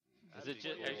Is it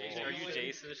just, are you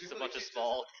Jason? It's just a bunch of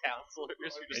small counselors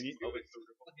who just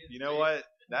You know what?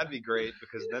 That'd be great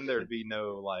because then there'd be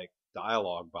no like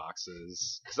dialogue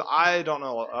boxes. Because I don't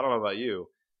know about you,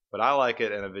 but I like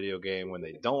it in a video game when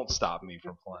they don't stop me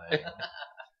from playing.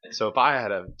 So if I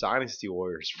had a Dynasty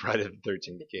Warriors Friday the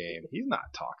 13th game, he's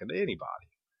not talking to anybody.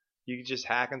 You could just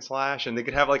hack and slash, and they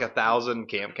could have like 1,000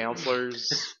 camp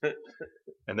counselors,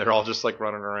 and they're all just like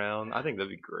running around. I think that'd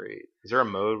be great. Is there a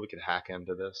mode we could hack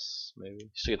into this?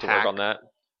 Maybe should get to work on that.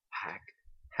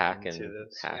 Hack Into into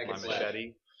this. hack My and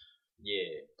machete. Yeah.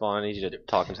 Vaughn, I need you to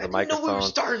talk into the I didn't know microphone. we were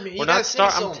starting, man. We're not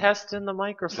starting. I'm testing the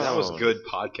microphone. That was good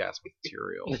podcast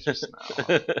material just now.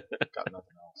 Got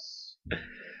nothing else.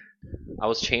 I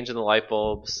was changing the light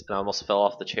bulbs, and I almost fell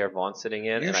off the chair Vaughn's sitting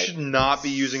in. You and should I not be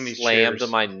using these slammed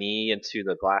chairs. my knee into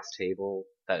the glass table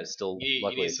that is still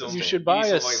luckily existing. You should buy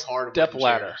a step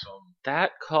ladder.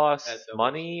 That costs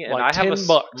money, and Like I have a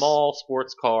 $10. small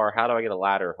sports car. How do I get a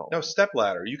ladder home? No, step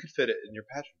ladder. You could fit it in your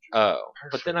passenger. Oh,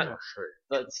 but then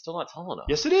that's still not tall enough.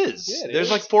 Yes, it is. Yeah, it There's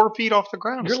is. like 4 feet off the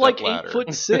ground. You're step like ladder.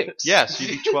 8'6". Yes,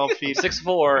 you'd be 12 feet.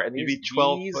 6'4", and You'd these be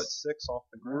 12 these foot 6 off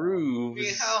the ground.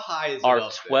 grooves how high is it are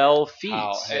up 12 feet.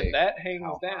 How- And that hangs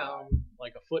How down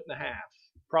like a foot and a half.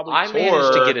 Probably I two.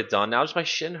 managed to Or- get it done. Now just my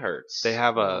shin hurts. They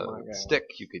have a Oh my God. stick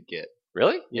you could get.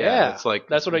 Really? Yeah, it's like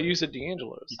That's what I use at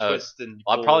D'Angelo's. You Oh, twist and you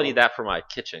I'll pull. probably need that for my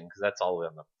kitchen because that's all the way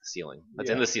on the ceiling. That's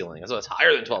in Yeah. the ceiling. So it's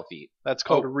higher than 12 feet. That's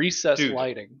called Oh, recessed dude.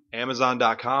 lighting.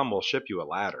 Amazon.com will ship you a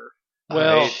ladder.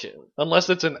 Well, Shit. unless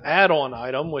it's an add-on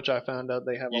item, which I found out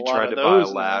they have You a lot tried of to buy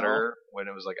those a now. ladder when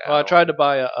it was like. Well, I add-on. tried to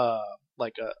buy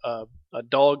a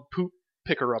dog poop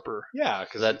picker upper. Yeah,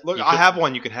 because That- look, you I could- have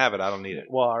one. You can have it. I don't need it.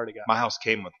 Well, I already got My house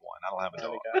came with one. I don't have a it. I dog.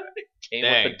 already got it. Came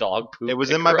Dang. with the dog poop. It was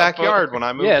in my picker-upper. backyard when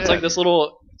I moved. Yeah, it's in. like this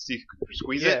little. So you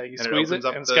squeeze Yeah, it. you and squeeze opens it,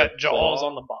 up and it's the got jaws claw.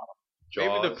 on the bottom.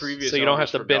 Maybe the Jaws. previous So you don't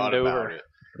owners have to bend forgot about over. it.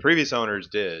 The previous owners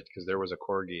did because there was a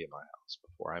corgi in my house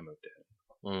before I moved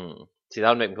in. Mm. See, that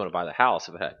would make me want to buy the house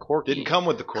if it had corgi. Didn't come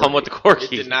with the corgi. Come with the corgi. It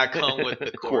did not come with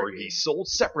the corgi sold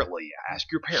separately.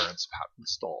 Ask your parents how to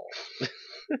install.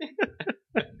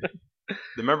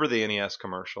 Remember the NES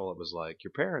commercial? It was like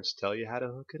your parents tell you how to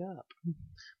hook it up.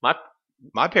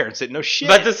 My parents didn't know shit.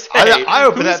 But to say, I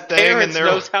opened whose that thing and parents there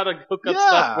knows how to hook up yeah,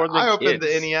 stuff more than I opened kids. the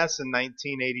NES in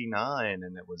 1989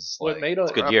 and it was Well, like it made a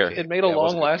It's a good year. It made a Yeah, it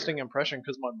was a good long-lasting year. impression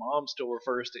because my mom still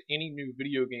refers to any new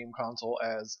video game console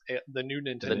as the new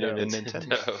Nintendo. The new Nintendo.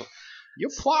 Nintendo. You're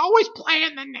always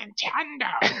playing the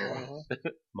Nintendo.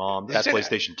 Mom, that's It's an-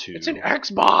 PlayStation 2. It's an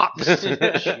Xbox.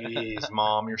 Jeez,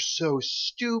 Mom, you're so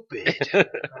stupid.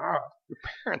 Your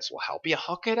parents will help you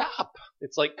hook it up.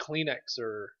 It's like Kleenex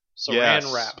or Saran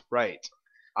Yes, wrap. right.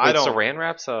 Wait, Saran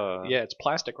wraps? Yeah, it's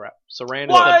plastic wrap. Saran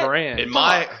What? is the brand. In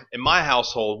my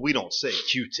household, we don't say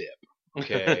Q-tip.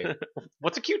 Okay,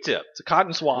 What's a Q-tip? It's a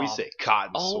cotton swab. we say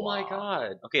cotton Oh swab. my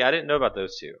god. Okay, I didn't know about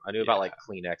those two. I knew about Yeah. like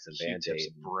Kleenex and Q-tip's Band-Aid.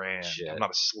 a brand. Shit. I'm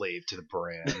not a slave to the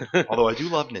brand. Although I do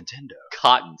love Nintendo.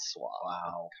 Cotton swab.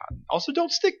 Wow. Also,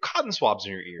 don't stick cotton swabs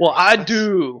in your ears. Well, I That's-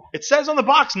 do. It says on the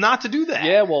box not to do that.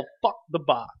 Yeah, well, fuck the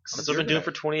box. That's what I've been doing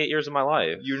for 28 years of my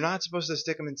life. You're not supposed to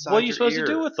stick them inside What are you your supposed ear.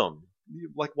 to do with them? You,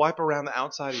 like wipe around the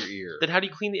outside of your ear. Then how do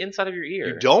you clean the inside of your ear?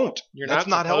 You don't. You're That's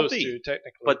not supposed healthy. to,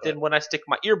 technically. But then when I stick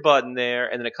my earbud in there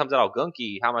and then it comes out all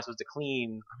gunky, how am I supposed to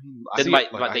clean? I Then see my,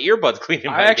 it, like, the earbud's cleaning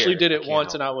my I actually ear. did it can't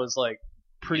once, help and I was like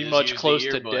pretty You just much use the close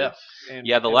to earbud. deaf.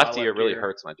 Yeah, the in my left ear really ear.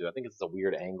 hurts when I do it. I think it's a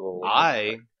weird angle.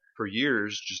 I, for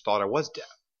years, just thought I was deaf.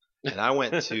 And I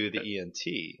went to the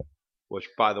ENT, which,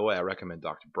 by the way, I recommend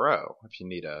Dr. Bro if you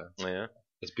need a. Yeah.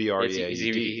 It's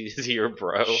B-R-E-A-U-D. Is he your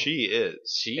bro? She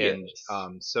is. She and, is.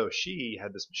 So she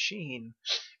had this machine,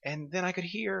 and then I could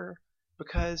hear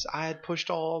because I had pushed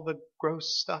all the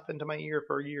gross stuff into my ear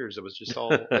for years. It was just all.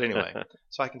 But anyway,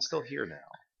 so I can still hear now.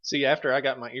 See, after I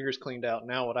got my ears cleaned out,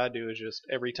 now what I do is just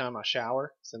every time I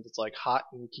shower, since it's like hot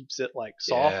and keeps it like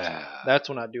soft, Yeah. that's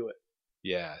when I do it.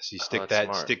 Yeah, so you Oh, that's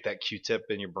smart. stick that Q-tip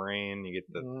in your brain. You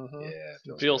get the Mhm.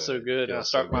 yeah. It feels so good, and I Feels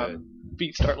start so my good.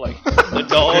 feet start like the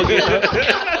dog.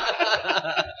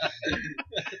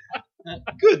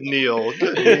 Good Neil.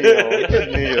 Good Neil.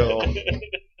 Good Neil.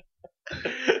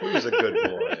 He's a good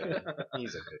boy.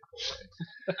 He's a good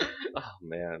boy. Oh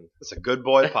man. It's a good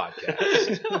boy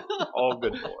podcast. All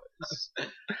good boys.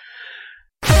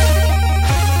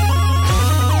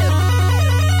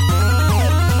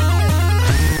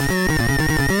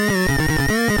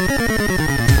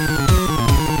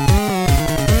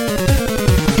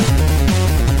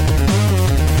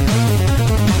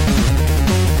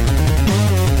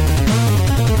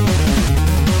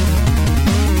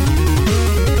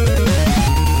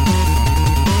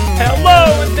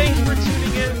 Hello, and thanks for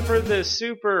tuning in for the this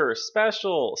super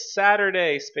special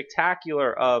Saturday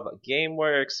spectacular of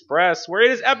GameWare Express, where it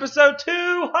is episode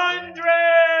 200.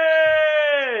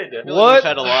 I feel like we've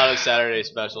had a lot of Saturday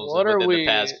specials What are within we- the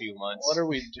past few months. What are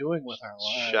we doing with our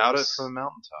lives? Shout it from the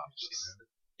mountaintops.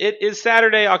 It is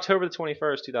Saturday, October the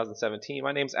 21st, 2017.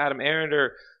 My name's Adam Arender.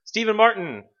 Stephen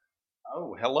Martin,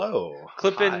 Oh, hello.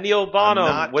 clipping Hi. Neil Bonham I'm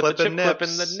not with the chip clipping clip in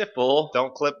nips. the nipple.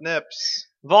 Don't clip nips.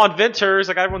 Vaughn Venters,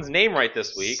 I got everyone's name right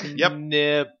this week. Yep.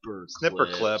 Snipper Snipper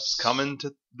clips coming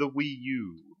to the Wii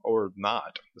U. Or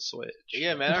not, the Switch.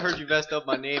 Yeah, man, I heard you messed up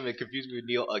my name and confused me with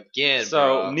Neil again.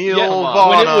 So, bro. Neil Come on. Vaughn.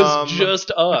 When it was Bonham.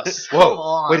 just us. Come Whoa,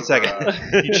 on, wait a second.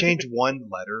 bro. You change one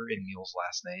letter in Neil's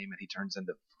last name and he turns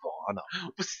into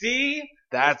Vaughnam. See?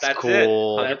 That's That's cool.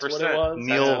 it. 100%. That's what it was.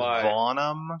 Neil That's why.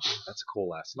 Vaughnam. That's a cool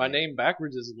last My name. name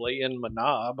backwards is Leighton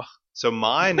Manab. So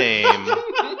my name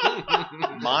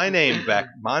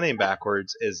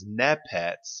backwards is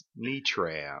Nepets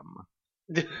Nitram.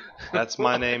 That's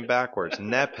my name backwards.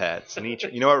 Nepets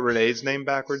Nitram. You know what Renee's name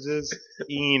backwards is?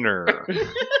 Ener.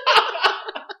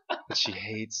 She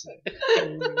hates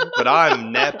it. But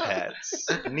I'm Nepets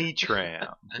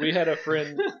Nitram. We had a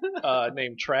friend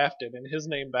named Trafton, and his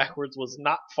name backwards was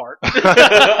not fart.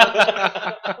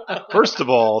 First of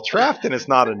all, Trafton is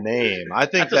not a name. I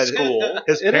think That's a that school.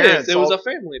 his It parents is. It was a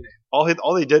family name.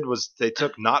 all they did was they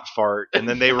took not fart and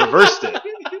then they reversed it.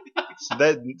 So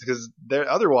that because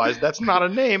otherwise that's not a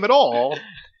name at all.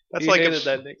 That's He like hated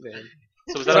that nickname.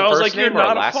 So was So that I a was first like, "You're name or a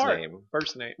not a last fart." name?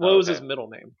 First name. Oh, Well, it was okay. his middle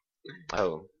name.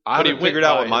 Oh. I But he haven't went figured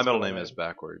out by what my his middle middle name name. is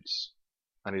backwards.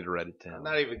 I need to write it down. I'm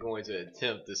not even going to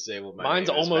attempt to say what my Mine's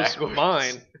name is almost backwards.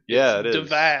 mine. Yeah, it is.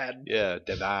 Devad. Yeah,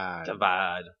 Devad.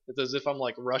 Divide. It's as if I'm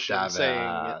like Russian Devad.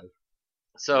 saying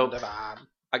So Devad.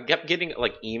 I kept getting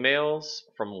like emails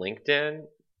from LinkedIn,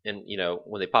 and you know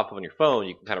when they pop up on your phone,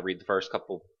 you can kind of read the first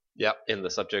couple. Yep. In the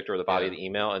subject or the body of the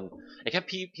email, and it kept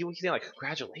people saying like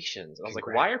congratulations. And I was like,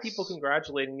 why are people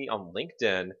congratulating me on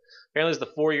LinkedIn? Apparently, it's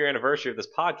the 4-year anniversary of this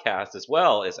podcast as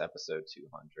well as episode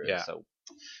 200. Yeah. So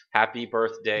happy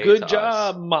birthday! Good to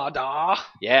job, us. Mada.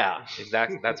 Yeah,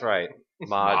 exactly. That's right.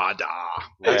 Mada.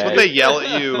 That's Red. what they yell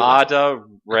at you. Mada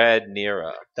Red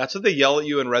Nira. That's what they yell at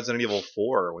you in Resident Evil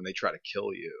 4 when they try to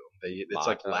kill you. It's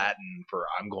like Mada. Latin for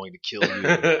 "I'm going to kill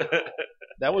you."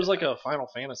 That was like a Final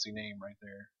Fantasy name right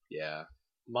there. Yeah,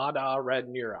 Mada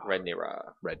Radnira. Red Nira.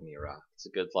 Red Nira. It's a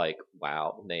good like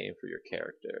wow name for your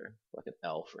character, like an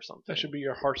elf or something. That should be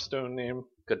your Hearthstone name.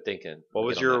 Good thinking. What I'll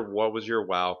was get on your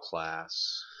WoW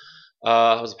class? that.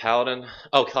 I was a paladin.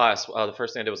 Oh, class. The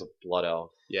first thing I did was a blood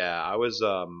elf. Yeah, I was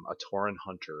a Tauren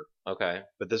hunter, Okay.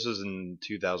 but this was in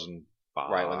 2005.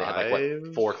 Right, when they had like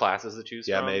what 4 classes to choose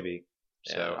Yeah, from. maybe.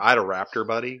 So Yeah. I had a raptor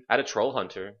buddy. I had a troll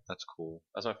hunter. That's cool.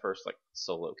 That was my first like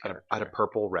solo I character. had a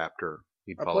purple raptor.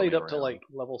 He'd I follow played me up to around. like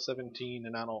level 17,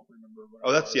 and I don't remember. What Oh,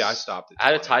 it that's was. yeah. I stopped it. I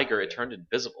had a tiger. It turned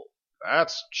invisible.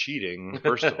 That's cheating.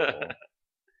 First of all,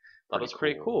 Thought it was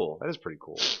pretty cool. That is pretty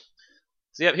cool.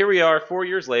 So yeah, here we are, 4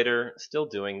 years later, still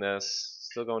doing this,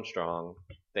 still going strong.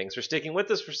 Thanks for sticking with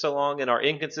us for so long in our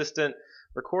inconsistent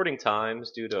recording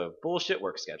times due to bullshit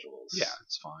work schedules. Yeah,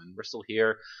 it's fine. We're still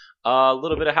here. A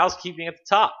little bit of housekeeping at the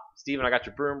top. Steven, I got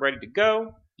your broom ready to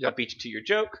go. Yep. I beat you to your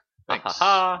joke. Ha Thanks.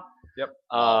 ha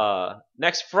ha.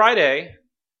 Next Friday,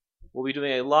 we'll be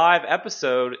doing a live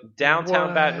episode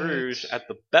downtown Baton What? Rouge at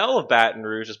the Belle of Baton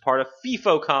Rouge as part of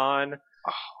FIFOCon,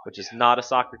 which is not a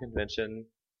soccer convention.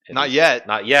 It Not is- yet.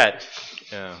 Not yet.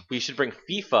 Yeah. We should bring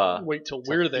FIFA. Wait till to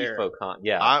we're there. FIFOCon.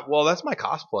 Yeah. Well, that's my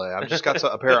cosplay. I've just got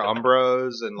a pair of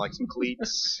Umbros and like some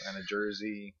cleats and a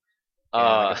jersey and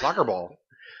like a soccer ball.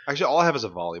 Actually, all I have is a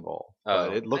volleyball,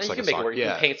 but it looks and like you a can make it soccer. work. You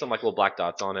Yeah, can paint some like little black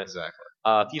dots on it. exactly.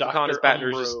 FIFOCon is Dr. Baton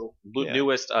Rouge's Umbro. Yeah.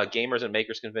 newest gamers and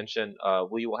makers convention.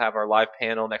 We will have our live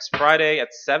panel next Friday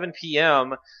at 7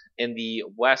 p.m. in the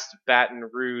West Baton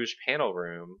Rouge panel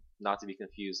room, not to be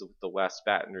confused with the West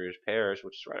Baton Rouge Parish,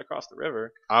 which is right across the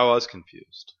river. I was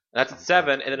confused. That's at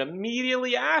 7, and then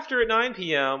immediately after at 9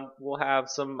 p.m. we'll have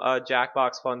some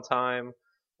Jackbox fun time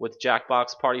with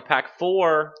Jackbox Party Pack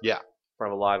 4. Yeah. In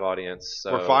front of a live audience.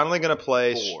 So We're finally gonna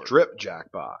play 4. strip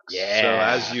Jackbox. Yeah. So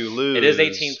as you lose, It is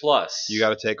 18 plus. You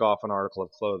got to take off an article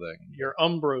of clothing. Your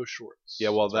Umbro shorts. Yeah,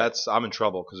 well, I'm in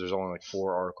trouble because there's only like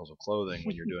 4 articles of clothing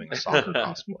when you're doing a soccer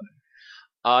cosplay.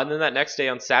 And then that next day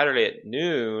on Saturday at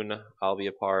noon, I'll be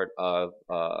a part of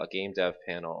a game dev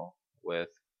panel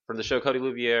for the show Cody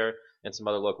Louvier and some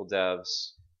other local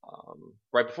devs.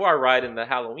 Right before I ride in the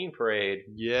Halloween parade,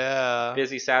 Yeah.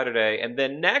 busy Saturday, and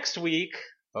then next week,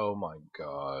 Oh my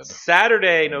God.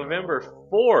 Saturday, No. November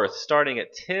 4th, starting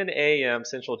at 10 a.m.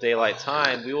 Central Daylight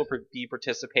Time, we will be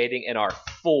participating in our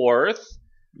 4th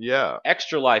Yeah.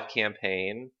 Extra Life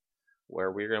campaign,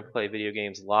 where we're going to play video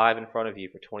games live in front of you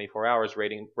for 24 hours,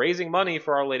 raising money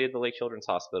for Our Lady of the Lake Children's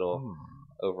Hospital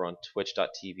over on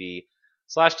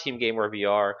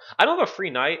twitch.tv/TeamGamerVR. I don't have a free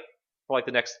night for like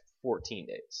the next 14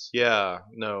 days. Yeah,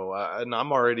 no, and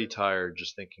I'm already tired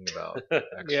just thinking about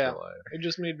Extra Yeah. Life. It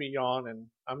just made me yawn, and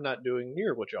I'm not doing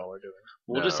near what y'all are doing.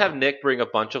 We'll No. just have Nick bring a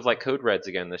bunch of like Code Reds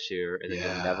again this year, and then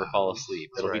Yeah, you'll never fall asleep.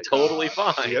 that's It'll right. be totally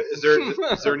fine. Yeah, is there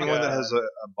anyone that Yeah. has a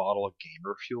bottle of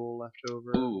Gamer Fuel left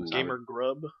over? Ooh. Gamer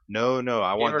Grub. No,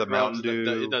 I want Gamer the Mountain Grubs,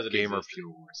 Dew it doesn't Gamer exist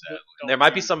Fuel. anymore, sadly. There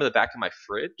might be some in the back of my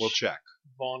fridge. We'll check.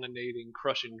 Voninating,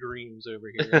 crushing dreams over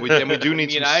here. We do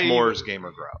need some I mean, s'mores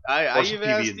Gamer Grub. I Or some even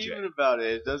asked PB&J. Steven about it.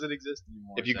 It doesn't exist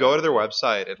anymore. If you go to their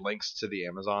website, it links to the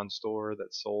Amazon store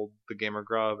that sold the Gamer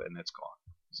Grub, and it's gone.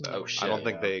 So Oh, shit. I don't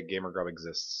think the Gamer Grub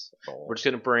exists at all. We're just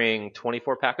gonna bring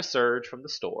 24 pack of Surge from the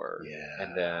store, Yeah.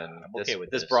 and then I'm this, okay with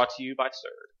this this. brought to you by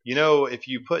Surge. You know, if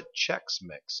you put Chex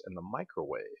Mix in the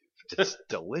microwave, it's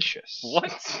delicious. What?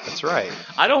 That's right.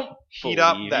 I don't Heat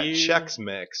up believe that you. Chex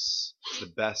Mix. It's the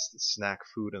best snack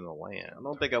food in the I land.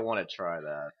 don't think I want to try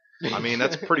that. I mean,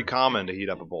 that's pretty common to heat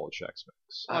up a bowl of Chex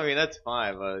Mix. I mean, that's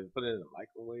fine, but put it in the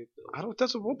microwave.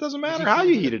 It doesn't matter how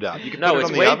you heat it up. You can No, put it it's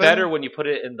on the way oven. better when you put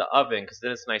it in the oven because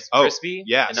then it's nice and Oh, crispy,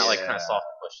 yes. and not like kind Yeah. of soft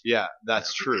and mushy. Yeah,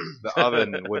 that's true. The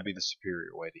oven would be the superior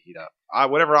way to heat up.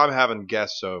 Whenever I'm having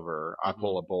guests over, I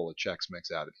pull a bowl of Chex Mix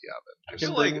out of the oven. I Just-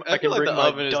 feel bring- like, I I feel can like the bring my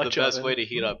oven is the Dutch best oven. way to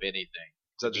heat up anything.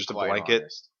 is that just a Quite blanket?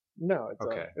 honest. No, it's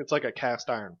Okay. it's like a cast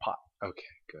iron pot. Okay,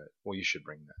 good. Well, you should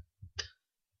bring that.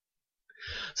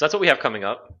 So that's what we have coming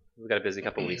up. We've got a busy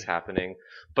couple weeks happening.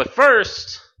 But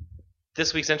first,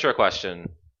 this week's intro question.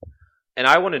 And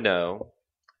I want to know,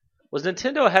 was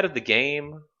Nintendo ahead of the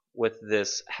game with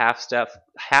this half-step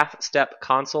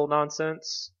console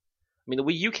nonsense? I mean, the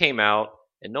Wii U came out,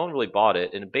 and no one really bought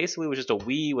it, and it basically was just a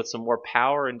Wii with some more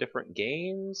power and different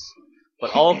games.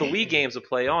 But all of the Wii games would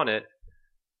play on it.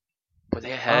 Were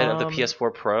they ahead of the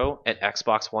PS4 Pro and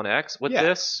Xbox One X with Yeah.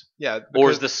 this? Yeah, Or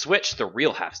because is the Switch the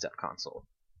real half-step console?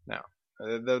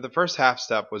 the first half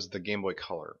step was the Game Boy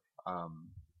Color,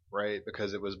 right?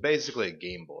 Because it was basically a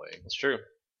Game Boy. It's true.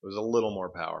 It was a little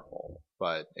more powerful,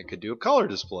 but it could do a color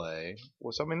display.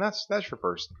 Well, so I mean, that's your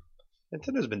first.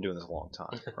 Nintendo's been doing this a long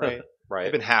time, right? They've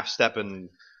Right. been half stepping,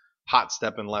 hot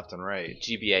stepping left and right.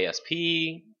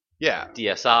 GBASP, Yeah,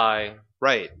 DSi.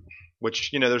 right.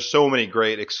 Which there's so many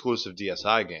great exclusive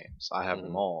DSi games. I have Mhm.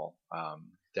 them all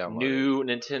downloaded. New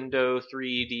Nintendo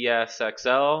 3DS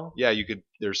XL. Yeah, you could.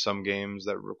 There's some games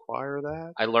that require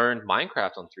that. I learned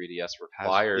Minecraft on 3DS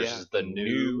requires yeah, the the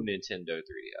new Nintendo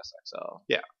 3DS XL.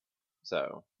 Yeah.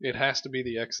 So It has to be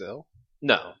the XL.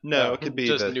 no. No, it could be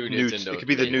Just the new new. Nintendo It could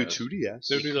be the new 3DS. 2DS.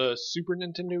 So do the Super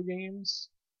Nintendo games?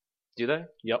 Do they?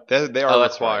 Yep. They are Oh,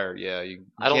 that's required. Yeah, you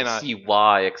I don't cannot. see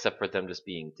why, except for them just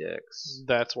being dicks.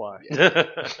 That's why.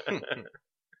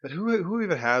 But who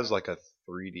even has like a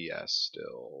 3DS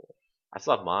still? I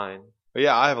still have mine. But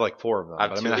yeah, I have like 4 of them. I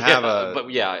have But I two. mean, I Yeah, have a.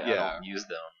 but yeah, I yeah. don't use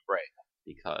them. Right.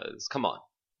 Because come on,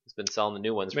 it's been selling the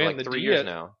new ones Man, for like the 3 years DS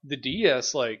now. The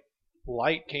DS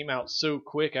Lite came out so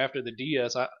quick after the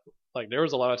DS. There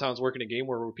was a lot of times working a game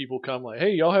where people come like,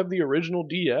 "Hey, y'all have the original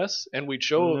DS," and we'd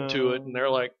show them to it, and they're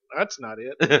like, "That's not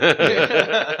it."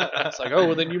 It's like, "Oh,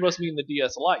 well, then you must mean the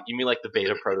DS Lite." You mean like the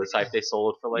beta prototype they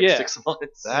sold for like Yeah. 6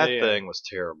 months? That Yeah. thing was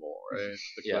terrible, right?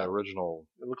 Yeah. The original,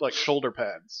 It looked like shoulder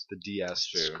pads. the DS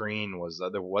True. screen was.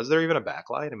 Was there even a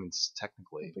backlight? I mean,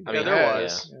 technically, I mean, there yeah,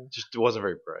 was. yeah. just it wasn't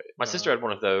very bright. My sister had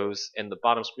one of those, and the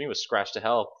bottom screen was scratched to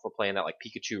hell for playing that like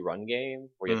Pikachu run game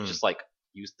where you have to just like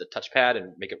use the touchpad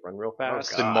and make it run real fast.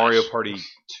 It's the gosh. Mario Party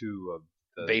 2 of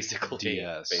the Basically,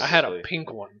 DS. basically. I had a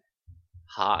pink one.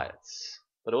 Hot,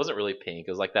 but it wasn't really pink.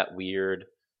 It was like that weird.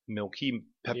 Milky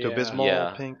Pepto Bismol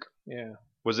Yeah. pink. Yeah.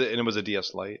 Was it? And it was a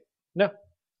DS Lite. No.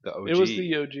 The OG. It was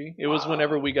the OG. It was Wow.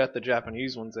 whenever we got the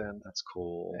Japanese ones in, That's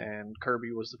cool. and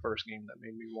Kirby was the first game that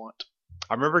made me want.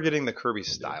 I remember getting the Kirby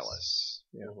stylus.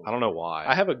 Yeah. I don't know why.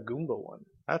 I have a Goomba one.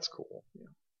 That's cool. Yeah.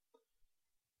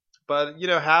 But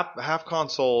half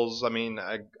consoles. I mean,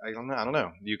 I don't know. I don't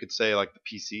know. You could say like the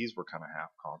PCs were kind of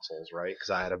half consoles, right? Because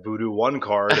I had a Voodoo 1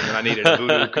 card and then I needed a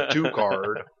Voodoo 2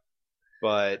 card.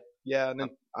 But yeah, and then,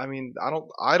 I mean,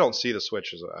 I don't see the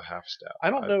Switch as a half step. I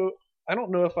don't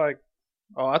know if I.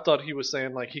 Oh, I thought he was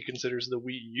saying like he considers the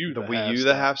Wii U The the Wii half U step.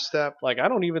 the half step. Like I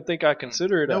don't even think I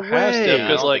consider it No a half way. step Yeah, I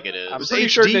because don't like think it is. I'm It was pretty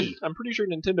sure HD. I'm pretty sure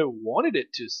Nintendo wanted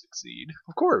it to succeed.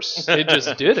 Of course. It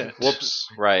just didn't. Whoops.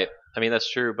 Right. I mean that's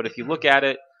true, but if you look at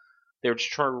it, they were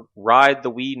just trying to ride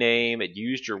the Wii name. It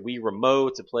used your Wii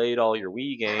remote. It played all your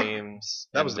Wii games.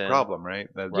 That and was the then- problem, right?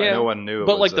 That Yeah, no one knew. It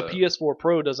But was like the PS4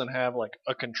 Pro doesn't have like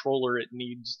a controller it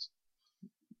needs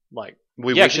like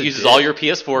We Yeah, wish it it uses did. all your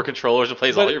PS4 controllers and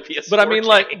plays But- all your PS4 But I mean, games.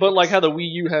 like how the Wii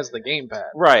U has the gamepad.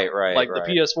 Right. Like the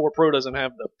PS4 Pro doesn't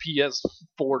have the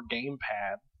PS4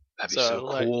 gamepad. That'd be So, so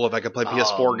like- cool if I could play Oh,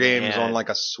 PS4 games man. on like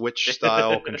a Switch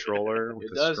style controller. With It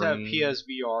the does have screen.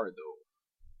 PSVR though.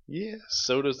 Yeah.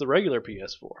 So does the regular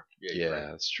PS4. you're Yeah,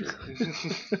 right. that's true.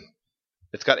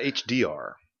 It's got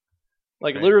HDR.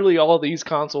 Like Right. literally all these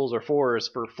consoles are for is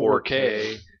for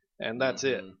 4K. 4K, and that's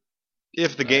it. Mhm.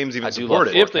 If the games even I do support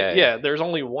love it. If 4K. there's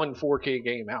only one 4K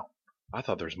game out. I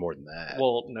thought there's more than that.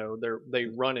 Well, no, they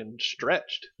run in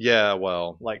stretched. yeah,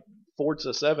 well, Like Forza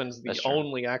 7's the That's true.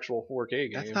 only actual 4K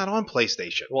game. that's not on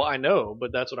PlayStation. Well, I know,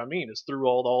 but that's what I mean. Is through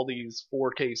all these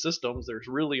 4K systems, there's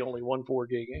really only one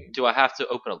 4K game. Do I have to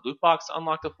open a loot box to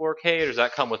unlock the 4K, or does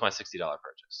that come with my $60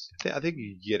 purchase? I think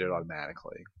you get it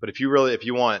automatically. But if you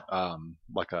want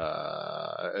like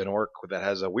an orc that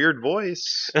has a weird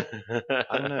voice,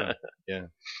 I don't know. Yeah.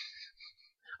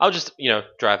 I was just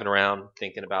driving around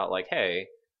thinking about like, hey,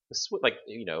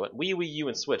 Wii U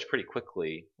and Switch pretty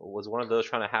quickly. Was one of those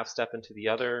trying to half step into the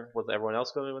other? Was everyone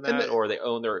else going with And that, or they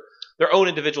own their own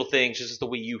individual things? Just as the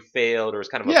Wii U failed, or it's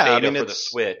kind of a Yeah, I beta mean, for the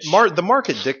Switch. The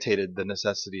market dictated the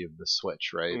necessity of the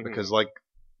Switch, right? Mhm. Because like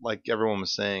everyone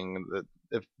was saying, that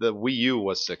if the Wii U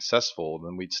was successful,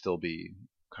 then we'd still be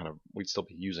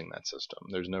using that system.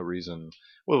 There's no reason.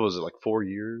 What was it, like 4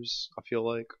 years? I feel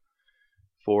like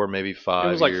 4, maybe 5.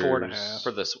 It was like years 4.5.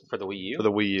 for the Wii U. for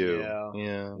the Wii U. Yeah.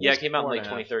 Yeah. Yeah, it came out in like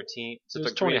 4.5. 2013, so It it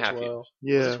was took 3.5 years. 2012. Was it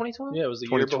Yeah. 2012? Yeah, it was the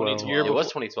 2012. year before. It was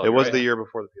 2012. It was right? the year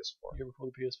before the PS4 year before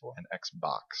the PS4. and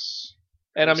Xbox.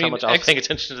 And I That's how mean, much I was paying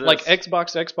attention to this. like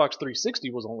Xbox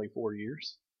 360 was only 4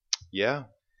 years. Yeah.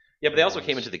 Yeah, but they also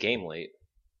came into the game late.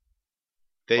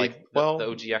 They Like the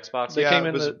OG Xbox. They yeah, came it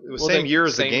in was, the- it was well, same they- year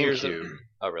as the same years GameCube. of-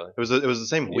 Oh, really? It was the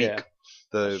same week. Yeah.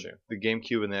 That's The true. the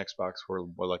GameCube and the Xbox were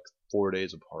like 4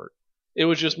 days apart. It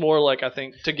was just more like, I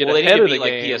think, to get Well, they ahead need of to the be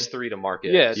like game. PS3 to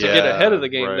market. Yeah, to Yeah, get ahead of the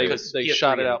game, right. because they PS3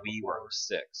 shot it and out. Wii were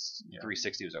 06. Yeah.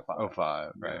 360 was 05.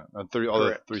 05, Right. yeah. And all the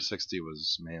Correct. 360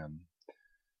 was, man.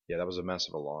 Yeah, that was a mess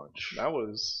of a launch. That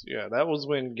was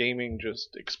when gaming just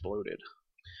exploded.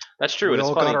 That's true. We And it's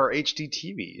all funny. got our HD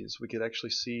TVs. We could actually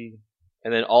see.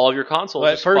 And then all of your consoles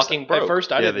Well, just fucking broke. at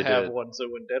first, I Yeah, didn't they have did. one, so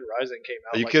when Dead Rising came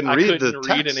out, You like, couldn't I read the couldn't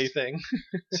read text. anything.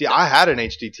 See, I had an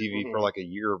HD TV for like a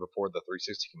year before the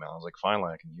 360 came out. I was like,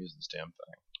 finally, I can use this damn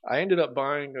thing. I ended up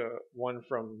buying one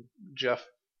from Jeff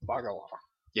Bagala,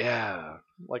 Yeah.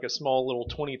 like a small little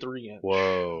 23-inch.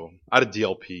 Whoa. I had a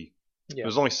DLP. Yeah. It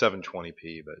was only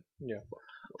 720p, but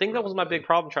I think that was my big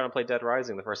problem trying to play Dead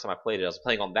Rising the first time I played it. I was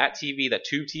playing on that TV, that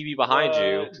tube TV behind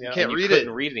you. What? Yeah. Can't and you read couldn't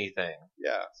it. read anything.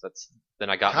 yeah. So then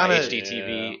I got Kinda- my HD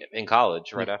TV in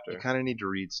college right after. You kind of need to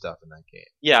read stuff in that game.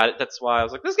 Yeah, that's why I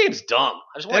was like, this game's dumb.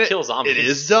 I just want And to kill zombies. It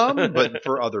is dumb, but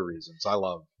for other reasons. I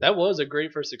love. That was a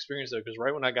great first experience though, because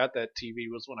right when I got that TV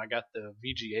was when I got the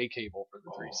VGA cable for the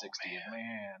 360.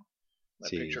 Man, that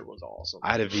See, picture was awesome.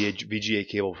 I had a VGA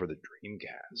cable for the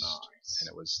Dreamcast, Nice. and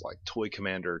it was like Toy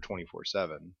Commander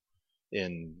 24/7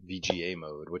 in VGA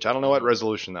mode, which I don't know what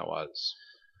resolution that was.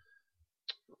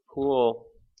 Cool.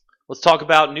 Let's talk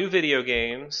about new video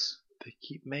games. They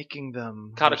keep making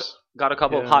them. Got a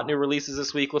couple of Yeah. hot new releases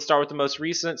this week. Let's start with the most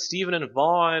recent. Stephen and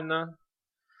Vaughn,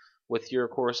 with your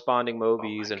corresponding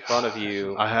Mobies in front of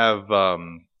you. I have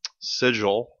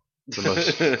Sigil, the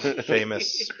most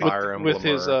famous Fire Emblem. with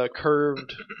his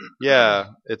curved yeah,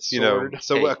 it's sword.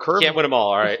 so Hey, a curved can't win them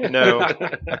all, all right? no,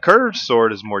 a curved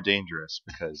sword is more dangerous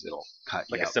because it'll cut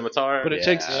Like you. a scimitar. but it Yeah.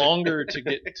 takes longer to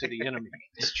get to the enemy.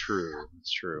 It's true.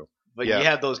 It's true. But Yeah. you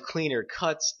have those cleaner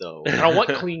cuts though. I don't want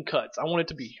clean cuts. I want it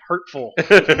to be hurtful.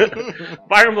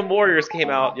 Fire Emblem Warriors came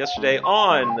out yesterday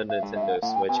on the Nintendo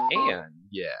Switch and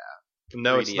Yeah.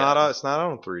 No, it's 3DS. not. It's not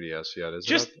on 3DS yet, is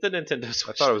just it? the Nintendo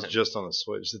Switch. I thought it was just on the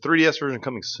Switch. The 3DS version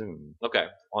coming soon. Okay,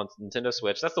 on Nintendo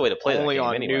Switch. That's the way to play Only that game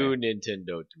on anyway. new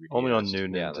Nintendo 3DS. Only on new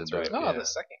Yeah, Nintendo. that's right. Oh, yeah. the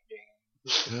second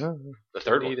game. The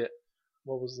third one, Need it.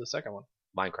 What was the second one?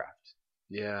 Minecraft.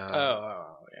 Yeah.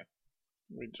 Oh, yeah.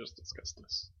 We just discussed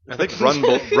this. I think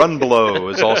Run Below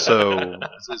is also.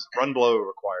 Run Below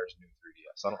requires new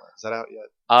 3DS. I don't know. Is that out yet?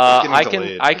 It's getting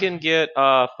delayed. I can get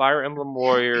Fire Emblem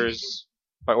Warriors.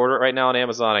 If I order it right now on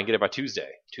Amazon, I can get it by Tuesday.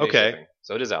 2 days Okay. shipping.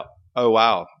 So it is out. Oh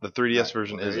wow, the 3DS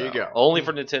version well, is there you out. go. Only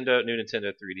for new Nintendo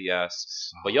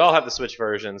 3DS. But y'all have the Switch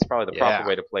version. It's probably the proper Yeah.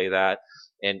 way to play that.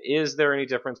 And is there any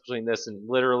difference between this and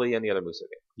literally any other Musou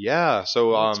game? Yeah.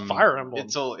 So It's Fire Emblem.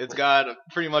 It's got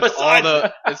pretty much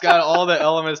Besides all the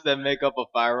elements that make up a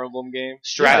Fire Emblem game.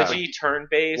 Strategy,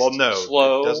 turn-based, well, no,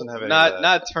 slow. it doesn't have any of that.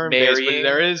 Not turn-based, but Varying.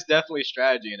 there is definitely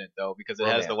strategy in it though because it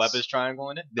has the Romance. weapons triangle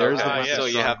in it. There's the So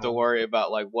weapons you have to triangle. worry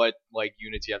about like what like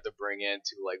units you have to bring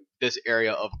into like this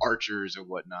area of archers or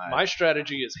whatnot. My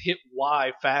strategy is hit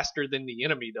Y faster than the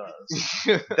enemy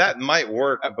does. That might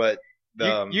work, but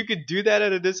you could do that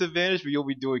at a disadvantage, but you'll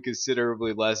be doing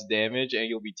considerably less damage and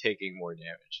you'll be taking more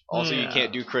damage. Also, you Yeah.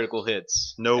 can't do critical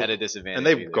hits Nope. at a disadvantage. and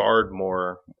they either. guard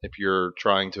more if you're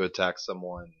trying to attack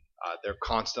someone. They're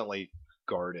constantly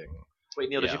guarding. Wait,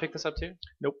 Neil, did Yeah. you pick this up too?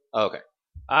 Nope. Oh, okay.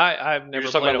 I've never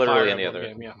just talking played about a Fire literally any Emblem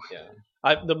other. game. Yeah.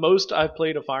 Yeah. The most I've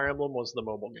played a Fire Emblem was the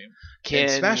mobile game. Can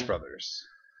And Smash Brothers.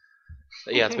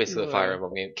 Yeah, it's basically a Fire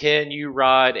Emblem game. Can you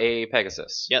ride a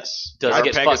Pegasus? Yes. Does Our it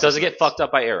get Pegasus does it get is. fucked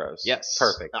up by arrows? Yes.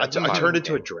 Perfect. I That's a Fire turned Emblem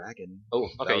into a game. dragon. Oh,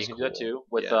 That okay, was you can do that cool. too.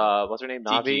 With Yeah. what's her name?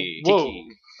 Tiki. Navi. Whoa. Tiki.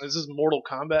 This is Mortal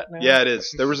Kombat now. Yeah, it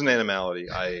is. There was an animality.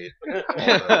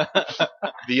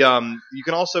 You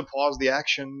can also pause the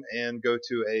action and go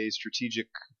to a strategic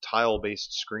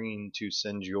tile-based screen to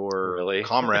send your Really?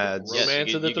 comrades. Yes, Romance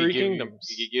you of the could- you Three could give Kingdoms.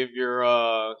 You could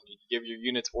give your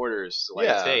units orders. Like,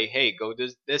 Yeah. hey, go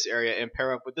this area and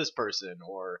pair up with this person,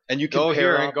 or And you can go pair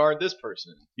here up, and guard this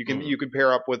person. You can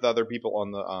pair up with other people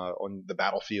on the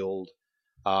battlefield.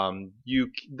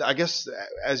 I guess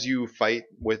as you fight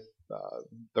with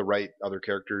the right other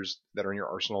characters that are in your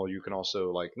arsenal, you can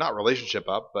also like not relationship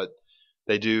up, but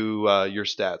they do your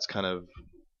stats kind of.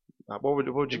 What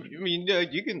would you? I mean,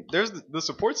 you can. There's the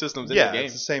support systems in Yeah, the game.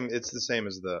 it's the same. It's the same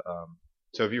as the.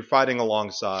 So if you're fighting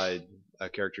alongside a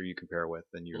character you compare with,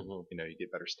 then you Mhm. you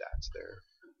get better stats there.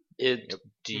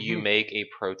 Do you make a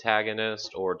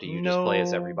protagonist or do you just No. play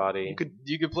as everybody?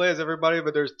 You could play as everybody,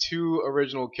 but there's two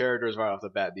original characters right off the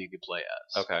bat that you could play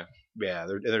as. Okay. Yeah,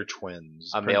 they're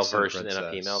twins. A male Prince and version and a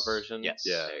princess. female version? Yes.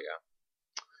 Yeah. There you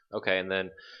go. Okay, and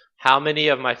then how many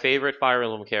of my favorite Fire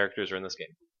Emblem characters are in this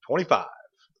game? 25.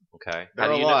 Okay. There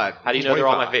How are do a you lot. Know, how do you know they're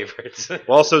all my 25. favorites?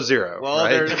 Well, also 0, Well, right?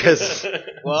 there's- Because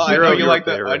Well, Zero, I know you your like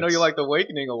the favorites.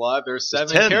 Awakening a lot. There's it's 7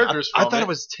 10. characters I from thought it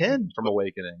was 10 from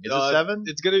Awakening. Is it 7?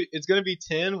 It's gonna be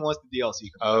 10 once the DLC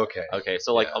comes. Oh, okay. Okay,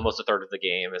 so like Yeah. almost a third of the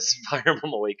game is Fire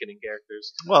Emblem Awakening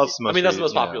characters. Well, it's the most. I mean, that's the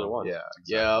most you know, popular one. Yeah.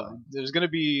 Yeah, exactly. there's gonna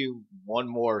be one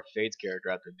more Fates character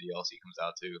after the DLC comes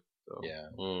out too. So.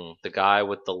 Yeah. The guy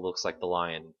with the looks like the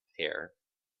lion hair.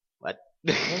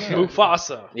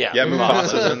 Mufasa. Yeah. Yeah,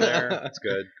 Mufasa's in there. That's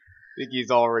good. I think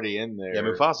he's already in there. Yeah,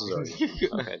 Mufasa's already.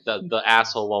 Okay, the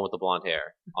asshole one with the blonde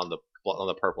hair on the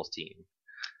purple's team.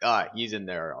 He's in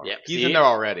there. Already. Yeah, he's see? in there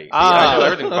already. I know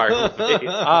everything Fire Emblem.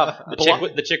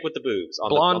 The The chick with the boobs on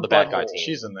Blonde the bad guy butthole. team.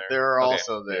 She's in there. They're Okay.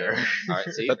 also there. All right,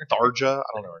 see, That Tharja? I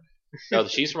don't know her no,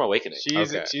 she's from Awakening.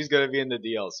 Okay. She's gonna be in the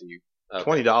DLC. name. Okay.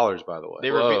 $20, by the way.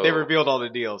 They revealed all the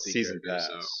DLC Season characters,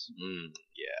 pass. so.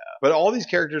 But all these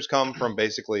characters come from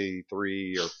basically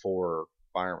 3 or 4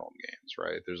 Fire Emblem games,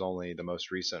 right? There's only the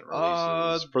most recent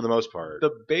releases for the most part.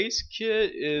 The base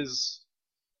kit is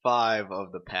 5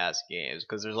 of the past games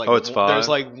because there's like Oh, it's 5? there's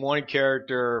like one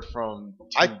character from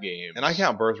 2 games. And I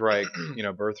count Birthright,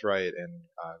 Birthright and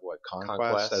Conquest,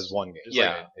 Conquest. as one game.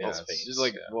 Yeah, It's Fates, Just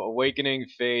like yeah. Awakening,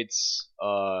 Fates,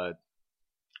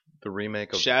 the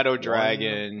remake of Shadow 1.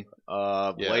 Dragon,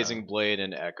 Yeah. Blazing Blade,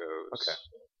 and Echoes.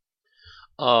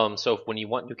 Okay. So when you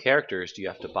want new characters, do you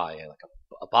have to buy like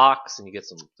a box and you get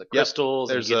some crystals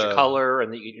and you there's get your a- color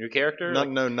and then you get your new character?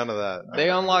 None of that. They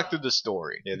unlock through the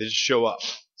story. Yeah, they just show up.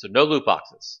 So no loot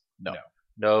boxes. No.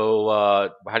 No.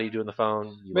 How do you do in the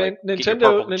phone? You Man, get your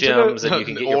Nintendo- purple gems and you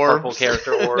can get your purple Orbs.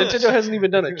 character orbs. Nintendo hasn't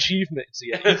even done achievements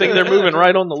yet. You think they're moving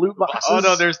right on the loot boxes? Oh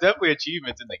no, there's definitely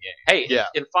achievements in the game. Hey, Yeah.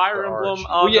 in Fire There are Emblem achievements.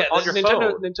 on, Well, yeah, on your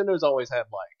Nintendo, phone. Nintendo's always had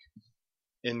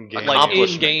In game. like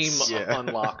in-game Accomplishments. Yeah.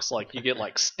 unlocks. Like you get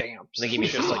like stamps. They give me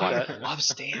shit some like like- that. love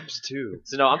stamps too.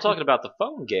 So no, I'm talking about the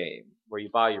phone game where you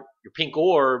buy your pink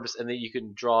orbs and then you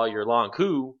can draw your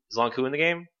Lonku. Is Lonku in the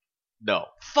game? No.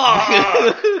 Fuck!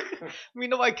 I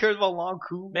mean, nobody cares about Long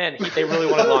Cool. Man, they really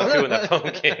wanted Lonku in that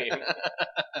phone game.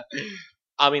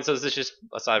 I mean, so is this just,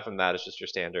 aside from that, it's just your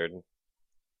standard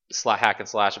hack and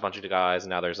slash a bunch of guys, and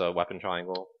now there's a weapon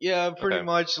triangle. Yeah, pretty Okay.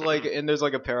 much. Like, and there's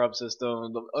like a pair up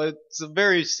system. It's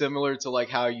very similar to like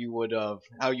how you would have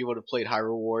played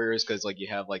Hyrule Warriors, because like you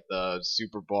have like the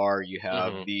super bar, you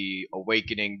have Mhm. the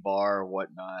awakening bar, or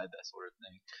whatnot, that sort of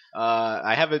thing.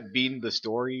 I haven't beaten the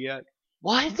story yet.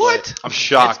 What? I'm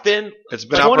shocked. It's been It's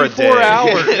been out for a 24 day.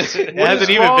 hours. It What hasn't is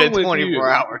even wrong been with 24 you?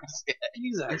 hours.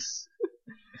 Jesus.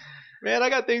 Man, I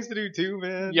got things to do too,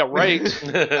 man. Yeah, right.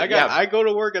 I go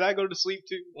to work and I go to sleep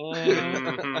too.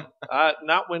 Mhm.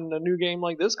 Not when a new game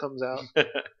like this comes out.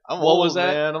 I'm What old, was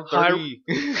that? man. I'm High- 30.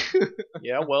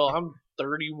 Yeah, well, I'm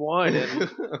 31 and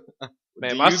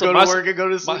man, do my you son- go my to son- work and go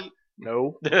to my- sleep?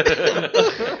 no.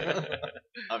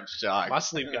 I'm shocked. My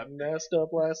sleep got messed up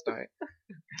last night.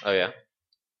 Oh yeah.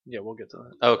 Yeah, we'll get to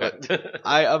that. Okay.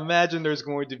 I imagine there's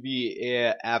going to be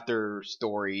after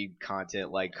story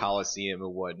content like Coliseum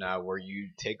and whatnot, where you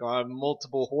take on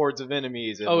multiple hordes of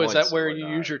enemies. At Oh, is that once where and you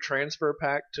whatnot. use your transfer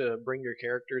pack to bring your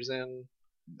characters in?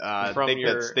 I from think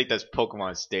your- that's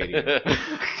Pokemon Stadium.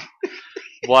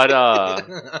 What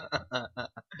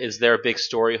is there a big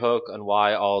story hook on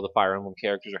why all the Fire Emblem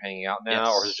characters are hanging out now,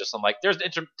 Yes. or is it just some like there's an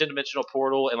interdimensional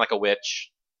portal and like a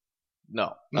witch?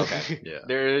 No. Okay. Yeah.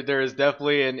 There is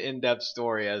definitely an in-depth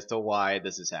story as to why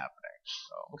this is happening.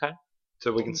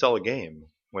 So we can sell a game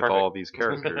with Perfect. all these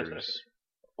characters.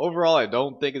 Overall, I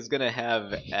don't think it's gonna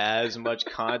have as much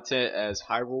content as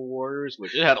Hyrule Warriors,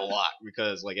 which it had a lot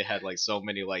because like it had like so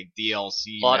many like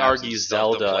DLC. Well, I'd maps argue and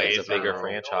stuff to Zelda play is a bigger through.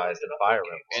 franchise than Fire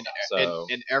Emblem. And, So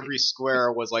and every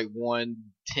square was like one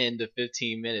 10 to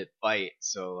 15 minute fight.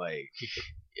 So like,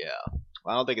 yeah,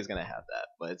 I don't think it's gonna have that,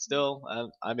 but it's still,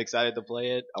 I'm excited to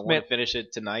play it. I Man. want to finish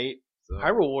it tonight. So,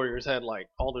 Hyrule Warriors had like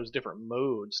all those different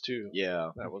modes too. yeah,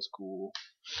 That was cool.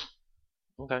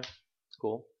 okay,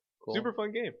 cool. super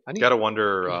fun game. I need Gotta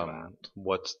wonder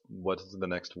what's the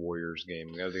next Warriors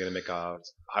game. Are they gonna make a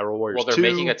Hyrule Warriors Well, they're 2?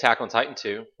 making Attack on Titan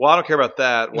 2. Well, I don't care about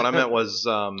that. What I meant was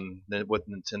with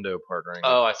Nintendo partnering.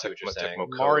 Oh, with I see what you're with saying. Tecmo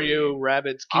Koei. Mario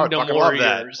Rabbids I would Kingdom fucking love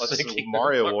that. Warriors. Let's Kingdom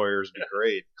Mario Warriors would be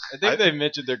great. I think they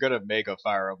mentioned they're gonna make a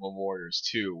Fire Emblem Warriors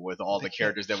 2 with all the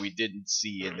characters that we didn't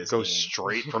see in this Go game.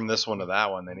 straight from this one to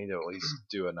that one. They need to at least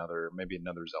do maybe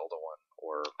another Zelda one.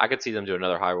 Or I could see them do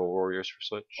another Hyrule Warriors for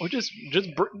Switch. Or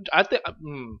I think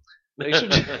they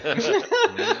should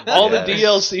all the Yes.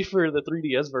 DLC for the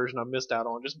 3DS version I missed out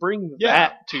on. Just bring Yeah,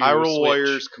 that to your Hyrule Switch.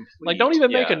 Warriors complete. Like, don't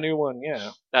even make Yeah. a new one.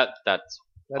 Yeah, That's That'd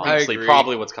be- honestly agree.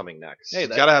 probably what's coming next. Hey,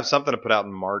 It's got to have something to put out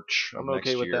in March. Of I'm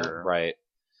okay next with that. year. Right.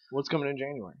 what's coming in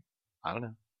January? I don't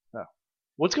know.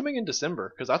 What's coming in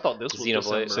December? Because I thought this was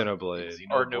Xenoblade. December. Xenoblade.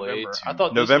 Or November. I thought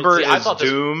this November was, I is thought this-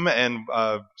 Doom and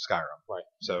Skyrim. Right.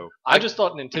 So I just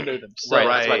thought Nintendo themselves. Right,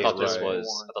 that's what I thought Right, this right.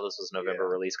 was. I thought this was November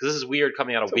release because this is weird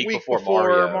coming out it's a week before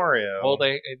Mario. Well,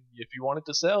 if you want it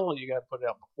to sell, you got to put it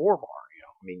out before Mario.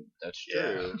 I mean, that's Yeah.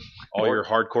 true. All your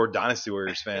hardcore Dynasty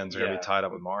Warriors fans are gonna Yeah. be tied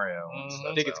up with Mario.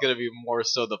 I think it's gonna be more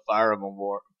so the Fire Emblem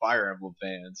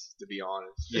fans, to be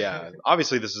honest. Yeah,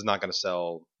 obviously this is not gonna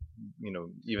sell.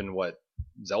 Even what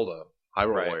Zelda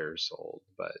Hyrule Right. Warriors sold,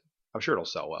 but I'm sure it'll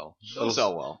sell well. It'll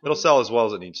sell well. It'll sell as well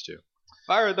as it needs to.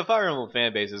 The Fire Emblem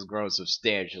fan base has grown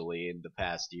substantially in the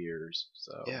past years.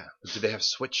 So Yeah. Do they have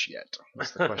Switch yet?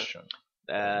 That's the question.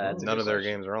 that's a None good of their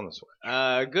question. games are on the Switch.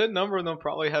 A good number of them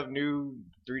probably have new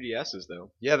 3DSs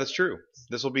though. Yeah, that's true.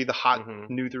 This will be the hot Mhm.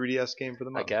 new 3DS game for the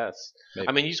I month. guess. Maybe.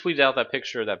 I mean, you tweeted out that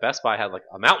picture that Best Buy had like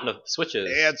a mountain of Switches.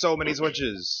 They had so many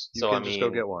Switches. You So, can I just go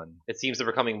mean, get one. It seems they're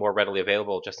becoming more readily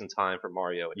available just in time for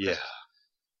Mario, Yeah.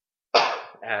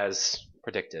 as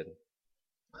predicted.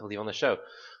 I believe on the show.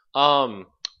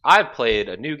 I've played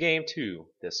a new game too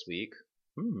this week,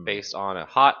 based on a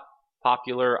hot,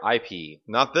 popular IP.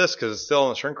 Not this, because it's still in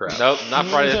the shrink wrap. Nope, not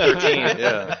Friday the 13th.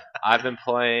 Yeah. I've been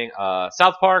playing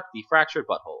South Park: The Fractured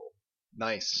Butthole.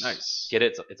 Nice. Nice. Get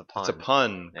it? It's a pun. It's a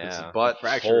pun. It's Yeah. a butt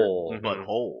Fractured hole. Mhm.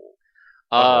 butthole.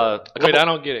 A Wait, couple- I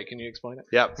don't get it. Can you explain it?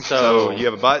 Yep. So- So you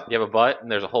have a butt. You have a butt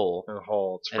and there's a hole, And a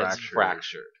hole. It's and fractured. it's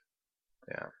fractured.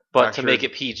 Yeah. But Fractured to make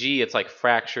it PG, it's like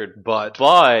fractured Butt.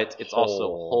 but it's also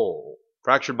Hole. whole,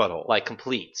 Fractured butthole. like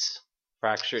complete.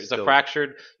 Fractured. It's a Still-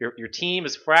 fractured. Your team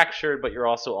is fractured, but you're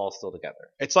also all still together.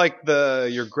 It's like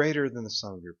you're greater than the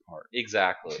sum of your parts.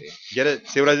 Exactly. Get it?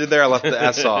 See what I did there? I left the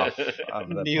S off. Of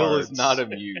the Neil is parts. not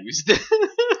amused.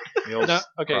 Neil's No,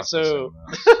 okay, so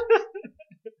processing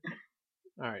that.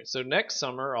 all right. So next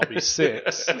summer I'll be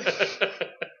 6.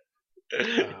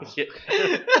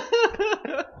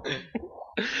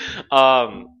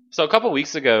 So a couple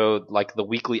weeks ago, like the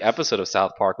weekly episode of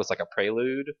South Park was like a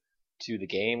prelude to the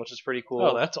game, which is pretty cool.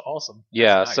 Oh, that's awesome.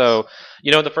 Yeah, nice. so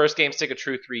the first game, Stick of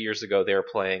Truth, 3 years ago, they were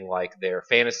playing like their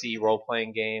fantasy role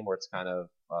playing game where it's kind of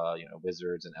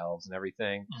wizards and elves and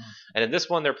everything. Mhm. And in this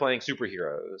one, they're playing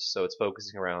superheroes, so it's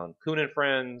focusing around Coon and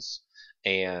Friends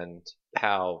and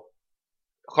how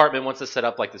Cartman wants to set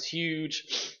up like this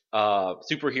huge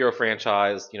superhero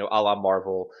franchise, a la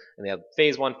Marvel, and they have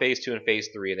Phase 1, Phase 2, and Phase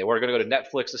 3, and they were going to go to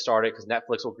Netflix to start it because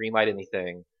Netflix will greenlight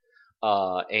anything.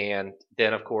 And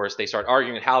then, of course, they start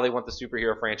arguing how they want the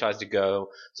superhero franchise to go.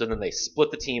 So then they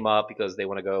split the team up because they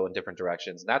want to go in different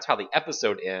directions. And that's how the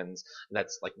episode ends. And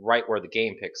that's like right where the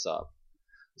game picks up.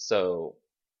 So,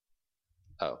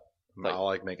 I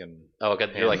like making. oh, okay,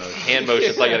 you're like motions. hand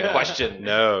motions, like a question.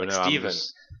 No, like no, I'm Steven.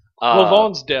 just- Well,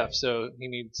 Vaughn's deaf, so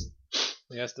he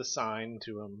has to sign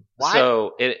to him.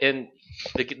 So,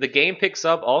 the game picks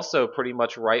up also pretty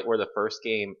much right where the first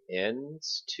game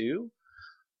ends too,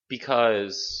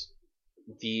 because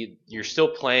you're still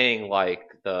playing like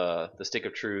the Stick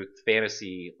of Truth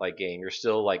fantasy like game. You're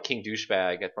still like King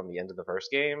Douchebag from the end of the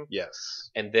first game, Yes.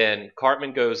 and then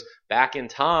Cartman goes back in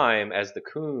time as the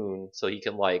Coon so he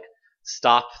can like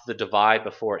stop the divide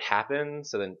before it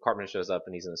happens. So then Cartman shows up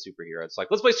and he's in a superhero. It's like,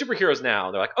 let's play superheroes now.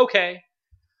 And they're like, okay.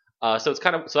 So it's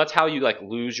so that's how you like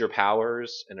lose your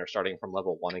powers and are starting from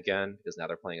level 1 again because now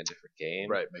they're playing a different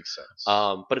game. Right, makes sense.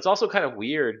 But it's also kind of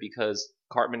weird because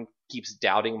Cartman keeps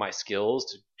doubting my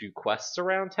skills to do quests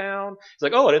around town. He's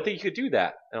like, oh, I didn't think you could do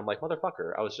that. And I'm like,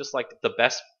 motherfucker, I was just like the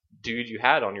best dude you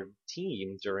had on your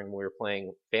team during when we were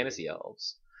playing Fantasy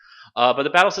Elves. But the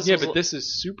battle system. Yeah, but this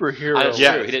is superhero. That's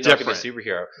Yeah, true. He didn't it's know he could be a different.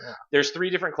 superhero. Yeah. There's 3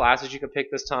 different classes you can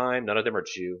pick this time. None of them are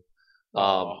Jew.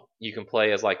 You can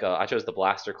play as like I chose the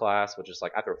blaster class, which is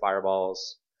like I throw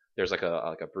fireballs. There's like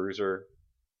a bruiser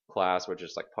class, which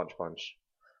is like punch,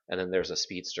 and then there's a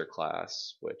speedster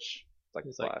class, which is like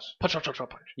He's the like, Flash.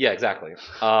 punch. Yeah, exactly.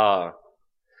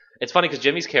 It's funny because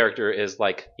Jimmy's character is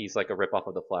like he's like a ripoff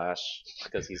of the Flash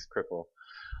because he's crippled.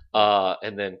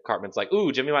 And then Cartman's like,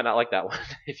 ooh, Jimmy might not like that one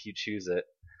if you choose it.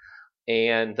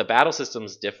 And the battle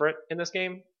system's different in this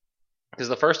game. Because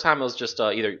the first time it was just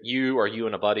either you or you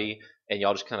and a buddy, and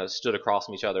y'all just kind of stood across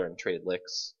from each other and traded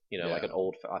licks, like an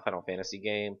old Final Fantasy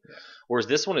game. Yeah. Whereas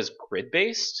this one is grid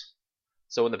based.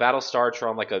 So when the battle starts, you're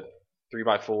on like a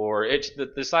 3x4.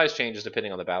 The size changes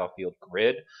depending on the battlefield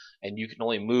grid, and you can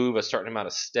only move a certain amount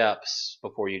of steps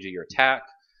before you do your attack.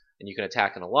 And you can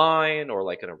attack in a line or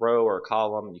like in a row or a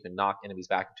column, and you can knock enemies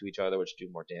back into each other, which do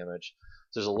more damage.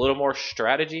 So there's a little more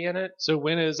strategy in it. So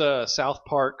when is South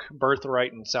Park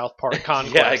Birthright and South Park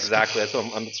Conquest? Yeah, exactly. That's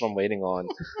what I'm waiting on.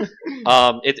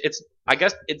 It's I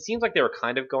guess it seems like they were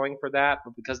kind of going for that,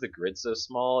 but because the grid's so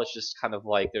small, it's just kind of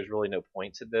like there's really no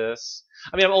point to this.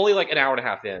 I mean, I'm only like an hour and a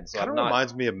half in, so Kind I'm of not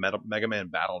reminds me of Mega Man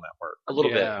Battle Network. a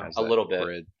little Yeah. bit, a little bit,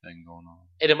 Grid thing going on.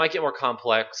 and it might get more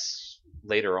complex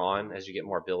later on as you get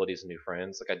more abilities and new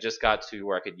friends. Like I just got to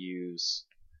where I could use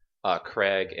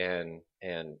Craig and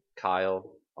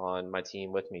Kyle on my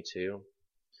team with me too.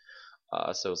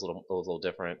 So it was a little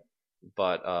different,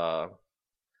 but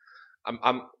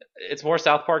it's more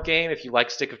South Park game. If you like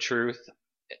Stick of Truth,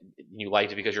 you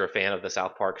liked it because you're a fan of the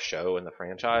South Park show and the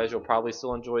franchise, you'll probably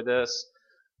still enjoy this.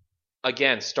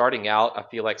 Again, starting out, I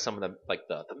feel like some of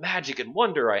the magic and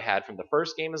wonder I had from the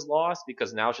first game is lost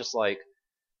because now it's just like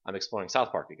I'm exploring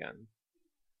South Park again.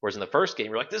 Whereas in the first game,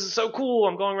 you're like, this is so cool.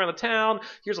 I'm going around the town.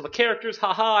 Here's all the characters.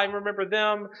 Haha, I remember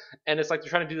them. And it's like they're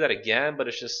trying to do that again, but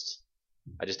it's just,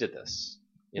 I just did this.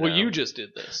 You just did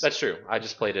this. That's true. I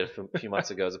just played it a few months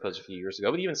ago as opposed to a few years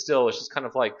ago. But even still, it's just kind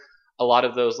of like a lot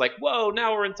of those, like, whoa,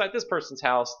 now we're inside this person's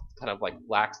house, kind of like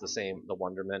lacks the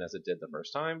wonderment as it did the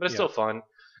first time. But it's still fun.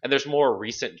 And there's more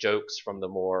recent jokes from the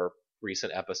more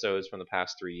recent episodes from the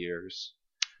past 3 years.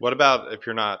 What about if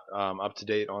you're not up to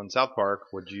date on South Park?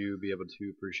 Would you be able to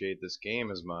appreciate this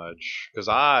game as much? Because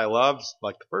I loved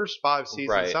like the first 5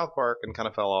 seasons of South Park and kind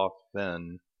of fell off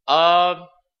then.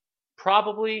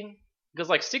 Probably because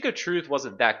like Stick of Truth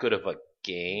wasn't that good of a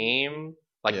game.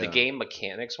 Like the game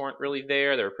mechanics weren't really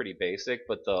there; they were pretty basic.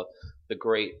 But the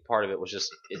great part of it was just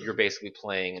you're basically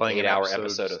playing an 8-hour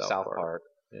episode of South Park.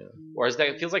 Yeah. Whereas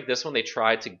it feels like this one they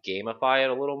tried to gamify it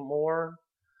a little more.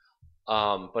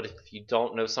 But if you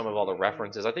don't know some of all the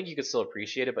references, I think you could still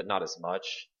appreciate it, but not as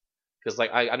much. Because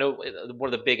like I know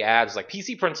one of the big ads is like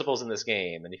PC Principal's in this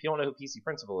game, and if you don't know who PC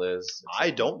Principal is, I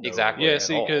don't know exactly. Yeah, at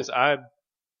see, all. because I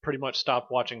pretty much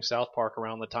stopped watching South Park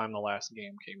around the time the last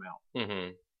game came out.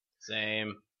 Mm-hmm.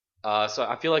 Same. So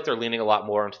I feel like they're leaning a lot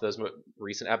more into those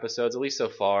recent episodes, at least so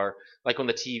far. Like when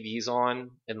the TV's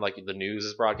on and like the news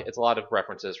is broadcast, it's a lot of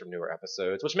references from newer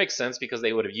episodes, which makes sense because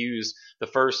they would have used the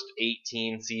first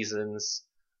 18 seasons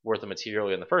worth of material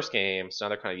in the first game, so now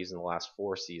they're kind of using the last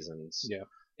 4 seasons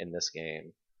in this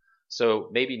game. So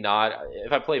maybe not.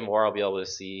 If I play more, I'll be able to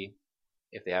see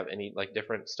if they have any like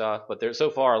different stuff. But there's so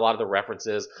far a lot of the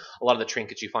references, a lot of the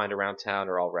trinkets you find around town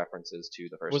are all references to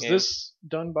the first game. Was this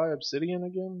done by Obsidian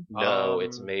again? No,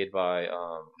 it's made by Is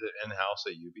it in-house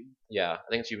at UB? yeah, I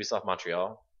think it's Ubisoft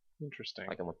Montreal. Interesting.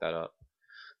 I can look that up.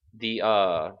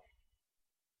 What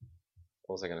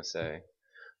was I gonna say?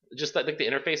 Just I think the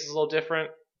interface is a little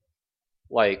different.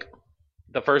 like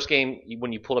the first game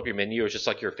when you pulled up your menu, it was just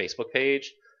like your Facebook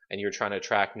page, and you're trying to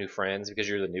attract new friends because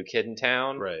you're the new kid in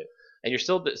town, Right. and you're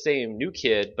still the same new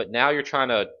kid, but now you're trying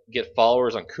to get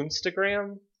followers on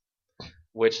Coonstagram,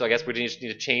 which I guess we just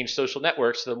need to change social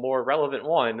networks to the more relevant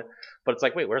one. But it's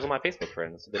like, wait, where's all my Facebook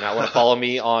friends? They now want to follow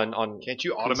me on. Can't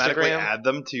you automatically Instagram? add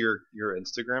them to your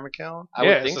Instagram account? I yeah,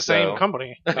 would it's think the so. same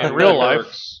company in It real really life.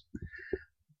 works.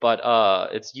 But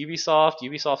it's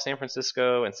Ubisoft San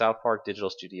Francisco, and South Park Digital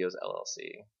Studios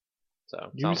LLC. So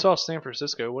Ubisoft San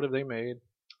Francisco. What have they made?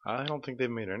 I don't think they've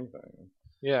made anything.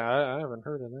 Yeah, I haven't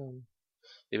heard of them.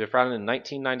 they've been founded in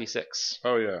 1996.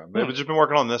 Oh yeah, they've just been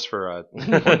working on this for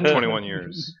 21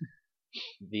 years.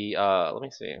 The let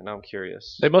me see. Now I'm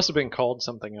curious They must have been called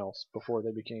something else before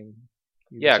they became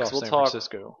Ubisoft Yeah, 'cause we'll San talk-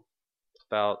 Francisco.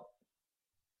 about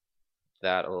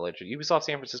that a little later. Ubisoft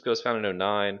San Francisco was founded in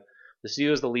 2009. The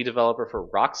studio is the lead developer for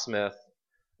Rocksmith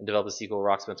and developed the sequel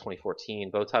Rocksmith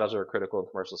 2014. Both titles are critical and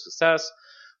commercial success.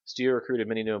 The studio recruited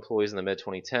many new employees in the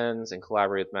mid-2010s and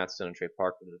collaborated with Matt Stone and Trey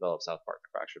Parker to develop South Park: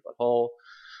 Fractured But Whole,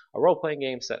 a role-playing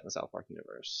game set in the South Park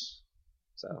universe.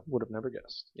 So, Would have never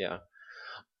guessed. yeah.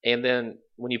 And then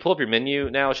when you pull up your menu,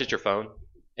 now it's just your phone.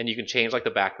 And you can change like the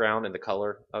background and the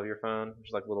color of your phone, which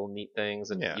is like little neat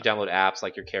things. And Yeah. you download apps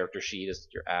like your character sheet is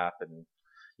your app, and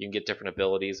you can get different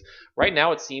abilities. Right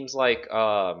now, it seems like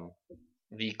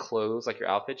the clothes, like your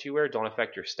outfits you wear, don't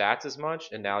affect your stats as much.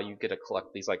 And now you get to collect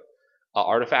these like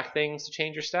artifact things to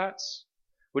change your stats,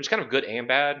 which is kind of good and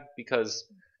bad because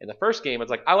in the first game,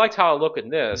 it's like I liked how I look in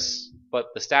this, but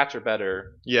the stats are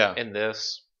better Yeah. in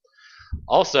this.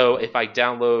 Also, if I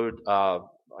download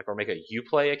or make a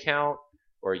Uplay account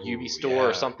or a Ubi store or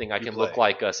yeah, something, I can Uplay. look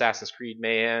like Assassin's Creed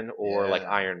Man or like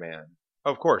Yeah. Iron Man.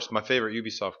 Of course, my favorite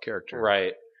Ubisoft character.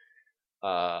 Right.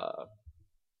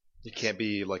 You can't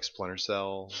be like Splinter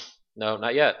Cell No,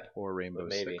 not yet. or Rainbow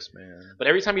maybe. Six, man. But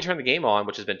every time you turn the game on,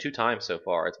 which has been 2 times so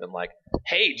far, it's been like,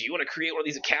 hey, do you want to create one of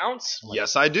these accounts? I'm like,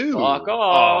 Yes, I do. Fuck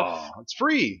off. Oh, it's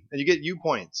free, and you get U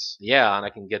points. Yeah, and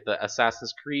I can get the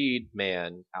Assassin's Creed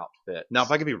Man outfit. Now, if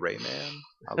I could be Rayman,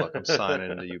 I'm signing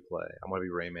into Uplay. I'm gonna be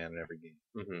Rayman in every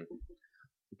game. hmm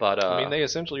But I mean, they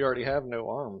essentially already have no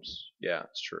arms. Yeah,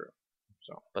 it's true.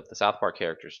 but the South Park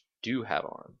characters do have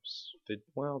arms.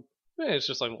 Well, Yeah, it's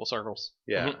just like little circles.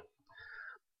 yeah. Mhm.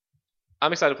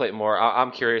 I'm excited to play it more.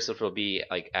 I'm curious if it'll be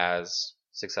like as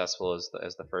successful as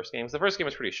the first game. 'Cause the first game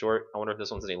was pretty short. I wonder if this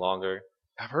one's any longer.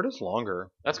 I've heard it's longer.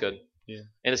 That's good. Yeah.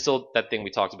 And it's still that thing we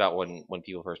talked about when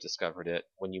people first discovered it.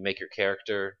 When you make your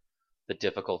character, the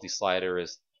difficulty slider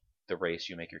is the race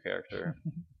you make your character,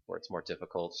 where it's more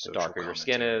difficult, the Social darker your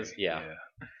skin is. commentary.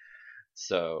 Yeah.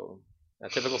 So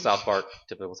typical South Park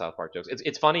jokes.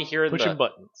 It's funny hearing Pushing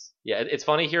buttons. it's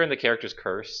funny hearing the characters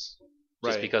curse.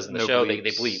 Just Right. because in the No show they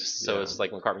bleeps. bleeps, so Yeah. it's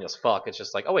like when Cartman yells "fuck," it's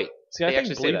just like, oh wait, See, I They think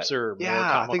actually say that. bleeps are Yeah, more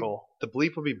I think- comical. The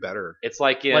bleep would be better. it's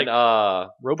like in Like,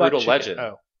 Robot Brutal Chicken- Legend.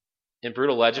 Oh, In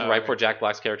Brutal Legend, Oh, right okay. before Jack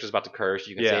Black's character is about to curse,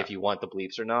 you can say Yeah. if you want the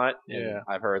bleeps or not. And Yeah.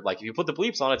 I've heard like if you put the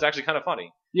bleeps on, it's actually kind of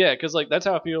funny. yeah, because like that's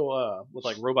how I feel with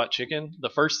like Robot Chicken. The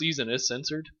first season is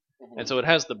censored, and so it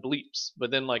has the bleeps, but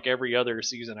then like every other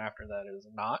season after that is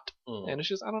not. Mm. And it's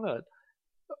just I don't know.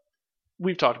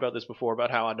 We've talked about this before about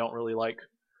how I don't really like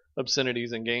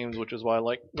obscenities in games, which is why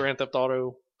like Grand Theft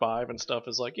Auto 5 and stuff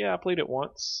is like, yeah, I played it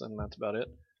once and that's about it.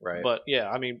 Right. But yeah,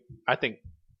 I mean, I think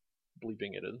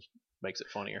bleeping it makes it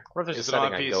funnier. What if there's Is a it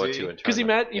setting on I go PC? to and Because turn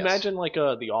them? Yes. imagine like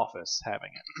The Office having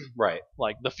it, Right.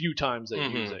 like the few times they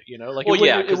Mhm. use it, you know, like Well, it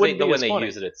wouldn't, yeah, it because wouldn't be when as they funny.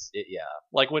 use it, yeah.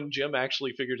 Like when Jim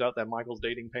actually figures out that Michael's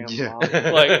dating Pam's Yeah. mom.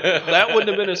 Like that wouldn't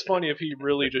have been as funny if he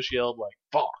really just yelled like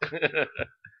 "fuck." I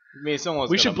mean, someone's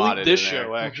We gonna should mod bleep it this in there.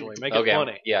 show actually, make Okay. it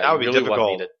funny. Yeah, That would you be really want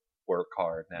me difficult. to work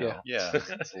hard now. Yeah. Yeah,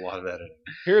 it's a lot of editing.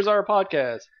 Here's our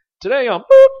podcast today on.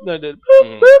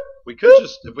 Mhm. We could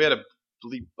just, if we had a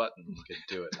bleep button, we could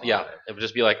do it. Yeah, live. it would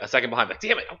just be like a second behind. Like,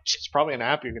 damn it! Oh, shit. It's probably an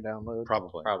app you can download.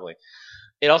 Probably. Probably.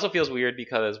 It also feels weird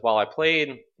because while I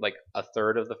played like a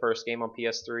third of the first game on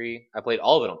PS3, I played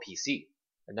all of it on PC,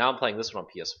 and now I'm playing this one on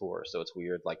PS4. So it's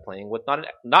weird, like playing with not an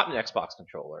Xbox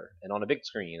controller and on a big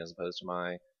screen as opposed to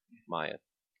my.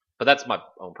 But that's my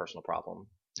own personal problem.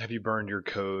 Have you burned your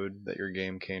code that your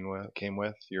game came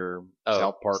with your Oh,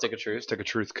 South Park Stick of Truth? Stick of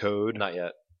Truth code? Not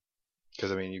yet.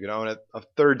 Because I mean, you can own it a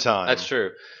third time. That's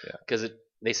true. Yeah. Because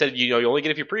they said you only get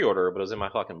it if you pre-order, but it was in my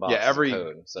fucking box. Yeah, as a every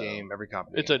code, so. game, every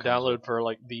copy. It's a download for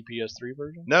like the PS3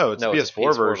 version. No, it's No, a it's a PS4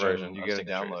 PS4 version. version You of get a Stick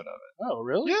of download Truth. of it. Oh,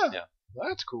 really? Yeah, Yeah.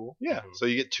 That's cool. yeah. Mhm. So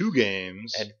you get 2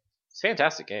 games. And it's a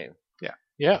fantastic game.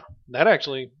 Yeah, that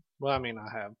actually. Well, I mean,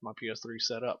 I have my PS3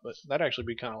 set up, but that'd actually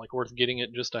be kind of like worth getting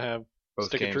it just to have both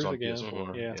Stick of games Truth on again.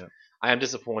 PS4. Yeah. I am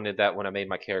disappointed that when I made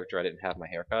my character, I didn't have my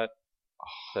haircut.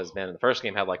 Because man, the first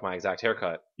game had like my exact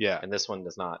haircut, Yeah. and this one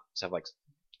does not. Just have like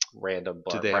random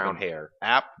Do they have brown an hair.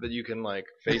 App that you can like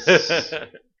face, and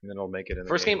then it'll make it in the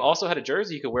First game also had a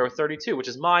jersey you could wear with 32, which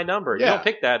is my number. You Yeah. don't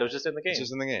pick that; it was just in the game. It's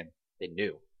just in the game. They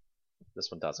knew. This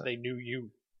one doesn't. They knew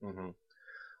you. Mm-hmm.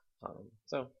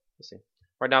 So we'll see.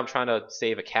 Right now, I'm trying to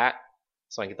save a cat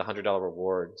so I can get the $100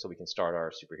 reward so we can start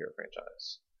our superhero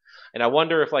franchise. And I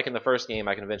wonder if, like in the first game,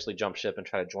 I can eventually jump ship and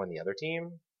try to join the other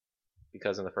team.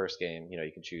 Because in the first game, you know,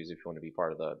 you can choose if you want to be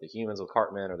part of the humans with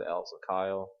Cartman or the elves with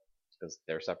Kyle, because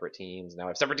they're separate teams. Now I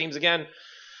have separate teams again.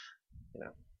 You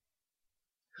know.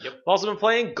 Yep. I've also been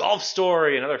playing Golf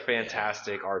Story, another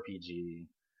fantastic RPG.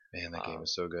 Man, that game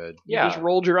is so good. You Yeah. just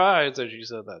rolled your eyes as you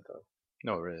said that, though.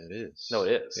 No, really, it is. No,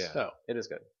 it is. Yeah. Oh, It is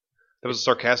good. That was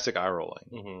sarcastic eye rolling.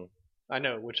 Mm-hmm. I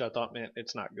know, which I thought meant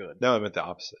it's not good. No, I meant the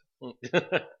opposite.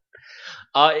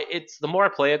 It's the more I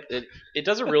play it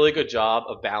does a really good job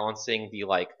of balancing the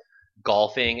like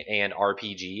golfing and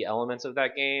RPG elements of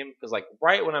that game. Because like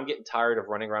right when I'm getting tired of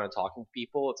running around and talking to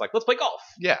people, it's like let's play golf,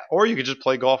 Yeah, or you could just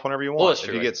play golf whenever you want. Well, that's if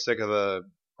true, you right. get sick of the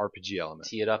RPG element.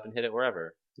 tee it up and hit it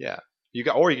wherever. Yeah,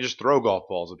 or you can just throw golf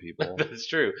balls at people. That's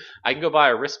true. I can go buy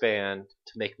a wristband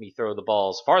to make me throw the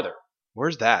balls farther.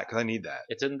 Where's that? Because I need that.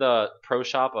 It's in the pro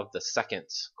shop of the second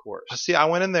course. See, I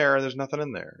went in there and there's nothing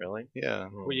in there. Really? Yeah,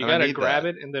 Well, you And I gotta need grab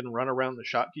that. it and then run around the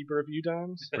shopkeeper a few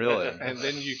times, really. and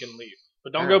then you can leave.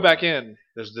 But don't go back in.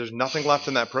 There's nothing left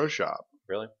in that pro shop.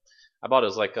 Really? I bought it. It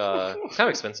was like it's kind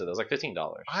of expensive. It was like $15.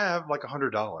 I have like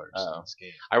 $100 Oh. in this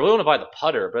game. I really want to buy the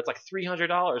putter, but it's like $300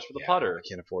 for the Yeah, putter. I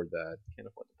can't afford that. Can't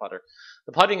afford the putter.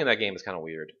 The putting in that game is kind of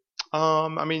weird.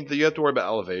 I mean, you have to worry about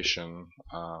elevation.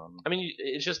 I mean,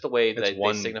 it's just the way It's they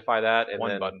one- signify that, and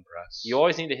One then button press. you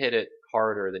always need to hit it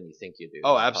harder than you think you do.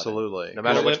 Oh, with putting, absolutely. No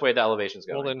matter Well, which then- way the elevation's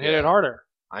going. Well, then hit it harder.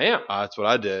 I am. That's what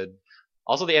I did.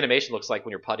 Also, the animation looks like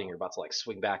when you're putting, you're about to like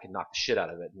swing back and knock the shit out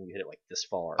of it, and you hit it like this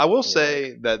far. I will And you're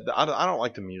say that I don't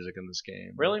like the music in this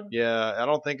game. Really? Yeah, I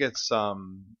don't think it's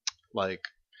like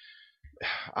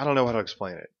I don't know how to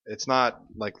explain it. It's not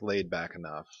like laid back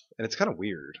enough, and it's kind of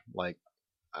weird. Like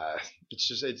it's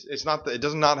just it's not it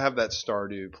does not have that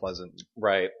Stardew pleasant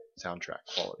right. soundtrack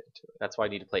quality to it. That's why I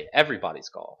need to play everybody's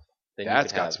golf. Then you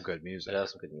That's could got have, some good music. It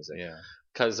has some good music. Yeah,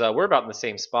 Because we're about in the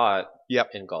same spot. Yep.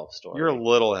 In Golf Story. you're a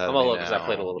little ahead. I'm of a me little- 'cause I now.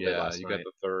 played a little bit Yeah, last you night. got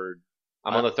the third.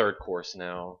 I'm on the third course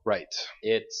now. Right.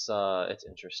 It's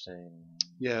interesting.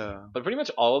 Yeah. But pretty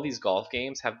much all of these golf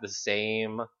games have the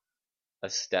same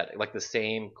aesthetic, like the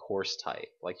same course type.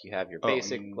 Like you have your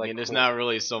basic, I like mean, there's cool- not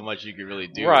really so much you can really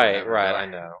do. right, whatever. right. I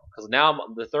know. Because now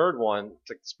I'm, the third one, it's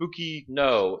like Spooky.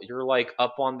 no, you're like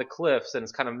up on the cliffs and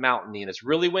it's kind of mountainy and it's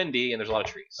really windy and there's a lot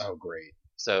of trees. Oh, great.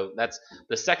 So that's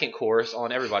the second course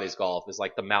on everybody's golf is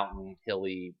like the mountain,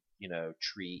 hilly,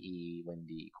 tree-y,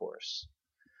 windy course.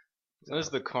 What is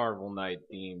the Carnival Night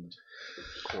themed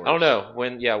course? I don't know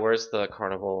where's the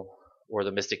carnival or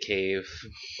the Mystic Cave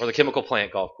or the Chemical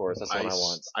Plant golf course? That's the one I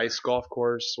want. Ice golf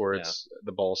course where Yeah. it's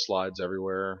the ball slides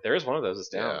everywhere. There is one of those. It's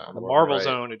down. Yeah. on The lower Marble right.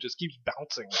 Zone, it just keeps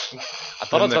bouncing. I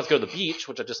thought I was about to go to the beach,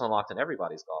 which I just unlocked in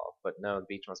everybody's golf, but no, the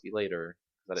beach must be later.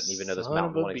 'Cause I didn't even know this Son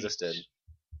mountain of a one beach. existed.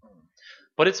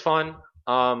 But it's fun.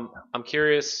 I'm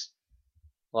curious,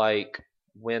 like,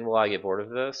 when will I get bored of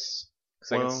this?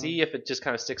 Because I Well- can see if it just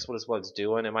kind of sticks with what it's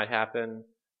doing, it might happen.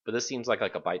 But this seems like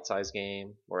a bite-sized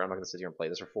game where I'm not going to sit here and play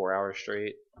this for 4 hours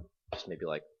straight. Just maybe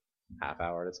like half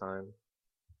hour at a time.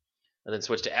 And then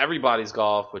switch to everybody's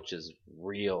golf, which is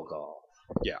real golf.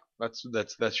 Yeah, that's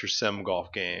your sim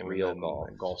golf game. Real and then golf.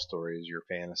 Golf Story is your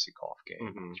fantasy golf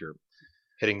game. Mhm. You're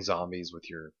hitting zombies with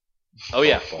your Oh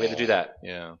yeah, golf we had to do ball. that.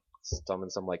 Yeah, Summon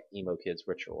some like emo kids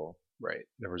ritual. right.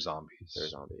 There were zombies. They're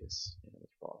zombies. Yeah, with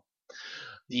ball.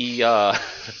 The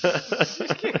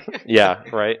yeah,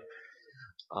 right.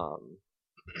 What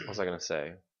was I gonna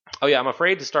say? Oh yeah, I'm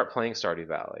afraid to start playing Stardew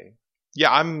Valley.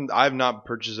 Yeah, I've not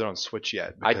purchased it on Switch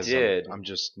yet. I because did. I'm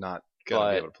just not gonna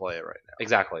But- be able to play it right now.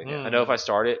 Exactly. Hmm. I know if I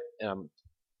start it, I'm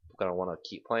gonna want to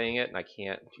keep playing it, and I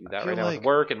can't do that feel right now like- with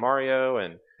work and Mario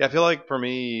and Yeah, I feel like for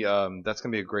me, that's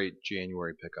gonna be a great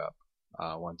January pickup.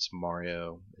 Once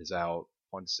Mario is out,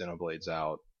 once Xenoblade's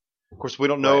out. Of course, we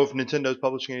don't know Right. if Nintendo's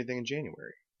publishing anything in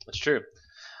January. That's true.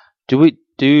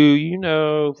 Do you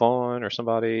know, Vaughn or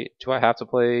somebody? Do I have to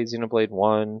play Xenoblade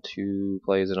 1 to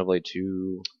play Xenoblade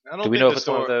 2? I don't Do we think know the if it's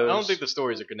one of I don't those? think the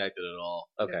stories are connected at all.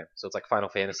 Okay, so it's like Final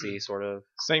Fantasy sort of,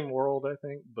 Same world, I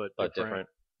think, but different.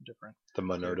 Different. The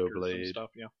Monodo characters and Blade. stuff,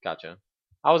 yeah. Gotcha.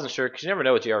 I wasn't sure because you never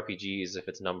know with JRPGs if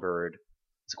it's numbered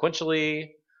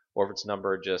sequentially or if it's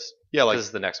numbered just Yeah, like this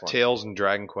is the next one. Tales and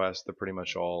Dragon Quest, they're pretty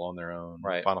much all on their own.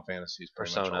 Right. Final Fantasy is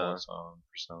pretty much all Persona. its own.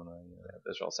 Persona. Yeah.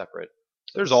 Those are all separate.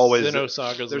 There's always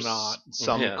Xenosaga's there's not.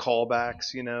 some Yeah.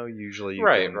 callbacks, usually you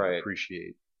Right, can right.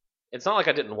 appreciate. It's not like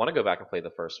I didn't want to go back and play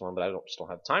the first one, but just don't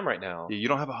have time right now. You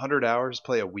don't have 100 hours to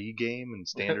play a Wii game in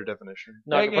standard definition.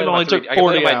 No, I That can game play it on my only took 3D I can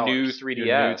play it on 40 my new hours. 3DS.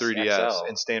 Your new 3DS XL.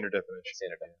 in standard definition.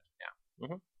 Standard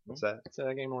definition. What's that? So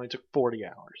that game only took 40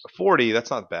 hours. 40.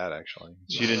 That's not bad actually.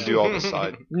 So you didn't do all the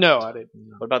side. No, I didn't.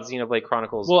 What about Xenoblade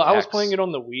Chronicles? Well, I was X? playing it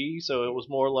on the Wii, so it was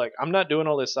more like I'm not doing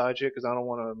all this side shit because I don't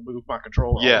want to move my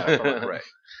controller. Yeah, all that. right.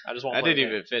 I just want. I didn't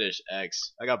even finish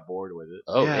X. I got bored with it.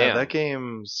 Oh, yeah, damn. that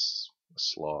game's a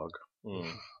slog. Mm.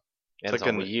 It's And it's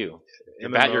like on an Wii U.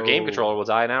 Your game MMO. controller will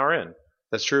die an hour in.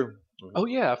 That's true. Oh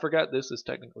yeah, I forgot this is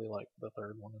technically like the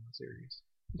third one in the series.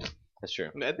 That's true.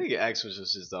 I think X was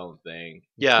just his own thing.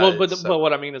 Yeah. well, but it's, but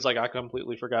what I mean is like I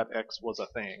completely forgot X was a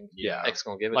thing. Yeah. X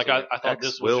gonna give it Like to you. I thought X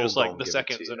this was will just like don't the give it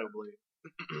second to you.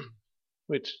 Xenoblade,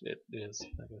 which it is,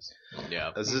 I guess.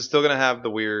 Yeah. Is this still gonna have the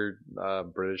weird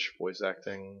British voice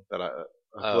acting that I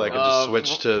feel like I Oh. just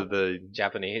switched to the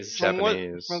Japanese.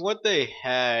 Japanese. From what they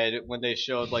had when they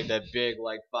showed like that big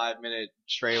like 5-minute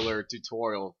trailer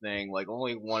tutorial thing, like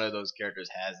only one of those characters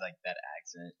has like that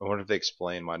accent. I wonder if they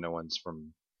explain why no one's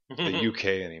from the UK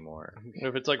anymore.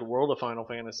 If it's like World of Final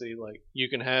Fantasy, like you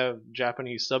can have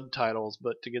Japanese subtitles,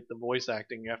 but to get the voice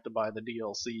acting, you have to buy the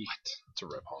DLC. It's a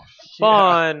ripoff.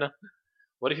 Fun.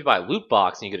 What if you buy a loot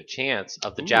box and you get a chance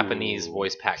of the Ooh. Japanese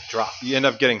voice pack drop? You end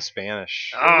up getting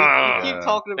Spanish. Ah. We keep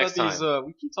talking about Next time. these.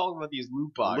 We keep talking about these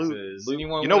loot boxes. Loot-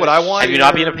 Anyone you know what I want? Have you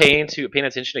not been paying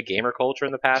attention to gamer culture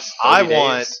in the past? 30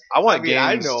 days? I want I mean,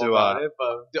 I games know to about it,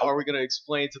 but are we going to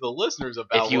explain to the listeners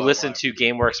about? If you what listen live- to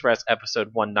Gameware Express episode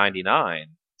 199,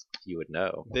 you would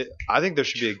know. I think there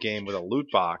should be a game with a loot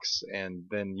box, and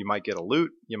then you might get a loot.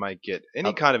 You might get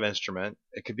any kind of instrument.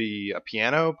 It could be a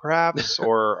piano, perhaps,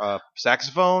 or a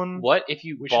saxophone. What if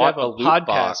you We should bought have a loot podcast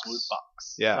box? loot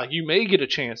box. Yeah. Like you may get a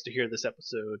chance to hear this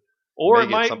episode, or May it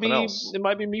get might something be else. it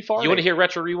might be me farting. You want to hear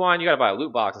Retro Rewind? You got to buy a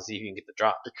loot box and see if you can get the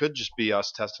drop. It could just be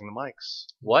us testing the mics.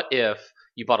 What if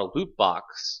you bought a loot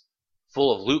box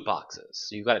full of loot boxes?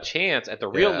 So you got a chance at the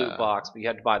real Yeah. loot box, but you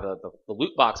had to buy the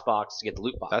loot box to get the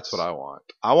loot box. That's what I want.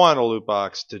 I want a loot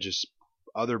box to just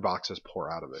other boxes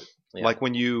pour out of it. Yeah. Like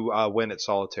when you win at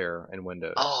solitaire in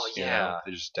Windows. Oh, you yeah. know,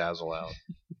 they just dazzle out.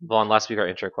 Vaughn, last week our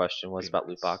intro question was about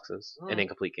loot boxes and Oh.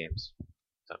 incomplete games.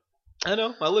 I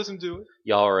know. I listened to it.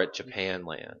 Y'all are at Japan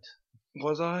land.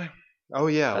 Was I? Oh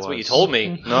yeah, That's I what you was. told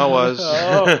me. No, I was.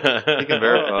 Oh. You can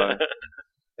verify.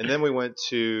 And then we went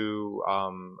to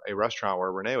a restaurant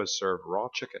where Renee was served raw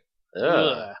chicken. Ugh.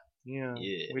 Ugh. Yeah,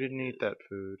 Yeah. we didn't eat that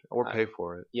food or pay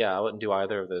for it. Yeah, I wouldn't do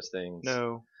either of those things.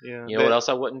 No, yeah. You know what else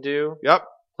I wouldn't do? Yep.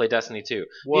 Play Destiny 2.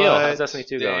 What? Neil, how's Destiny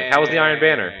 2 going? How was the Iron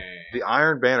Banner? The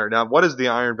Iron Banner. Now, what is the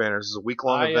Iron Banner? This is a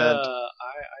week-long event.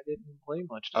 I didn't play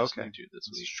much Destiny Okay. 2 this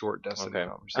It's a week. short Destiny Okay.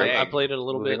 conversation. I played it a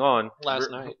little Moving bit on. last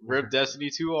night. Rip Destiny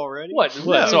 2 already? What?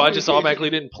 No. So I just automatically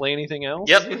didn't play anything else?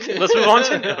 Yep. Let's move on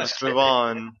to Let's move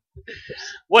on.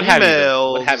 what have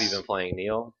Emails. you been playing,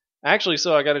 Neil? Actually,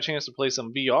 so I got a chance to play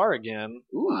some VR again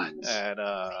What? at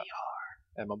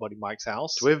my buddy Mike's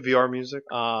house. Do we have VR music?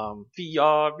 VR.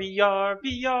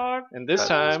 And this That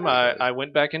time was pretty good. I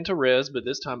went back into Res, but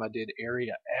this time I did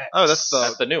Area X. Oh, that's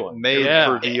That's the the new one. made Yeah.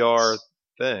 for VR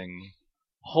thing.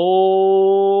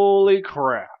 Holy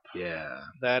crap. Yeah.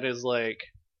 That is like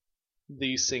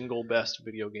the single best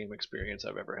video game experience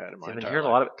I've ever had in my I've been entire hearing a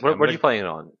life. lot of. What are you playing it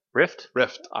on? Rift?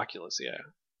 Rift. Oculus, yeah.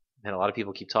 And a lot of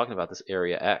people keep talking about this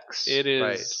Area X. It is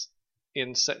Right.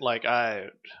 insane. Like I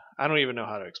don't even know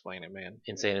how to explain it, man.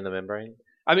 Insane in the Membrane.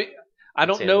 I mean, I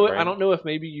don't Insane know. in the I brain. don't know if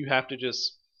maybe you have to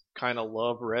just kind of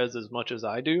love Res as much as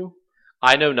I do.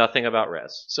 I know nothing about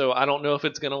Res. So I don't know if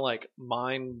it's gonna like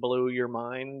mind blow your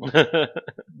mind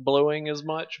blowing as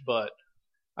much, but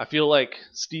I feel like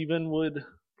Steven would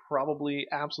probably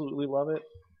absolutely love it.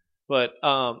 But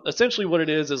essentially, what it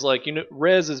is like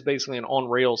Res is basically an on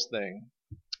rails thing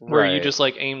where you Right. just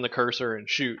like aim the cursor and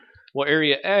shoot. Well,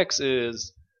 Area X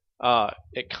is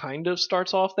it kind of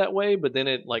starts off that way, but then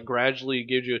it like gradually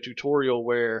gives you a tutorial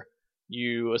where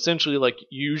you essentially like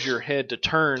use your head to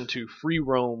turn to free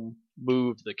roam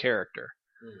move the character.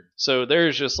 So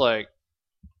there's just like,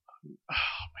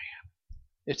 oh man,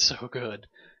 it's so good,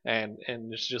 and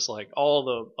it's just like all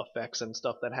the effects and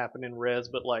stuff that happen in Res,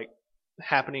 but like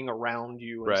happening around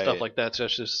you and Right. stuff like that's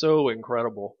just so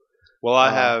incredible. Well,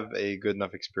 I have a good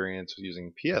enough experience with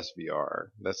using PSVR.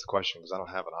 That's the question because I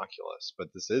don't have an Oculus, but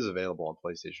this is available on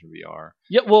PlayStation VR.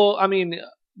 Yeah, well, I mean,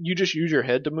 you just use your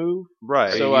head to move.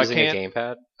 Right. Are So you I using a can't-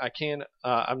 gamepad? I can.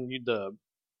 I'm the.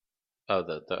 Oh,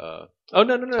 the Oh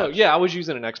no. touch. Yeah, I was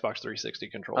using an Xbox 360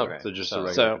 controller. Okay. So just So- a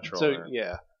regular So controller.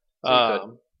 yeah. So you're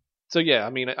good. So yeah, I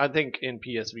mean, I think in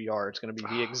PSVR it's going to be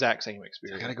the exact same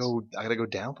experience. I gotta go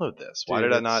download this. Why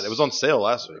Dude, did I not? It was on sale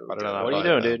last week. Why did I not? What are you buy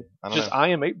it doing, then? dude? I don't Just know. I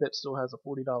Am 8-Bit still has a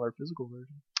 $40 physical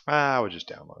version. I would just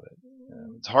download it.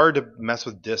 Yeah. It's hard to mess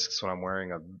with discs when I'm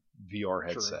wearing a VR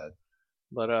headset.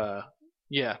 But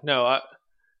yeah, no,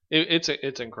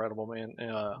 it's incredible, man.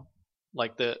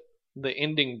 Like the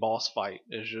ending boss fight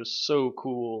is just so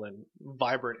cool and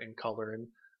vibrant in color, and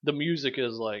the music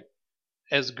is like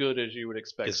as good as you would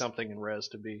expect something in Res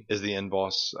to be. Is the end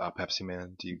boss Pepsi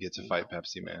Man? Do you get to fight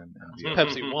Pepsi Man?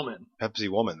 Pepsi Woman. Pepsi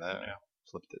Woman. That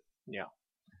flipped it. Yeah.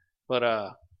 But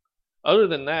other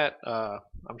than that,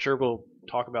 I'm sure we'll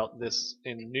talk about this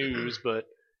in news, but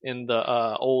in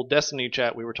the old Destiny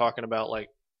chat we were talking about like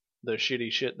the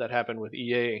shitty shit that happened with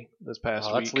EA this past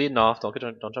week. That's leading off. Don't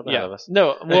jump ahead of us.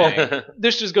 No, well,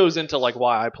 this just goes into like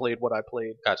why I played what I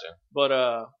played. Gotcha.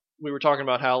 But we were talking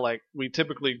about how like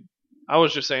I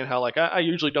was just saying how like I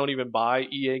usually don't even buy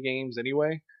EA games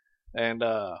anyway, and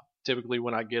typically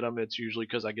when I get them, it's usually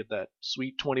because I get that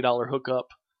sweet $20 hookup,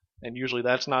 and usually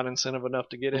that's not incentive enough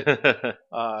to get it.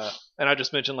 And I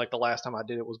just mentioned like the last time I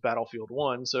did it was Battlefield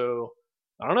 1, so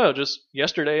I don't know. Just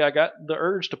yesterday, I got the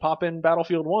urge to pop in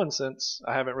Battlefield 1 since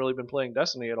I haven't really been playing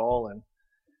Destiny at all. And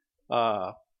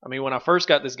I mean, when I first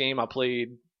got this game, I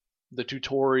played the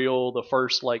tutorial, the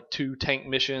first like 2 tank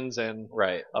missions, and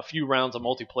Right. a few rounds of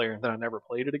multiplayer, and then I never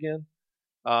played it again.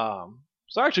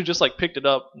 So I actually just like picked it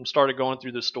up and started going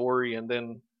through the story, and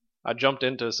then I jumped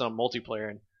into some multiplayer,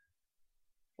 and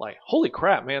like, holy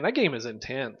crap, man, that game is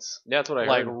intense. Yeah, that's what I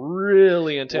Like heard.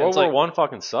 really intense. World War Like, One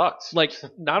fucking sucks. like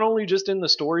not only just in the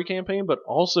story campaign but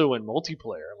also in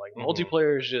multiplayer. Like Mhm.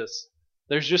 multiplayer is just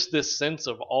there's just this sense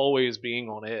of always being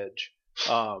on edge.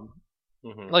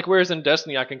 Mhm. Like whereas in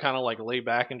Destiny I can kind of like lay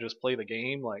back and just play the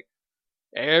game. Like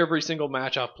every single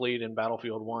match I've played in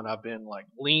Battlefield 1 I've been like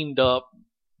leaned up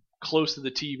close to the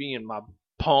TV and my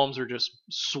palms are just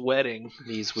sweating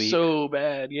Knees weak. so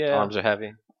bad. Yeah. Arms are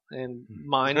heavy. And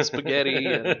mine spaghetti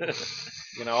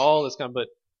and all this kind of, but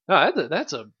no,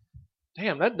 that's a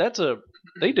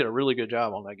they did a really good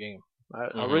job on that game.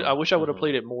 I wish I would have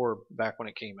played it more back when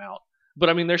it came out, but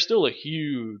I mean there's still a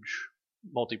huge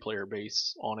multiplayer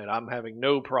base on it. I'm having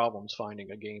no problems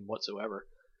finding a game whatsoever.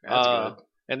 That's good.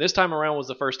 And this time around was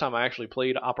the first time I actually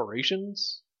played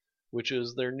Operations, which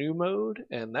is their new mode,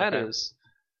 and that is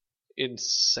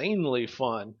insanely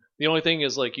fun. The only thing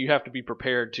is like you have to be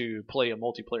prepared to play a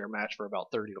multiplayer match for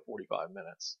about 30 to 45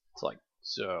 minutes. It's like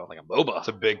a MOBA. It's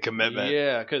a big commitment.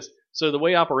 Yeah, because so the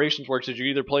way Operations works is you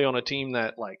either play on a team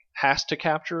that like has to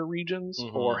capture regions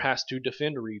or has to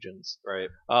defend regions. Right.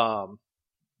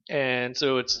 And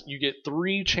so you get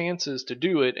 3 chances to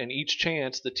do it, and each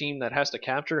chance the team that has to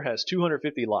capture has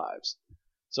 250 lives.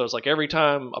 So it's like every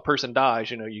time a person dies,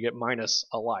 you get minus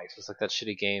a life. It's like that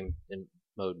shitty game in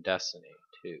mode Destiny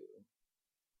too,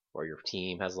 where your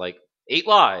team has like 8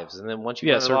 lives, and then once you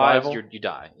run out of lives, survival. you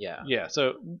die. Yeah. Yeah.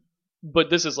 So, but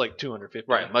this is like 250.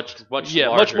 Right. Much much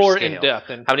larger more scale. in depth.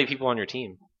 And How many people on your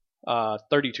team?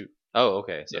 32. Oh,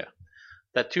 okay. So Yeah.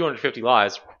 that 250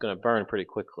 lives are gonna burn pretty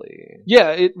quickly.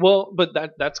 Yeah. But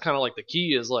that's kind of like the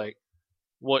key is like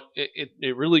what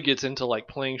it really gets into like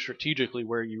playing strategically,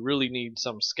 where you really need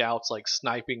some scouts like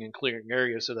sniping and clearing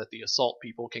areas so that the assault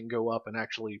people can go up and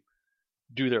actually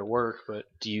do their work. But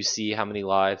Do you see how many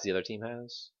lives the other team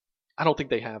has? I don't think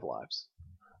they have lives.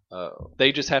 Oh.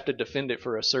 They just have to defend it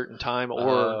for a certain time,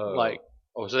 or like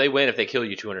Oh, so they win if they kill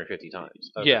you 250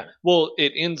 times. Okay. yeah. Well,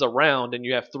 it ends a round, and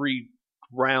you have 3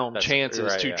 round That's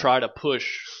chances right, to yeah. try to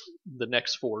push the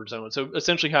next forward zone. So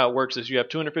essentially, how it works is you have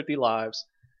 250 lives,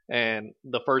 and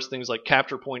the first thing is like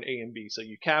capture point A and B. So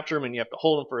you capture them, and you have to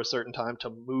hold them for a certain time to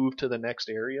move to the next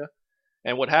area.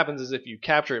 And what happens is if you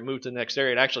capture it, move to the next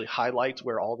area, it actually highlights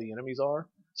where all the enemies are.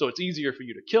 So it's easier for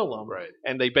you to kill them. Right.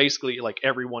 And they basically, like,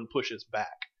 everyone pushes back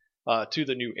to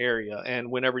the new area. And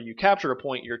whenever you capture a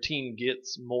point, your team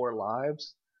gets more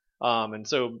lives. And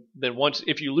so then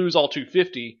if you lose all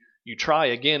 250, you try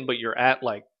again, but you're at,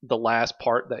 like, the last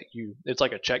part it's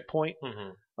like a checkpoint.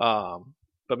 Mm-hmm.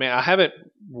 But man, I haven't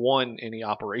won any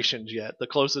operations yet.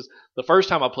 The first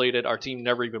time I played it, our team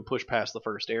never even pushed past the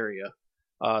first area.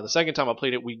 The second time I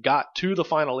played it, we got to the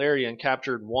final area and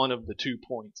captured one of the 2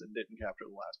 points and didn't capture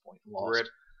the last point and lost. Rip.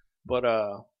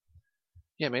 But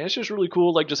yeah, man, it's just really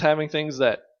cool. Like just having things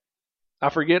that I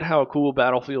forget how cool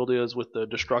Battlefield is with the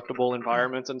destructible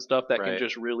environments and stuff that can Right.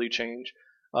 just really change.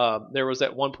 There was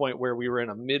at one point where we were in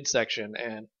a midsection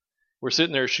and we're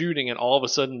sitting there shooting, and all of a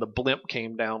sudden the blimp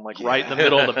came down like right in the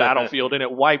middle of the battlefield, and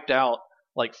it wiped out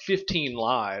like 15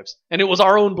 lives, and it was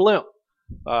our own blimp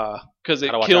because it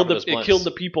Gotta watch out killed for those it blimps. killed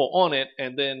the people on it,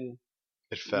 and then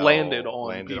landed on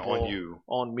landed people, on you.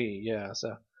 on me. Yeah.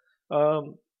 So,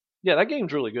 yeah, that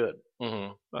game's really good.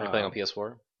 Mm-hmm. Are you playing on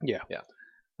PS4?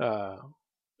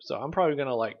 So I'm probably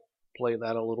gonna like play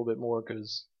that a little bit more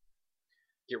because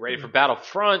Get ready for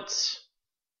Battlefront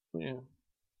yeah,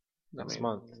 next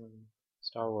month.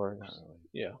 Star Wars.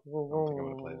 Yeah, I don't think I'm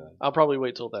gonna play that. I'll probably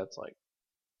wait till that's like.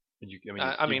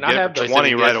 I mean, I you have get the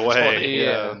 20 right 20, away.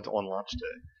 yeah. On launch day.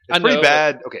 I It's pretty know,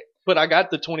 bad. Okay, But I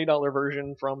got the $20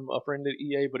 version from a friend at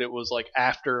EA, but it was like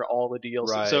after all the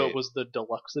DLC, so Right. it was the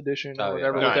deluxe edition Oh, or yeah,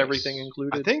 whatever right. with Nice. everything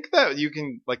included. I think that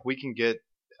we can get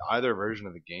either version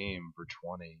of the game for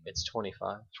 20, It's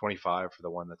 25. 25 for the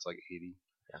one that's like 80.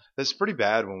 Yeah. That's pretty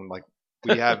bad when like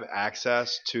we have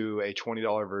access to a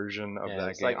 $20 version of Yeah, that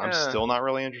it's game. like, I'm still not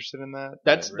really interested in that.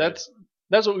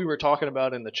 That's what we were talking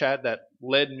about in the chat that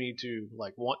led me to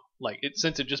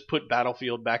since it just put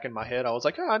Battlefield back in my head. I was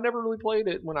like, I never really played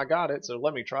it when I got it, so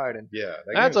let me try it. And Yeah,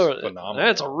 that's game's phenomenal.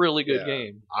 That's a really good Yeah.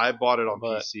 game. I bought it on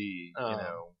But, PC.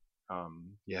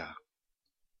 Yeah.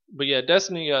 But yeah,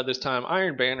 Destiny this time,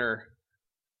 Iron Banner.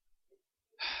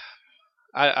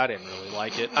 I didn't really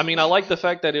like it. I mean, I like the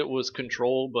fact that it was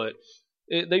Control, but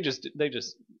they just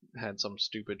had some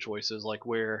stupid choices like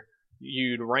where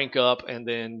you'd rank up and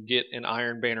then get an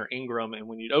Iron Banner Ingram, and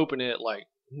when you'd open it, like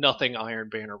nothing Iron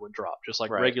Banner would drop, just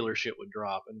like Right. regular shit would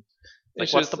drop. And Like,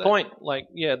 it's what's just the point? Like,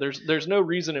 yeah, there's no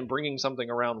reason in bringing something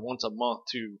around once a month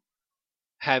to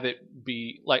have it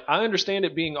be like. I understand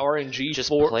it being RNG Just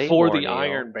for play more, the Neil.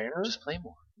 Iron Banner. Just play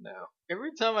more. No.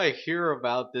 Every time I hear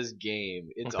about this game,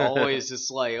 it's always just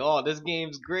like, oh, this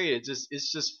game's great.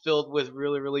 It's just filled with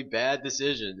really, really bad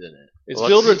decisions in it. It's Well,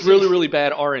 filled with really, really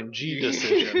bad RNG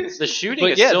decisions. The shooting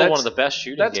But is yeah, still that's- one of the best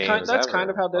shooting games That's ever, kind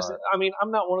of how but- Destiny. I mean,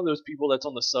 I'm not one of those people that's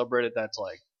on the subreddit that's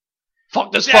like,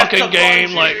 fuck this fucking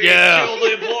game. Like, yeah,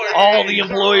 all the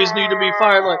employees need to be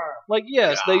fired. Like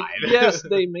yes,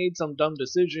 they made some dumb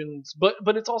decisions, but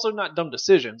it's also not dumb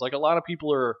decisions. Like a lot of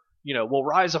people are, well,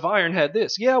 Rise of Iron had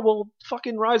this. Yeah, well,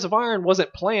 fucking Rise of Iron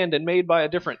wasn't planned and made by a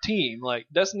different team. Like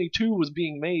Destiny 2 was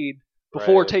being made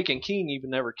before Right. Taken King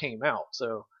even ever came out.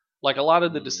 So like a lot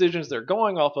of the decisions they're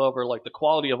going off of are like the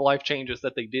quality of life changes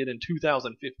that they did in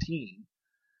 2015.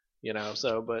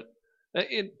 So but it'll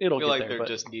I get feel like there. there But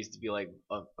just needs to be like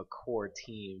a core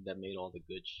team that made all the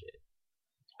good shit.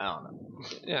 I don't know.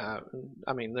 yeah,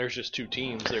 I mean, there's just two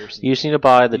teams. There's You just need to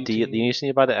buy the D team. You just need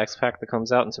to buy the X pack that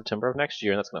comes out in September of next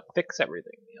year, and that's gonna fix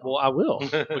everything. well, I will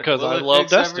because Will I it love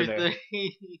fix Destiny.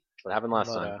 everything? What happened last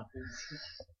But,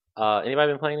 time?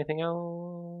 Anybody been playing anything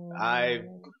else? I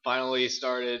finally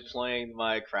started playing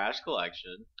my Crash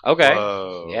collection. Okay.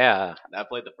 Whoa. Yeah, I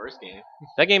played the first game.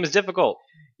 that game is difficult.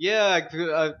 Yeah,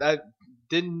 I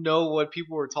didn't know what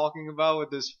people were talking about with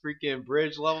this freaking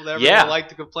bridge level that Yeah. everyone liked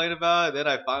to complain about. And then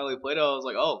I finally played it. I was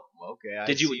like, oh, okay. I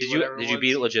Did you see did what you everyone's-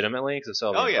 beat it legitimately? Because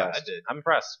so Oh, yeah, I did. I'm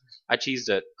impressed. I cheesed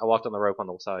it. I walked on the rope on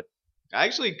the side. I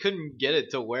actually couldn't get it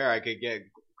to where I could get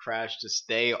Crash to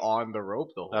stay on the rope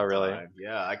the whole Oh, really? time.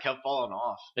 Yeah, I kept falling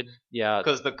off. Yeah,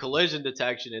 Because the collision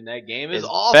detection in that game is it's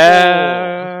awful.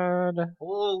 bad.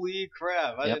 Holy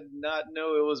crap! I Yep. did not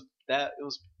know it was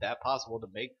that possible to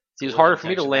make. See, it was collision harder for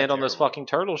me to detection land that on those terrible. fucking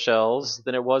turtle shells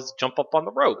than it was jump up on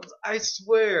the rope. I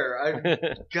swear,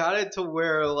 I got it to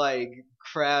where like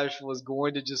Crash was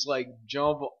going to just like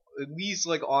jump at least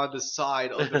like on the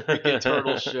side of the freaking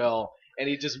turtle shell, and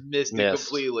he just missed it Missed.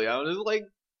 completely. I was like,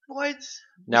 what?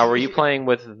 Now, were you playing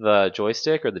with the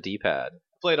joystick or the D-pad?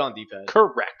 Played on D-pad.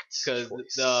 Correct. Because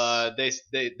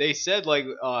they said like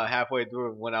halfway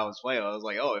through when I was playing, I was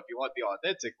like, oh, if you want the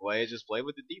authentic way, just play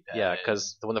with the D-pad. Yeah,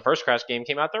 because when the first Crash game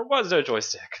came out, there was no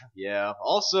joystick. Yeah.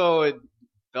 Also, it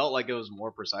felt like it was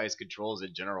more precise controls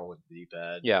in general with the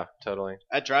D-pad. Yeah, totally.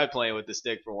 I tried playing with the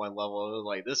stick for one level. And it was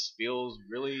like, this feels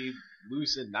really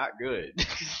loose and not good.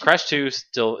 Crash 2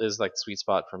 still is like the sweet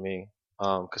spot for me.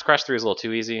 Because Crash 3 is a little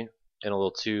too easy and a little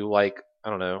too like,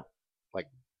 I don't know, like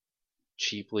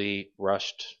cheaply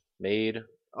rushed made.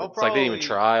 It's like they didn't even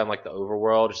try on like the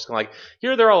overworld. It's just kind of like,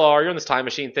 here they all are. You're in this time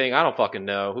machine thing. I don't fucking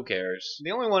know. Who cares?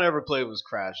 The only one I ever played was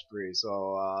Crash 3, so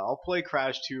I'll play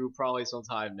Crash 2 probably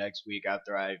sometime next week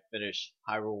after I finish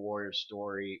Hyrule Warrior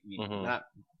Story. Mhm. Not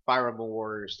Fire Emblem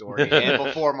Warrior Story, and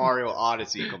before Mario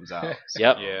Odyssey comes out.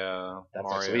 Yep. Yeah, That's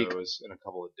next Mario week. is in a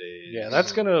couple of days. yeah,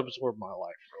 that's gonna absorb my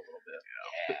life for a little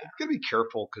bit. You gotta be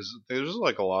careful because there's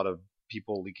like a lot of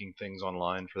people leaking things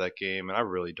online for that game, and I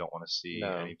really don't want to see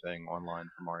No. anything online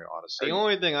for Mario Odyssey. The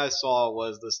only thing I saw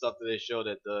was the stuff that they showed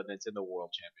at the Nintendo World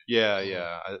Championship.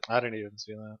 yeah. I didn't even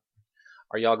see that.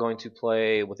 Are y'all going to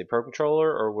play with a Pro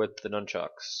Controller or with the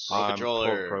nunchucks? Pro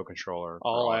controller. Pro controller.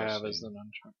 All for I have Odyssey. is the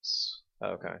nunchucks.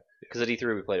 Oh, okay. Because at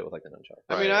E3 we played it with like the nunchuck.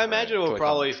 I mean, I imagine it will Joy-Con.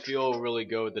 probably feel really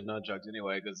good with the nunchucks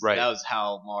anyway, because Right. that was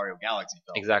how Mario Galaxy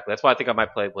felt. Exactly. That's why I think I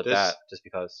might play with This- that, just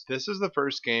because. This is the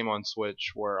first game on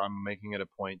Switch where I'm making it a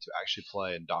point to actually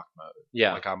play in dock mode.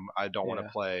 Yeah. Like I don't want to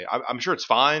Yeah. play. I'm sure it's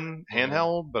fine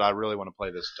handheld, but I really want to play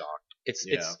this dock.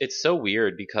 It's so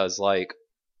weird because like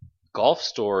Golf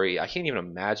Story, I can't even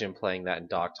imagine playing that in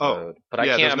docked Oh, mode. But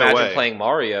yeah, I can't there's no imagine way. playing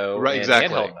Mario Right, in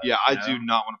exactly. handheld mode. Yeah, I you know? do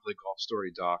not want to play Golf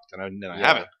Story docked, and I Yeah.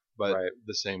 haven't. But Right.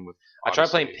 the same with. I tried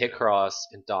playing Odyssey. Picross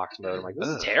in docked mode. I'm like, this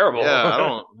is Ugh. terrible. Yeah, I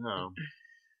don't know.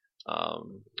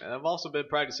 And I've also been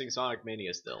practicing Sonic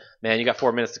Mania still. Man, you got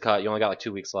 4 minutes to cut. You only got like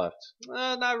 2 weeks left.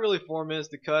 Not really 4 minutes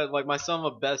to cut. Like my sum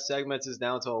of best segments is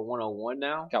down to a 101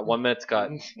 now. Got 1 minute to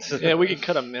cut. Yeah, we could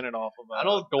cut a minute off of I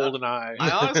don't- Golden Eye.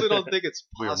 I honestly don't think it's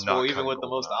We are possible, not even cutting with the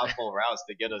most GoldenEye. optimal routes,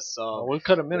 to get a sub We'll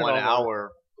cut a minute 1 off.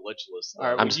 hour glitchless. All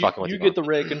right, I'm well, just you, fucking with you you, get the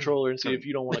red controller and see if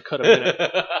you don't want to cut a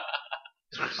minute.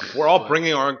 We're all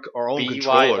bringing our own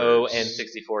BYO controllers.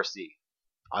 N64C.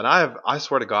 And I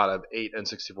swear to God, I have 8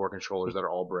 N64 controllers that are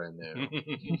all brand new.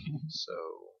 So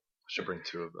I should bring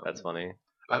 2 of them. That's funny.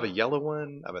 I have a yellow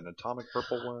one. I have an atomic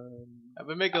purple one. I've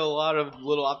been making a lot of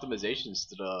little optimizations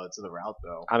to the route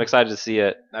though. I'm excited to see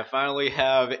it. I finally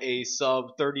have a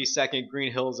sub 30-second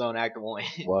Green Hill Zone active lane.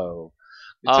 Whoa.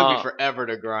 It took me forever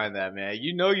to grind that, man.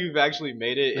 You know you've actually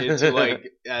made it into like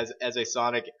as a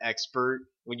Sonic expert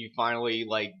when you finally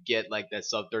like get like that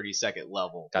sub 30-second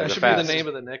level. Guys That are should fast. be the name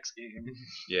of the next game.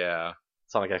 Yeah.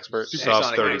 Sonic Expert. Sub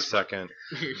Sonic 30 Expert. second.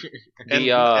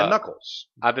 The, And Knuckles.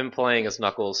 I've been playing as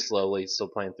Knuckles slowly, still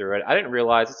playing through it. I didn't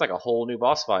realize it's like a whole new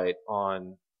boss fight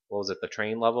on, what was it, the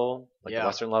train level? Like Yeah. the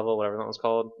western level, whatever that was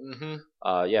called. hmm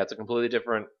Yeah, it's a completely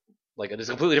different, like it's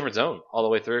a completely different zone all the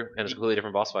way through, and it's a completely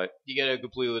different boss fight. You get a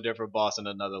completely different boss in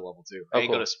another level too. Oh, I ain't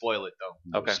cool. gonna spoil it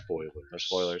though. Okay. Spoilers. No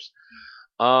spoilers.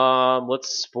 Let's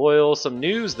spoil some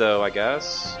news though, I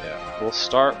guess. Yeah. We'll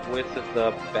start with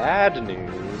the bad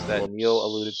news that Neil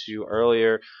alluded to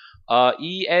earlier.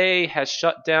 EA has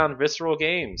shut down Visceral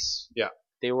Games. Yeah.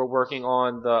 They were working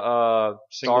on the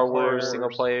Star Wars Single-player. single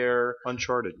player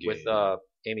Uncharted game. with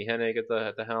Amy Hennig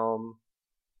at the helm.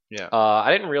 Yeah.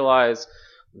 I didn't realize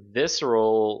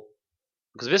Visceral,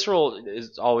 because Visceral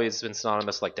has always been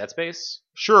synonymous with, like Dead Space,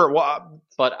 Sure. Well,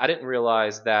 but I didn't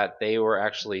realize that they were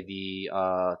actually the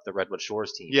Redwood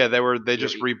Shores team. yeah, they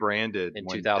just rebranded in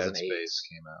when 2008. Dead Space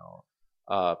came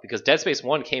out. Because Dead Space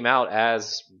 1 came out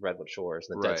as Redwood Shores,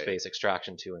 and then Dead Right. Space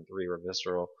Extraction 2 and 3 were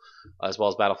Visceral, as well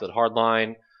as Battlefield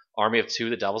Hardline, Army of Two,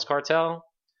 The Devil's Cartel.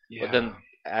 Yeah. But then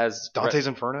as Dante's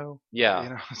Inferno. yeah, You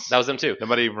know, that was them too.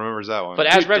 nobody remembers that one. But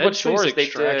as Dude, Redwood Dead Space Shores, they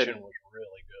Extraction did. was really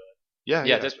good. yeah,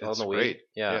 Yeah, it's on the Wii. great.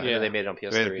 Yeah, Yeah. and then they made it on They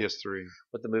PS3 made a PS3.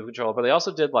 with the Move Control. But they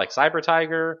also did like Cyber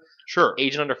Tiger, Sure.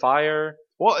 Agent Under Fire,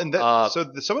 Well, and Uh,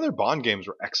 some of their Bond games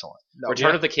were excellent.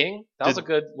 Return of the King. That was a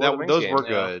good Lord of the Rings Those game. were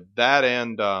good. That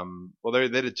and well, they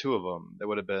did 2 of them. They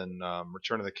would have been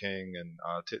Return of the King and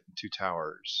Two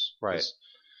Towers. Right. 'Cause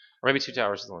Or maybe Two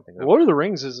Towers is the one thing. Lord of the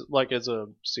Rings is like as a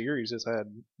series has had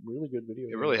really good video.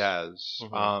 It really has.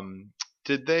 Mhm.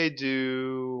 Did they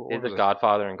do? They what did was it?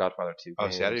 Godfather and Godfather 2 Oh,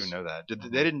 games. see, I didn't even know that.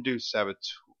 They didn't do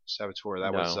Saboteur.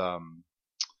 That No. was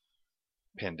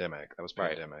Pandemic. That was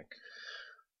Right. Pandemic.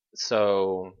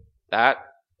 So that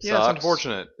Yeah, it's sucks.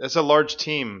 unfortunate. It's a large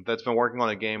team that's been working on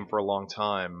a game for a long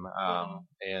time,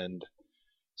 and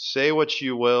say what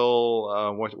you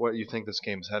will, what you think this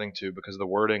game's heading to, because the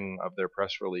wording of their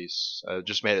press release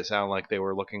just made it sound like they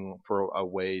were looking for a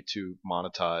way to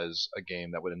monetize a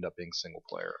game that would end up being single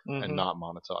player Mhm. and not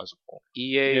monetizable.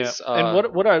 EA's. And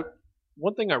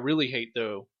one thing I really hate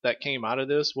though that came out of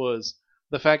this was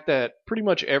the fact that pretty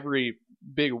much every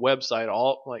big website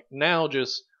all like now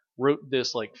just wrote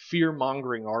this like fear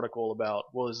mongering article about,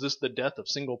 well, is this the death of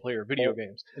single player video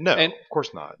games? No, And- of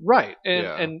course not. Right. And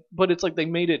Yeah. but it's like they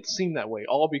made it seem that way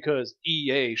all because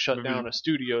EA shut Mhm. down a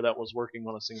studio that was working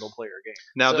on a single player game.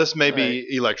 Now So- this may be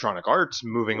Electronic Arts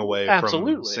moving away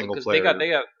Absolutely, from single because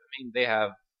player. they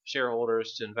have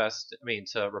shareholders to invest. I mean,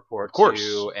 to report Of course.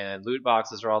 to, and loot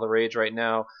boxes are all the rage right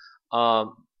now.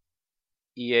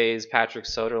 EA's Patrick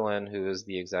Soderlund, who is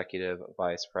the executive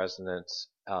vice president,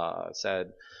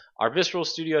 said, "Our Visceral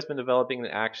studio has been developing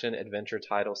an action-adventure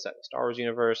title set in the Star Wars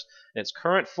universe. In its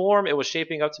current form, it was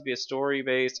shaping up to be a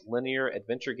story-based, linear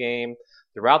adventure game.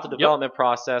 Throughout the development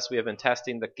process, we have been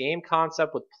testing the game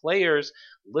concept with players,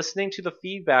 listening to the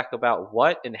feedback about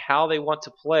what and how they want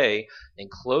to play, and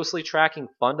closely tracking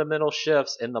fundamental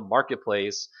shifts in the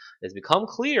marketplace. It has become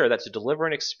clear that to deliver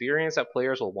an experience that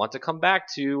players will want to come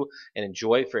back to and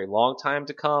enjoy for a long time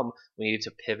to come, we need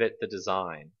to pivot the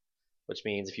design." Which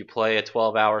means if you play a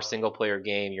 12-hour single-player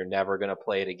game, you're never going to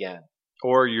play it again.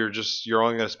 Or you're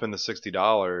only going to spend the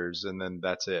 $60 and then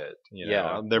that's it.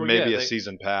 Yeah. There Well, may yeah, be a they-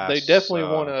 season pass. They definitely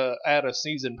want to add a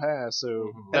season pass,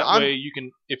 so that And way you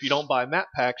can, if you don't buy map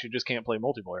packs, you just can't play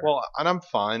multiplayer. Well, and I'm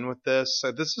fine with this.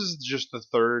 This is just the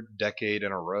third decade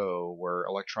in a row where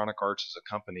Electronic Arts as a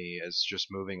company is just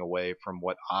moving away from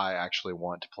what I actually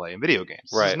want to play in video games.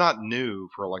 This Right. is not new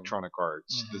for Electronic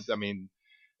Arts. I mean,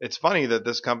 it's funny that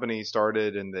this company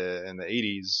started in the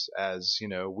 80s as,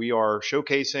 we are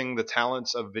showcasing the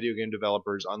talents of video game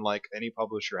developers unlike any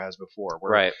publisher has before.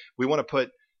 Where Right. we want to put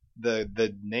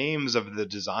the names of the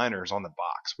designers on the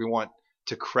box. We want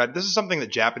to credit. This is something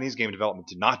that Japanese game development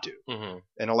did not do. Mm-hmm.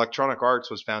 And Electronic Arts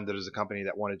was founded as a company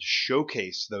that wanted to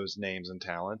showcase those names and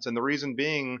talents. And the reason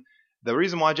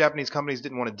why Japanese companies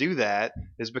didn't want to do that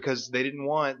is because they didn't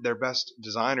want their best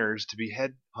designers to be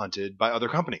headhunted by other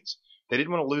companies. They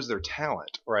didn't want to lose their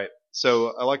talent. Right.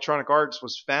 So Electronic Arts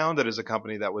was founded as a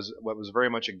company that was very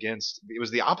much against. It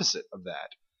was the opposite of that.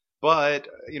 But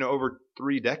over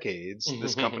 3 decades,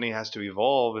 this company has to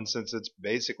evolve, and since it's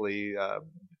basically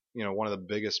one of the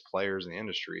biggest players in the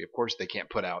industry, of course they can't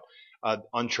put out an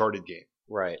Uncharted game.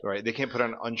 Right. Right? They can't put out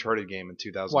an Uncharted game in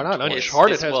 2020. Why not? It's-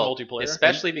 Uncharted it's- has well, multiplayer.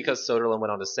 Especially because Soderlund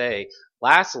went on to say,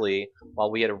 lastly, while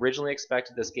we had originally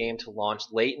expected this game to launch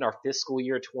late in our fiscal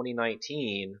year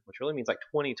 2019, which really means like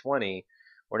 2020,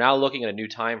 we're now looking at a new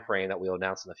time frame that we'll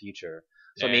announce in the future.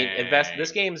 So, I mean,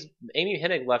 this game's, Amy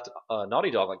Hennig left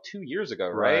Naughty Dog like 2 years ago,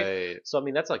 right? So, I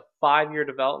mean, that's like 5-year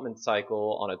development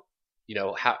cycle on a,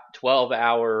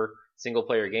 12-hour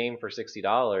single-player game for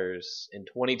 $60 in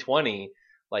 2020.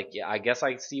 Like, yeah, I guess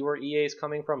I see where EA is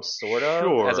coming from, sort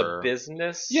of, as a Sure.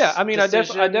 business. Yeah, I mean, I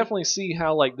decision. definitely see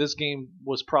how like this game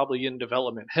was probably in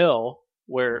development hell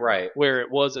where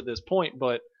it was at this point,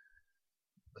 but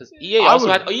Because EA also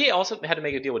had to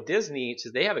make a deal with Disney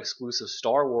because they have exclusive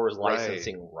Star Wars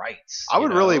licensing rights. I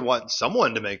would really want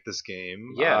someone to make this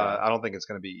game. Yeah. I don't think it's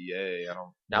going to be EA. I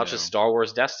don't. Now it's just Star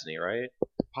Wars Destiny, right?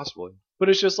 Possibly. but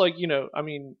it's just like I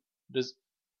mean, does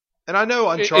And I know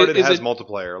Uncharted is has it-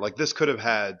 multiplayer. Like this could have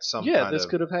had some. yeah, kind this of,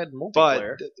 could have had But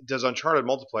multiplayer. does Uncharted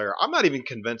multiplayer? I'm not even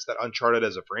convinced that Uncharted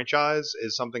as a franchise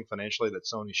is something financially that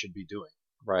Sony should be doing.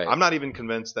 Right. I'm not even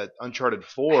convinced that Uncharted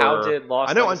 4. How did Lost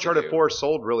I know Legacy Uncharted do? 4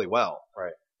 sold really well.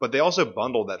 Right. But they also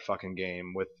bundled that fucking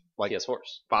game with like PS4s.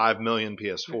 5 million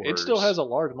PS4s. It still has a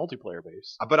large multiplayer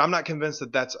base. But I'm not convinced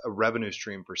that that's a revenue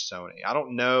stream for Sony. I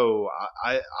don't know.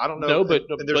 I don't know. No, but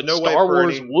there's no way Star for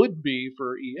Wars any- would be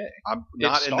for EA. I'm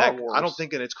not in Star that. Wars. I don't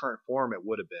think in its current form it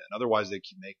would have been. Otherwise, they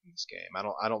keep making this game.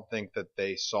 I don't think that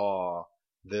they saw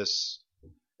this.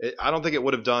 I don't think it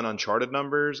would have done Uncharted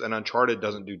numbers, and Uncharted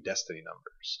doesn't do Destiny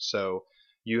numbers. So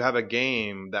you have a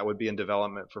game that would be in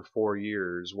development for 4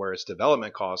 years, where its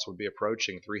development costs would be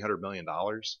approaching $300 million,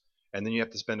 and then you have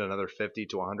to spend another 50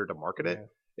 to 100 to market it. Yeah.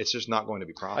 It's just not going to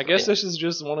be profitable. I guess this is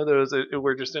just one of those.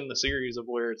 We're just in the series of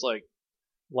where it's like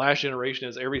last generation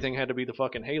is everything had to be the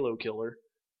fucking Halo killer.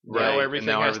 Now and everything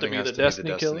now has to everything be the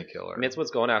Destiny killer. I mean, it's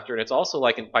what's going after, and it's also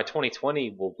like by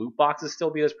 2020, will loot boxes still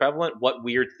be as prevalent? What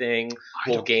weird thing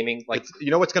will gaming like?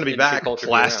 You know what's going to be industry back? culture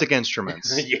Plastic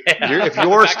instruments. Yeah. If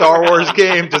your Star Wars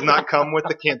game does not come with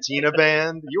the Cantina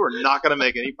band, you are not going to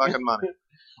make any fucking money.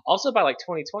 Also, by like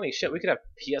 2020, shit, we could have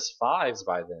PS5s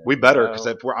by then. We better, you know? because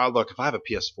if I have a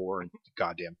PS4 in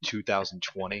goddamn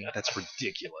 2020, that's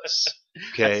ridiculous.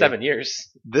 Okay, That's 7 years.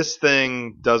 this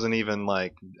thing doesn't even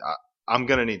like. I'm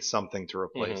gonna need something to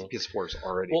replace PS4's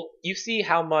already. Well, you see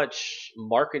how much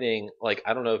marketing, like,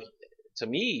 I don't know if, to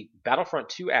me, Battlefront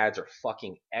 2 ads are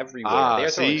fucking everywhere. They're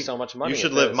throwing so much money. You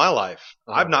should at live this. my life.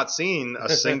 Uh-huh. I've not seen a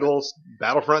single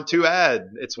Battlefront 2 ad.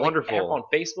 It's Like, wonderful. on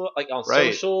Facebook, like on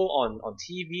Right. social, on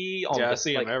TV, on Yeah, I the-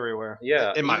 see like, them everywhere.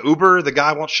 Yeah. In my Uber, the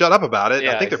guy won't shut up about it.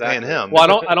 Yeah, I think they're paying exactly. him.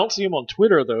 Well, I don't see them on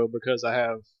Twitter though because I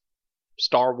have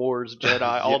Star Wars, Jedi,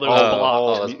 all those Oh,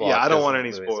 blocked. that's yeah, blocked I don't because want of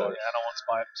any the movie, spoilers. so- Yeah, I don't want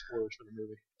spoilers for the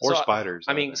movie. Or So, spiders.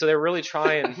 I mean, so they're really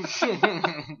trying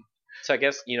to, I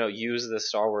guess, use the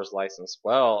Star Wars license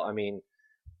well. I mean,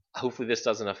 hopefully this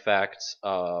doesn't affect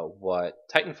what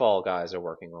Titanfall guys are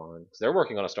working on. 'Cause they're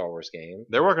working on a Star Wars game.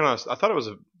 they're working on. I thought it was.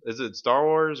 Is it Star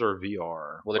Wars or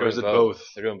VR? Well, they're or is it doing both?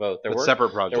 They're doing both. They're, It's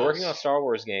separate projects. they're working on a Star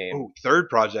Wars game. Ooh, third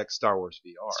project, Star Wars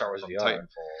VR. Star Wars from VR.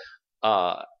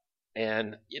 Titanfall.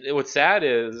 And what's sad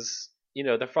is,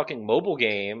 their fucking mobile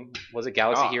game, was it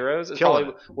Galaxy Heroes? It killing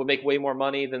probably would make way more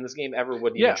money than this game ever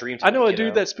would Yeah, even dream to I know a make,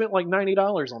 dude that spent like $90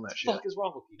 on that What shit. the fuck is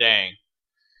wrong with you? Dang.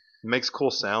 It makes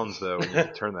cool sounds though when you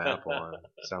turn the app on.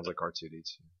 It sounds like R2D2.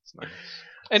 It's nice.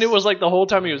 And it was like the whole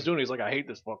time he was doing it, he's like, I hate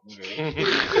this fucking game.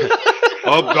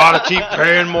 gotta keep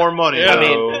paying more money. Yeah. I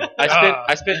mean, though.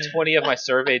 I spent 20 of my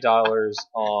survey dollars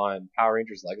on Power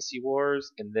Rangers Legacy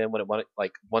Wars, and then when it went,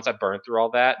 like, once I burned through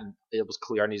all that and it was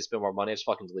clear I needed to spend more money, I just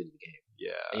fucking deleted the game.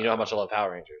 yeah, And you know how much I love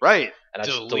Power Rangers, right. and I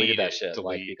just Delete deleted that it. shit,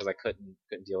 like, Delete. because I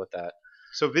couldn't deal with that.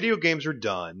 So video games are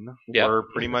done. Yeah. We're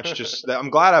pretty much just. I'm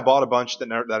glad I bought a bunch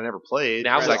that I never played.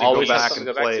 Now because we I can always go have back something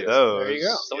and to go back play to. those. There you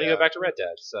go. So we go back to Red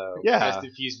Dead. So Yeah. Fast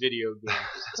and Fuse video game.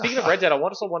 speaking of Red Dead, I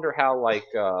also wonder how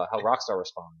Rockstar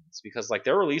responds, because like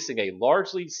they're releasing a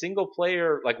largely single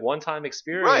player like one time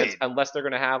experience, Right. unless they're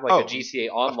going to have like Oh, a GTA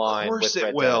Online. Of course with it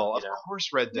Red will. Dead, Of course,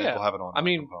 Red Dead Yeah. will have an online I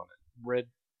mean- component.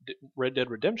 Red Dead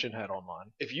Redemption had online.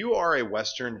 If you are a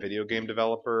Western video game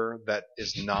developer that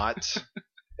is not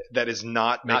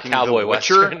Not making Cowboy The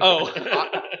Witcher, Western.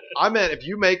 I meant if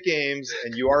you make games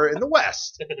and you are in the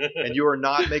West and you are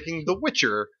not making The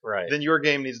Witcher, right. then your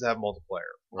game needs to have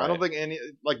multiplayer. I don't think any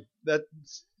like that.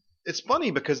 It's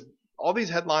funny because all these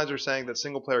headlines are saying that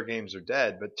single player games are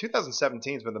dead, but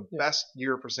 2017 has been the best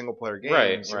year for single player games.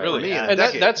 Right, For right. me, in a And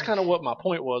decade. that's kind of what my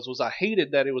point was I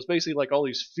hated that it was basically like all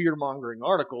these fear mongering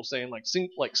articles saying like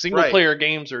single player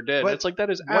games are dead. But It's like that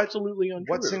is what- absolutely untrue.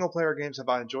 What single player games have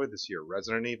I enjoyed this year?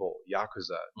 Resident Evil,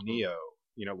 Yakuza, Neo,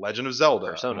 Legend of Zelda,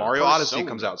 Persona. Mario Odyssey Persona.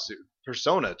 comes out soon.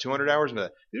 Persona, 200 hours into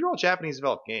that. These are all Japanese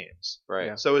developed games. Right.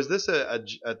 Yeah. So is this a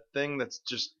thing that's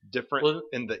just different Well-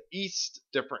 in the East,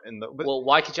 different in the but, Well,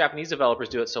 why can Japanese developers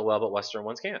do it so well, but Western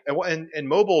ones can't? and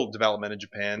mobile development in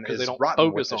Japan Because is they don't rotten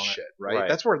with focus this on it. shit, right? Right.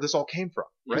 That's where this all came from,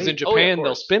 Because right? in Oh, yeah, of Japan they'll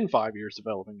course. spend 5 years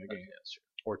developing a game.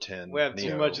 Or 10. We have too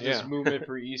Neo. much of this Yeah. movement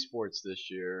for esports this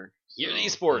year. Yeah,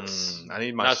 so- esports. I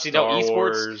need my Now, see, Star now esports,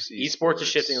 Wars. esports is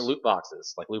shifting to loot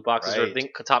boxes. Like loot boxes are Right.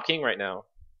 the top king right now.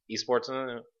 Esports,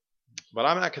 But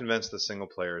I'm not convinced the single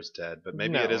player is dead. But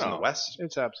maybe No, it is in no. the West.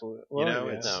 It's absolutely.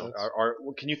 It's no.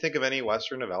 can you think of any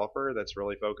Western developer that's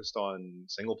really focused on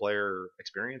single player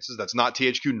experiences? That's not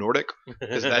THQ Nordic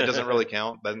because that doesn't really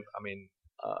count. Then I mean,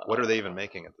 what are they even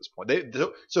making at this point?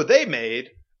 They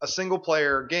made a single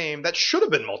player game that should have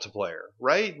been multiplayer,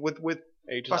 right? With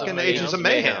fucking Agents of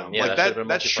Mayhem. Yeah, like that should've been a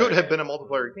that should multiplayer have game. been a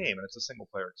multiplayer game, and it's a single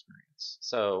player experience.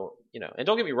 So and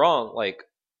don't get me wrong, like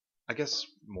I guess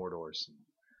Mordor's.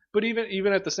 But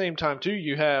even at the same time too,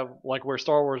 you have like where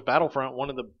Star Wars Battlefront, one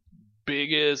of the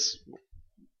biggest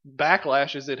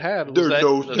backlashes it had was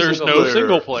there's no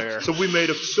single player. So we made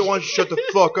a. So why don't you shut the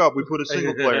fuck up? We put a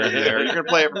single player in there. You're gonna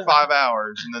play it for 5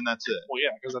 hours, and then that's it. Well, yeah,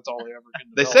 because that's all they ever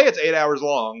can They develop. say it's 8 hours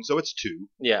long, so it's 2.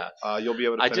 yeah. You'll be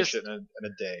able to I finish just- it in a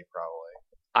day, probably.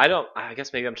 I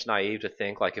guess maybe I'm just naive to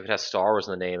think like if it has Star Wars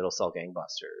in the name, it'll sell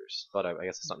gangbusters. But I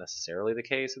guess it's not necessarily the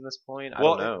case in this point. I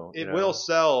don't know. It will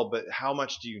sell, but how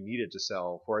much do you need it to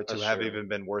sell for it to That's have true. even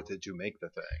been worth it to make the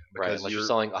thing? Right, Because unless you're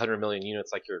selling 100 million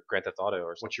units like your Grand Theft Auto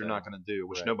or something. which you're not going to do,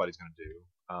 which Right. nobody's going to do.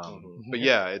 Mhm. But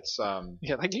yeah, it's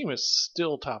Yeah, that game is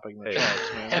still topping the Hey,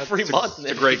 charts, man. Every month.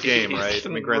 it's a great game, right? It's I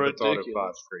mean, Grand Theft Auto 5 is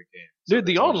ridiculous. a great game. Dude,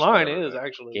 the So much online better is than-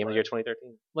 actually Game of the like, Year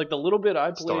 2013. like the little bit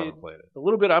I Still played. haven't played it. The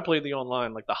little bit I played the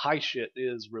online, like the high shit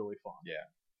is really fun. Yeah.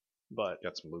 But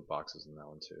Got some loot boxes in that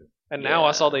one too. and now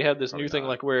I saw Yeah, they have this probably new thing not.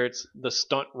 like where it's the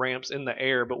stunt ramps in the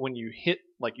air, but when you hit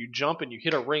like you jump and you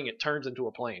hit a ring, it turns into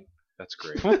a plane. That's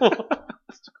great.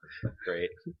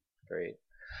 Great.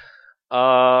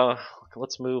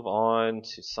 Let's move on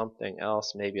to something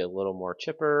else, maybe a little more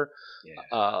chipper.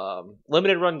 Yeah.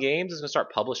 Limited Run Games is going to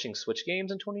start publishing Switch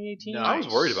games in 2018. I was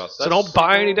worried about that. So don't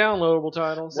buy any downloadable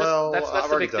titles. Well, that's I've the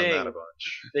already big done thing. that a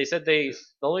bunch. They said the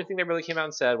only thing they really came out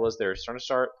and said was they're starting to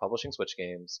start publishing Switch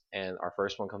games, and our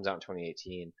first one comes out in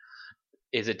 2018.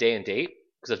 Is it day and date?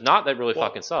 Because if not, that really Well,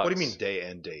 fucking sucks. What do you mean day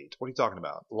and date? What are you talking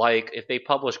about? Like if they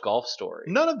publish Golf Story.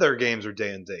 None of their games are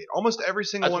day and date. Almost every I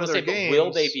single was one of gonna their say, games. but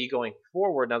will they be going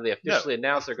forward now they officially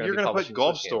announced they're going to You're be going to publishing put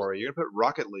Golf Switch Story. You're going to put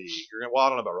Rocket League. You're going to. Well, I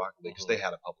don't know about Rocket League because they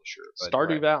had a publisher. But,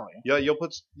 Stardew Valley. Yeah, you'll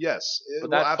put. Yes, it But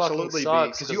will that fucking absolutely be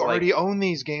sucks, because 'cause, you like, already own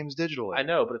these games digitally. I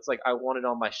know, but it's like I want it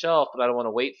on my shelf, but I don't want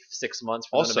to wait 6 months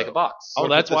for them Also, to make a box. I Well,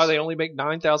 wanna that's put why this- they only make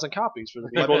 9,000 copies for the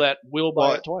people that will buy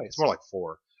Well, it twice. It's more like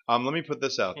 4. Let me put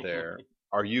this out there.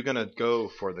 Are you going to go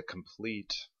for the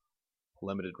complete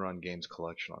limited run games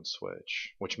collection on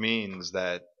Switch? Which means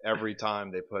that every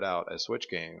time they put out a Switch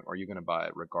game, are you going to buy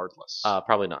it regardless?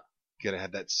 Probably not, You're going to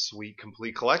have that sweet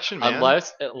complete collection, man.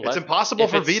 unless it's impossible if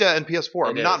for it's- Vita and PS4.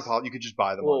 I it mean, not is. impossible. You could just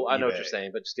buy them. Well, on I know what eBay. you're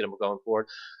saying, but just get them going forward.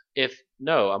 If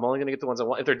no, I'm only going to get the ones I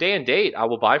want. If they're day and date, I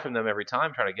will buy from them every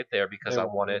time, trying to get there because I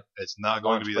want it. It's not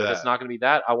going to be But that. if it's not going to be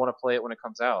that, I want to play it when it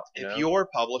comes out. If you're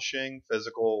publishing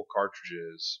physical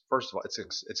cartridges, first of all,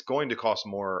 it's going to cost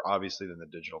more, obviously, than the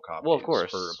digital copies. Well, of course.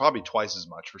 for probably twice as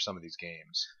much for some of these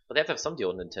games. but they have to have some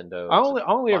deal with Nintendo. I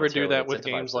only ever do monetarily that with incentivize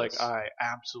games like this. I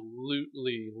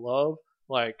absolutely love.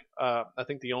 Like, I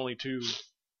think the only 2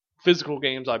 physical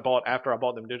games I bought after I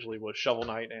bought them digitally was Shovel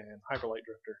Knight and Hyper Light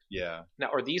Drifter. Yeah. Now,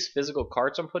 are these physical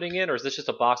carts I'm putting in, or is this just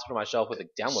a box put on my shelf with a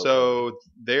download code? So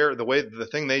the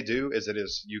thing they do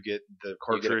is you get the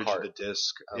cartridge, cart. the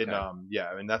disc, Okay. and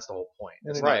I mean that's the whole point.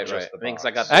 It's And not right, just right. the I mean, 'cause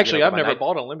box. I got Actually, you know, I've my never night-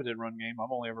 bought a limited run game.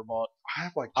 I've only ever bought. I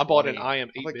have like I bought an 20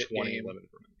 IM I have like 8-bit 20 game. limited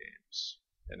run games.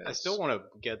 And I still want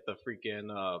to get the freaking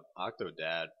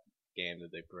Octodad game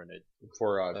that they printed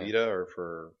for Vita or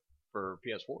for for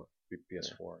PS4.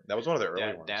 PS4. That was one of the early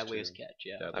ones. Deadliest too. Catch,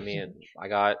 yeah. Deadliest I mean, Catch. I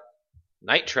got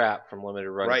Night Trap from Limited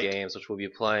Run Right. Games, which we'll be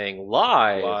playing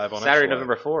live on Saturday, Xbox.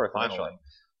 November 4th. Finally.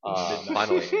 Actually.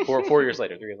 Finally. 4 years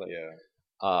later, 3 years later.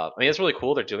 Yeah. I mean, it's really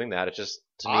cool they're doing that. It's just,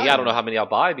 to me, I'm- I don't know how many I'll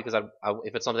buy because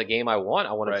if it's something game I want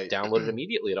Right. to download it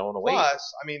immediately. I don't want to wait.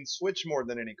 Plus, I mean, Switch more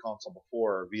than any console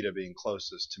before, Vita being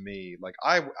closest to me. Like,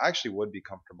 I actually would be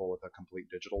comfortable with a complete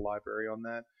digital library on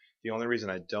that. The only reason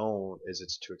I don't is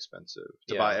it's too expensive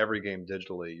to Yeah. buy every game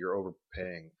digitally. You're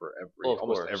overpaying for Well, of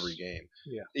almost course. every game.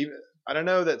 Yeah. Even I don't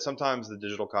know that sometimes the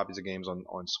digital copies of games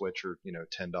on Switch are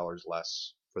 $10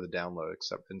 less for the download,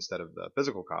 except instead of the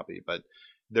physical copy. But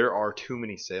there are too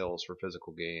many sales for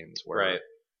physical games where Right.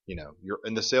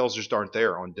 and the sales just aren't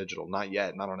there on digital, not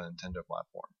yet, not on a Nintendo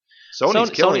platform. Sony's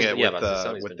killing it yeah, but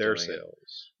Sony's with been their doing it.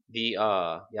 sales.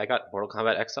 I got Mortal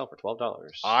Kombat XL for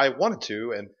 $12. I wanted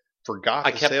to and forgot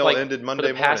I the kept sale like ended Monday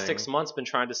for the past morning 6 months been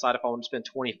trying to decide if I want to spend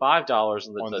 $25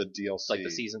 on on the DLC. like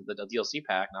the DLC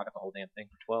pack. Now I got the whole damn thing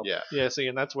for 12. Yeah. Yeah, see,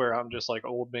 and that's where I'm just like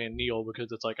old man Neil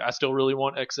because it's like I still really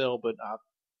want XL, but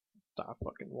I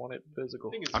fucking want it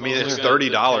physical. I mean, it's Mostly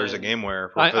got $30 the a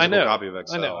GameWare for I a physical know, copy of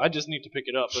XL. I know. I just need to pick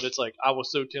it up, but it's like I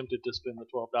was so tempted to spend the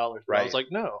 $12, but I Right. was like,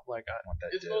 no, like want that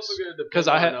It's disc. also going to depend 'Cause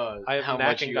I have how Knack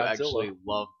much and you Godzilla. actually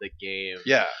love the game.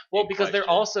 Yeah. Well, in because they're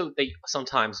question. they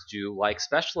sometimes do like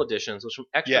special editions, which are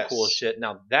extra Yes. cool as shit.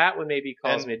 Now that would maybe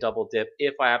cause And- me a double dip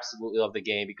if I absolutely love the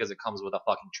game because it comes with a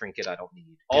fucking trinket I don't need.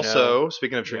 you know? Also,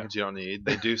 speaking of trinkets you don't need,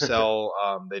 they do sell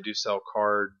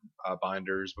card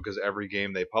binders because every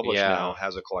game they publish Yeah. now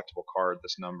has a collectible card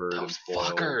that's numbered and Those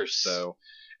foiled. fuckers. So,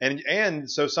 and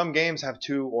so some games have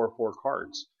 2 or 4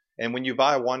 cards, and when you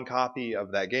buy one copy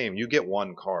of that game, you get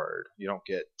one card. You don't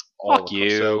get all Fuck the you.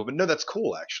 So, but no, that's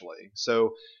cool actually.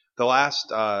 So. The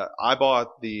last, I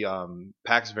bought the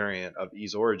PAX variant of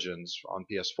Ys Origins on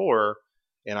PS4,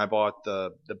 and I bought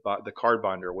the card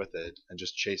binder with it, and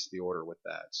just chased the order with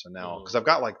that. So now, because I've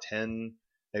got like 10,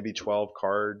 maybe 12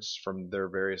 cards from their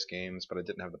various games, but I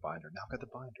didn't have the binder. Now I've got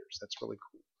the binders. That's really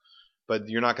cool. But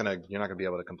you're not gonna be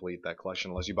able to complete that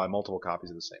collection unless you buy multiple copies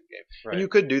of the same game. Right. And you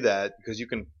could do that because you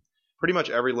can. Pretty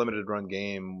much every limited run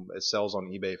game it sells on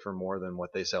eBay for more than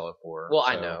what they sell it for. Well,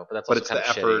 I So- know, but that's but also it's kind the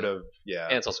of effort shitty. of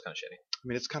and it's also kind of shitty. I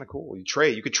mean, it's kind of cool.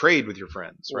 You could trade with your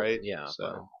friends, Well, right? yeah, So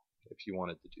but- if you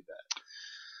wanted to do that,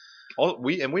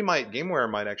 GameWare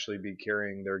might actually be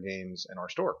carrying their games in our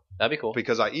store That'd be cool.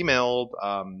 because I emailed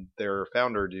their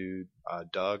founder dude,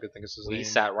 Doug, I think is his We name.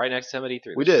 sat right next to him at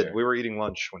E3. We this did. year. We were eating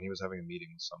lunch when he was having a meeting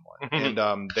with someone,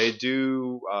 and they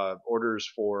do orders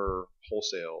for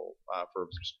wholesale for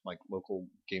like local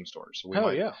game stores. So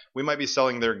we might be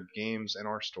selling their games in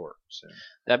our store soon.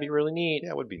 That'd be really neat. Yeah,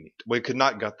 it would be neat. We could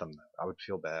not gut them though. I would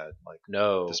feel bad. Like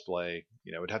No. display,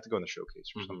 it'd have to go in the showcase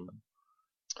or Mhm. something.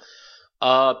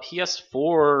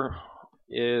 PS4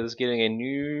 is getting a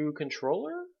new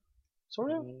controller,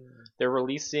 sort of. They're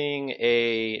releasing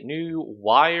a new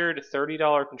wired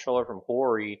 $30 controller from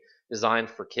Hori designed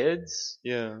for kids.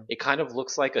 Yeah, It kind of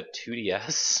looks like a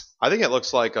 2DS. I think it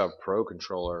looks like a pro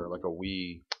controller, like a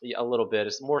Wii Yeah, a little bit.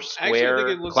 It's more Actually, I square. think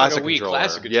it looks classic like a Wii controller.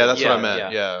 classic Yeah, that's what I Yeah,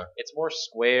 meant. Yeah. It's more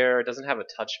square. It doesn't have a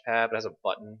touchpad, but it has a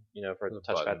button, for the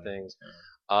touchpad button, things.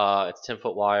 It's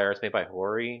 10-foot wire. It's made by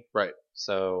Hori. Right.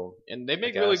 So, And they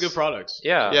make I really guess. good products.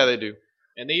 yeah. Yeah, they do.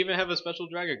 And they even have a special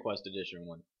Dragon Quest edition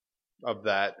one. Of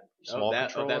that small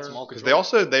that controller. small Because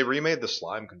controller. they remade the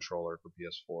Slime controller for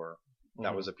PS4.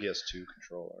 That Mhm. was a PS2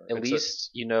 controller. At It's least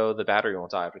you know the battery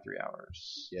won't die after 3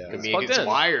 hours. Yeah. I It's mean, plugged it's in.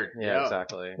 wired. Yeah,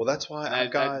 exactly. well, that's why And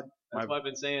I've got. That's what I've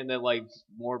been saying that like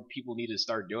more people need to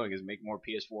start doing is make more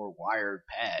PS4 wired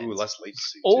pads. Ooh, less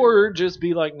latency. Or just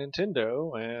be like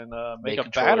Nintendo and make a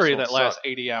controllers battery don't that lasts suck.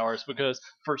 80 hours because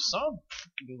for some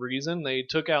reason they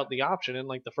took out the option in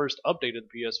like the first update of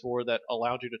the PS4 that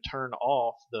allowed you to turn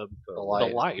off the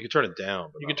light. light. You can turn it down.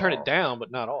 But You not can turn off. it down but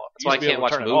not off. That's You why I used to be can't able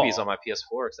watch to turn it movies off. on my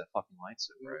PS4 because that fucking light's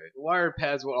so bright. Wired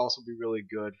pads would also be really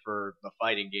good for the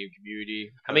fighting game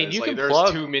community. I mean, 'Cause, you like, can there's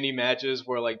plug- too many matches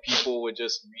where like people would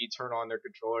just re-turn on their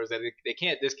controllers and they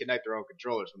can't disconnect their own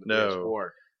controllers from the No.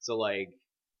 PS4. So like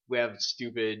we have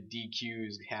stupid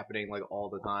DQs happening like all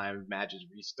the time, matches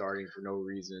restarting for no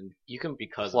reason. You can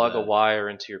Because plug of a that. wire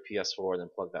into your PS4, then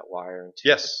plug that wire into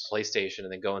Yes. the PlayStation,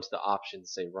 and then go into the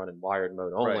options, say run in wired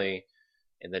mode only, Right.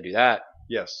 and then do that.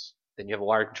 Yes. Then you have a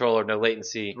wired controller, no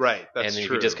latency, Right. That's and then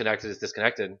true. if you disconnect it, it's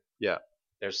disconnected. Yeah.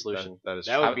 There's a solution. That is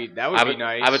That true. would be I have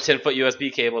nice. I have a 10-foot USB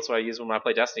cable. That's what I use when I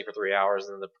play Destiny for 3 hours,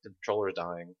 and then the controller's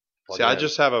dying. Plug See, it I in.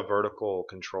 just have a vertical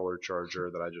controller charger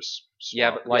that I just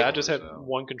Yeah, swap but, like- I just have controllers out.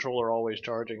 one controller always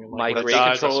charging. And my like, when it gray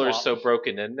dies, I controller is swap. so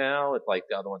broken in now. It's like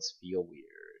the other ones feel weird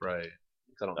Right.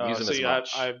 because I don't use them as See,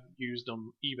 much. I've used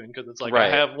them even because it's like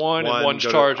Right. I have one One, and one's go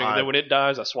to- charging, and I then when it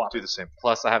dies, I swap Do it. the same.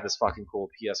 Plus, I have this fucking cool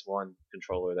PS1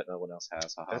 controller that no one else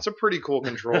has. Haha. That's a pretty cool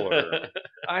controller.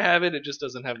 I have it. It just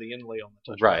doesn't have the inlay on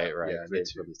the touch. right. Yeah, They me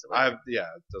too. released it later.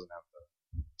 It doesn't have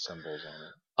the symbols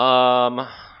on it.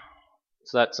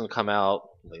 So that's gonna come out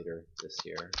later this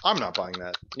year. I'm not buying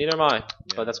that. Neither am I, Yeah.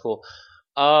 but that's cool.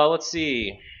 Let's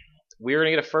see. We're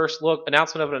gonna get a first look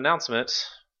announcement of an announcement.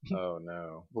 Oh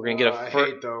no. We're gonna get I a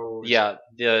first. hate those. Yeah,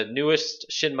 the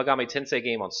newest Shin Megami Tensei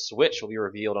game on Switch will be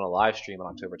revealed on a live stream on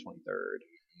October 23rd,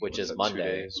 which is Is that 2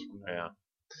 Monday. days from now? Yeah,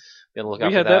 be on the lookout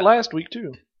We for had that last week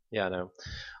too. Yeah, I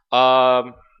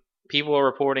know. People are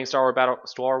reporting Star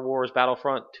Wars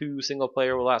Battlefront 2 single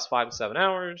player will last 5 to 7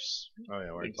 hours. Oh yeah, we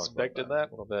already talked about Expected A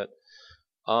that. little bit.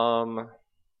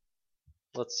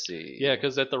 Let's see. Yeah,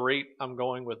 because at the rate I'm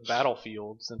going with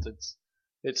Battlefield, since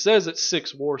it says it's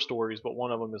 6 war stories, but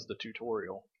one of them is the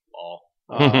tutorial.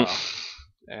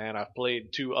 And I've played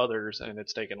 2 others, and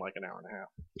it's taken like an hour and a half.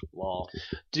 Law.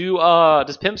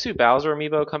 Does Pimp Suit Bowser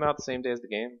amiibo come out the same day as the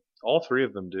game? All 3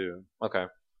 of them do. Okay.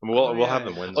 And we'll yeah. have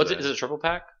them Oh, Wednesday. is it a triple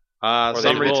pack? Some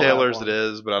they will retailers have it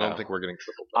one. is, but I don't No. think we're getting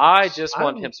triple. I packs. just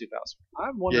want I'm- Pimp Suit Bowser.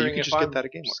 I'm wondering could if just get I'm that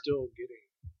at Game World. still getting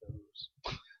those.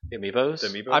 The amiibos? The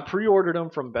amiibo? I pre-ordered them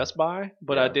from Best Buy,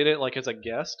 but I Yeah. did it like as a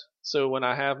guest. So when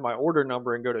I have my order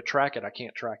number and go to track it, I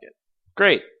can't track it.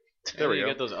 Great. There we you go.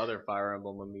 get those other Fire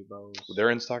Emblem amiibos. They're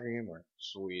in stock at Game World.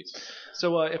 Sweet.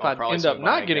 So if I'll I probably end up swing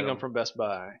by not and getting get them 'em. from Best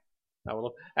Buy, I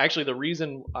will. Actually, the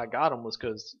reason I got them was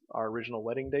because our original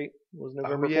wedding date was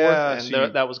November 4th, yeah, and so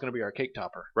you- that was going to be our cake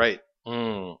topper, Right.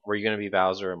 Were you going to be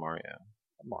Bowser or Mario?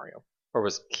 Mario. Or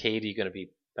was Katie going to be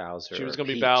Bowser? She was or going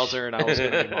to be Peach? Bowser, and I was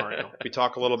going to be Mario. We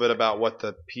talk a little bit about what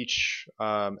the Peach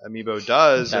amiibo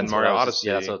does in That's what Mario I was- Odyssey.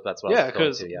 Yeah, that's what I Yeah, was going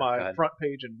because to. Yeah, my go ahead. front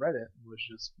page in Reddit was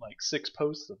just like 6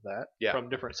 posts of that Yeah. from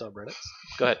different subreddits.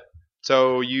 Go ahead.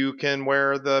 So you can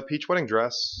wear the Peach wedding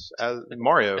dress as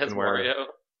Mario As can wear. Mario.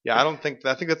 Yeah, I think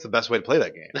that's the best way to play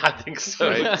that game. I think so.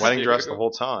 Right? too. Wedding dress the whole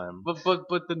time. But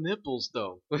the nipples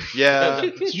though. Yeah,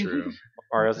 that's true.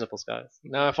 Mario's nipples, guys.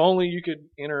 Now, if only you could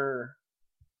enter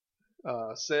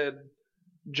said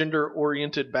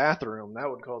gender-oriented bathroom, that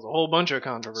would cause a whole bunch of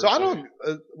controversy. So I don't.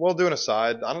 We'll do an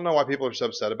aside. I don't know why people are so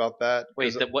upset about that.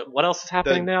 Wait, 'Cause- what else is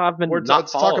happening now? I've been We're- not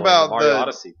let's talk following about Mario the-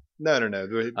 Odyssey. No.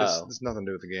 This Oh. has nothing to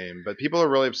do with the game. But people are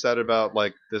really upset about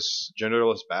like this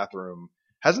genderless bathroom.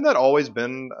 Hasn't that always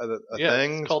been a Yeah,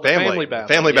 thing? it's called the family bathroom.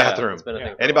 Family Yeah, bathroom. it's been a Yeah.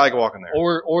 thing for a Anybody while. can walk in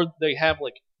there. Or they have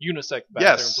like unisex bathrooms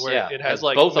Yes. where Yeah, it has has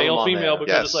like both of them male on female there.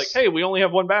 because Yes. it's like, hey, we only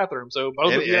have one bathroom, so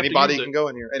both of you have Anybody to use can it. go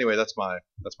in here. Anyway, that's my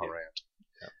rant.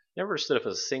 Never understood if it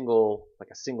was a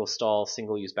single stall,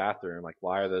 single use bathroom. Like,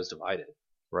 why are those divided?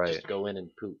 Right. Just go in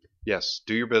and poop. Yes.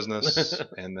 Do your business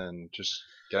and then just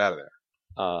get out of there.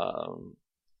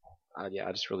 Yeah,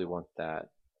 I just really want that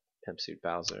Pimp Suit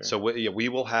Bowser. So we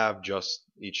will have just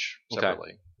each Okay.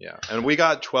 separately. Yeah. And we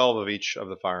got 12 of each of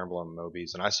the Fire Emblem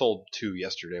Mobies, and I sold 2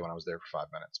 yesterday when I was there for 5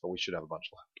 minutes, but we should have a bunch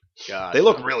left. God. They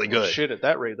look really Well, good. shit, at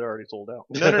that rate, they're already sold out.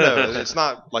 No. It's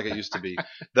not like it used to be.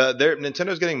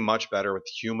 Nintendo's getting much better with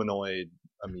humanoid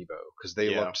amiibo because they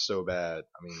Yeah. looked so bad.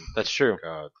 I mean, That's true.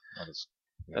 God, that is.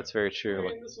 That's very true.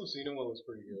 this Lucina one was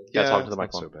pretty good. Yeah, talk to the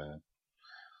it's not mic so bad.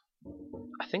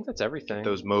 I think that's everything.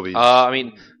 Those Mobies. I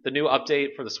mean, the new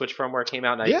update for the Switch firmware came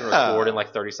out. Now you can Yeah. record in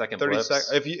like 30-second 30 blips.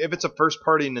 seconds. If it's a first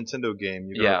party Nintendo game,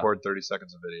 you can Yeah. record 30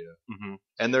 seconds of video. Mhm.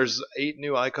 And there's 8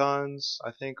 new icons,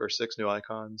 I think, or 6 new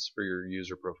icons for your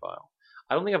user profile.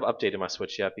 I don't think I've updated my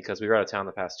Switch yet because we were out of town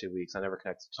the past 2 weeks. I never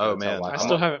connected to it Oh, until man. Wi-Fi. I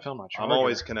still haven't found my charger I'm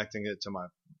always connecting it to my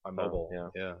mobile.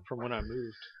 yeah. from when I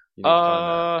moved. You need to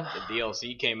find that. The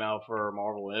DLC came out for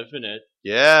Marvel Infinite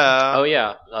Yeah. Oh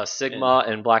yeah, Sigma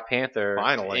and Black Panther.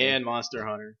 Finally. and Monster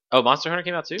Hunter. Oh, Monster Hunter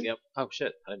came out too. Yep. Oh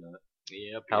shit, I didn't know that.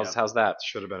 Yep. How's that?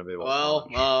 Should have been available. Well,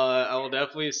 I will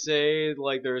definitely say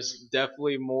like there's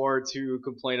definitely more to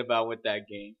complain about with that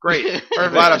game. Great.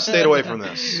 I'm glad I've stayed away from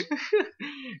this.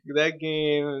 That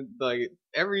game, like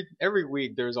every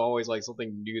week there's always like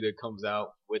something new that comes out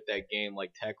with that game,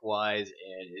 like tech wise,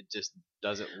 and it just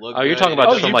doesn't look. Oh, you're good. talking about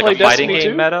Oh, just you from like a play fighting Destiny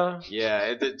game too? meta?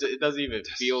 Yeah, it doesn't even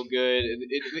feel good.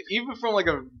 Even from like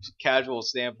a casual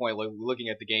standpoint, like looking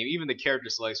at the game, even the character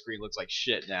select screen looks like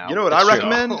shit now. You know what That's I true.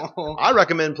 recommend? I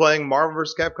recommend playing Marvel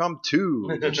vs. Capcom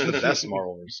 2, which is the best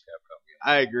Marvel vs. Capcom.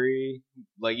 I agree.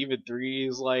 Like even 3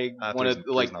 is like one of three's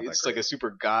like not that it's great. like a super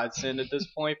godsend at this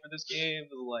point for this game.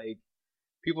 Like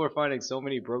people are finding so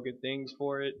many broken things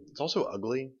for it. It's also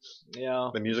ugly.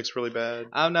 Yeah, The music's really bad.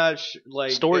 I'm not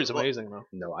like Story's it- amazing though.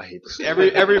 No, I hate this.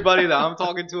 Everybody that I'm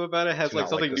talking to about it has Do like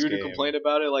not like something this new to game. complain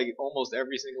about it. Like almost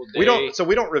every single day.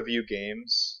 We don't review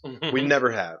games. We never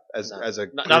have as No. as a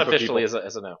Not group of officially people.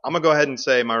 as a no. I'm gonna go ahead and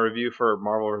say my review for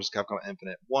Marvel vs. Capcom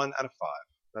Infinite 1 out of 5.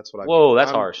 That's what I. Whoa,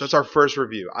 that's harsh. That's our first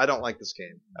review. I don't like this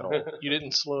game at all. You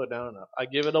didn't slow it down enough. I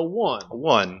give it a 1.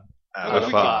 1 out I mean, of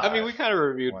we, 5. I mean, we kind of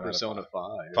reviewed 1 out of Persona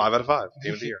 5. 5 out of 5.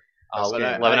 Game of the year. I'll But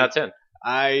 11 out of 10.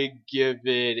 I give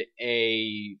it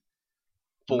a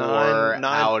 4 9.5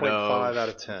 out of out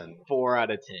of 10. 4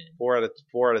 out of 10. 4 out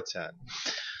of 10.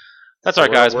 That's all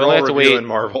right, guys. We only have to wait.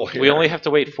 Marvel here. We only have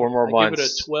to wait 4 more I give it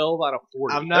months. a 12 out of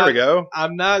 40. I'm There we not. go.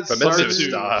 I'm not Famitsu certain.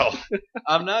 style.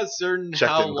 I'm not certain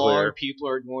Checked how and long clear. people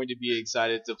are going to be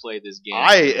excited to play this game.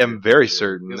 I am very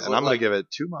certain, It's and I'm like- gonna give it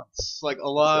 2 months. It's like a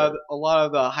lot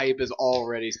of the hype is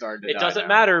already starting to It die doesn't down.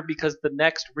 matter because the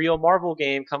next real Marvel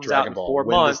game comes out Dragon in Ball. 4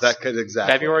 When months. does that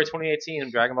exactly? February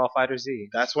 2018, Dragon Ball Fighter Z.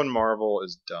 That's when Marvel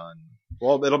is done.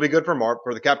 Well, it'll be good for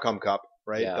for the Capcom Cup,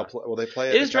 right? Yeah. Will they play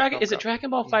it? It at is the Capcom Is it Cup? Dragon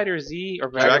Ball Fighter Z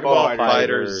or Dragon Ball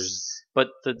Fighters. But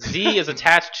the Z is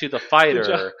attached to the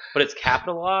fighter, but it's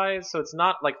capitalized, so it's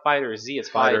not like Fighter Z. It's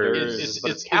Fighters,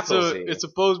 but it's capital Z. It's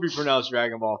supposed to be pronounced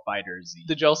Dragon Ball Fighter Z.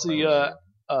 Did y'all see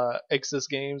Exis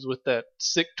Games with that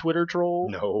sick Twitter troll?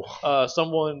 No.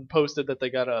 Someone posted that they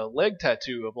got a leg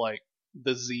tattoo of like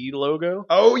the Z logo.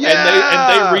 Oh yeah.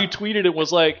 And they retweeted it,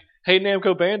 was like, "Hey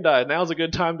Namco Bandai, now's a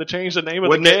good time to change the name of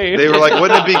Wouldn't the game." they were like,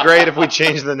 wouldn't it be great if we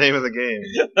changed the name of the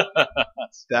game?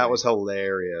 That was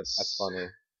hilarious. That's funny.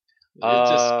 It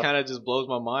just kind of just blows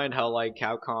my mind how like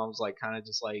Capcom's like kind of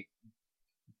just like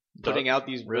putting out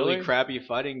these really Really? crappy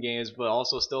fighting games, but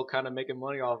also still kind of making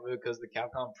money off of it because the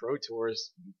Capcom Pro Tour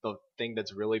is the thing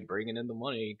that's really bringing in the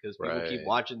money because people keep Right.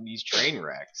 watching these train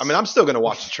wrecks. I mean, I'm still gonna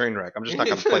watch the train wreck. I'm just not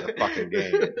gonna play the fucking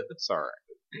game. Sorry.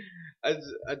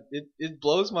 It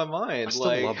blows my I mind. still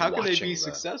Like, love how can they watching be that.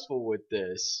 successful with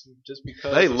this? Just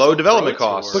because Hey, of low some development Pro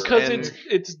costs. Tour. because And-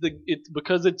 it's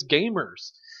because it's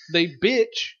gamers. They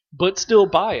bitch but still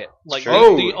buy it. Like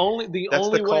Oh, the only That's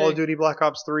only the way, Call of Duty Black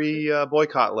Ops 3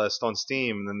 boycott list on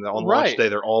Steam, and then on launch Right. day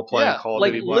they're all playing yeah, Call of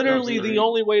like Duty Black Ops literally 3. the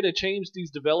only way to change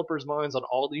these developers' minds on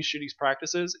all these shitty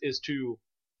practices is to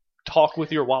talk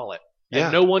with your wallet. Yeah.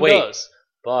 And no one Wait. does.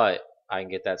 But I can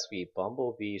get that sweet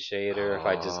Bumblebee shader if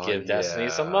I just Oh, give Destiny yeah.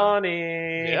 some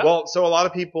money. Yeah. Well, so a lot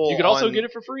of people You could also on- get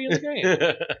it for free in the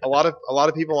game. a lot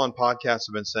of people on podcasts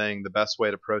have been saying the best way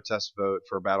to protest vote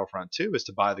for Battlefront 2 is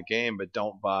to buy the game but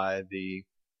don't buy the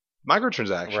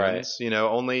microtransactions. Right. You know,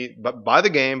 only but buy the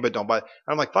game but don't buy.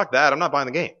 I'm like, fuck that. I'm not buying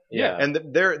the game. Yeah. And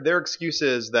their excuse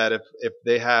is that if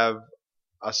they have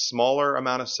a smaller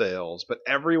amount of sales but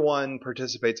everyone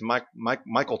participates in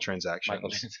Michael transactions, Michael,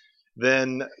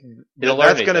 then they don't learn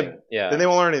that's anything. gonna Yeah. then they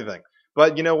won't learn anything.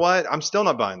 But you know what? I'm still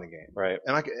not buying the game. Right.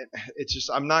 And it's just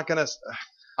I'm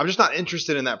just not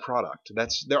interested in that product.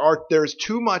 There's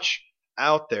too much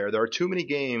out there. There are too many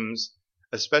games,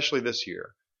 especially this year,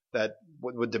 that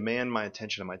would demand my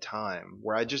attention and my time.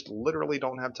 Where I just literally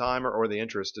don't have time or the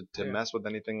interest to mess with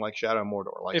anything like Shadow of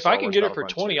Mordor. Like If Star I can Wars get it for Battlefront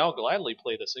 20, 2. I'll gladly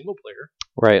play the single player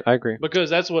Right. I agree. because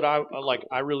that's what I like.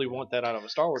 I really want that out of a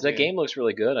Star Wars That game looks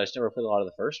really good. I just never played a lot of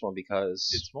the first one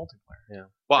because It's multiplayer.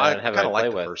 Well, I I didn't have kind of anybody to like play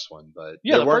the with. first one, but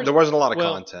Yeah, there wasn't a lot of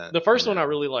well, content. The first you one I know.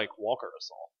 really like Walker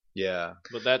Assault, Yeah.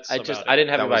 but that's I about didn't have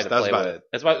That anybody was- to that's play about with. it.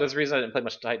 That's the reason I didn't play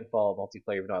much Titanfall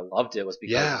multiplayer, even though I loved it, was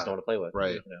because Yeah. there's no one to play with.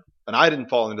 Right. You know? And I didn't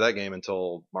fall into that game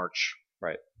until March.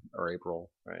 Right. Or April.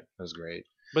 Right. It was great.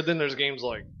 But then there's games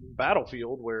like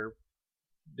Battlefield where,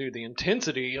 dude, the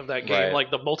intensity of that game, Right.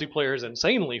 like the multiplayer is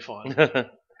insanely fun. Like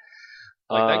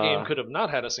that game Uh, could have not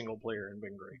had a single player and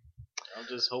been great. I'm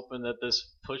just hoping that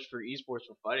this push for esports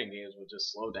for fighting games will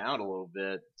just slow down a little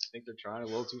bit. I think they're trying a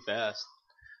little too fast.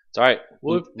 It's all right.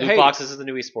 Well, Loot hey- boxes is the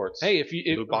new esports. Hey, if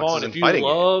Loot boxes Vaughn, and if you fighting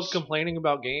love games. complaining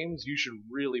about games, you should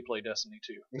really play Destiny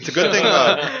 2. It's a good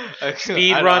thing.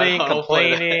 Speed running,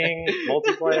 complaining,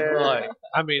 multiplayer. Like,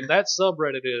 I mean, that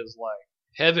subreddit is like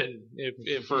heaven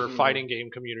if for fighting game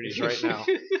communities right now.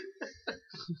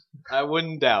 I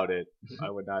wouldn't doubt it. I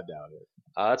would not doubt it.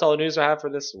 That's all the news I have for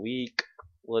this week.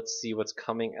 let's see what's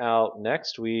coming out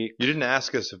next week. You didn't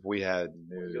ask us if we had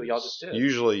news. Y'all just did.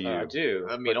 Usually you. I do.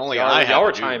 I mean, But only y'all, I have y'all were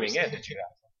news. chiming in.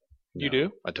 You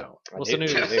do? I don't. What's the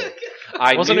news?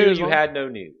 I What's the knew news, you Mark? had no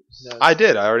news. I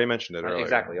did. I already mentioned it earlier.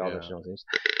 Exactly. All Yeah. the news.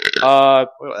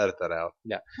 We'll edit that out.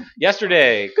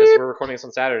 Yesterday, because we're recording this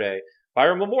on Saturday,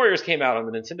 Fire Emblem Warriors came out on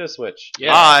the Nintendo Switch.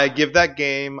 Yeah. I give that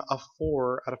game a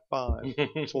 4 out of 5.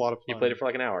 It's a lot of fun. You played it for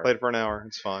like an hour. Played it for an hour.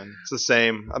 It's fine. It's the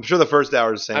same. I'm sure the first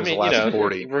hour is the same I as mean, the last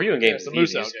 40. reviewing games it's is a moose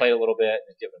easy. out Just game. play it a little bit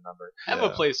and give it a number. I have a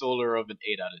placeholder of an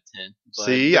 8 out of 10. But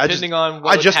See, I depending on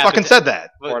what I just happens, fucking said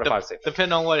that. but 4 out of 5 safe.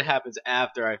 depending on what happens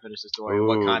after I finish the story, Ooh,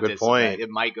 what good content point. it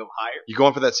might go higher. You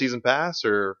going for that season pass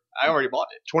or I already bought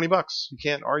it. $20? You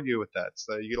can't argue with that.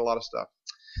 So you get a lot of stuff.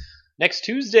 Next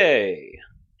Tuesday.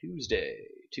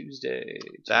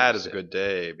 That is a good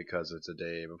day because it's a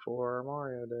day before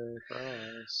Mario Day for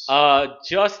us.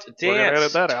 Just We're gonna Dance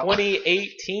edit that out.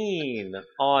 2018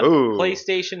 on Ooh.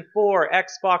 PlayStation 4,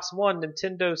 Xbox One,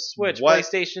 Nintendo Switch, What?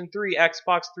 PlayStation 3,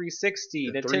 Xbox 360,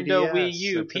 The Nintendo 3DS, Wii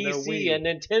U, Nintendo PC, Wii. and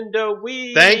Nintendo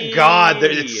Wii. Thank God that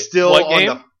it's still What on game?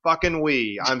 the fucking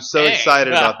Wii. I'm so Dang.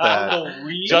 excited about that.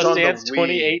 Wii. Just on the Dance Wii.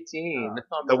 2018.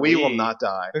 on The Wii will not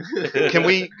die. Can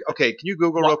you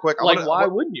Google real quick? Like, why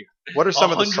wouldn't you? What are some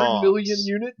of the 100 songs? million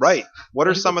units? Right. What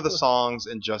are some of the songs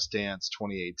in Just Dance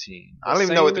 2018? I don't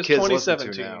even know what the Same kids as listen to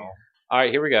 2017. now. All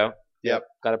right, here we go. Yep.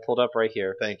 Got it pulled up right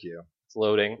here. Thank you. It's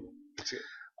loading.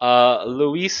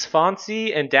 Luis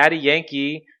Fonsi and Daddy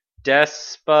Yankee,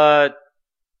 Despacito,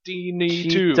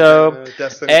 D2.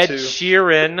 Destiny Ed 2.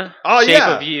 Sheeran, Oh, Shape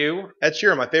yeah. of You, Ed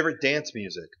Sheeran, my favorite dance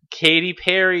music. Katy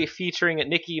Perry featuring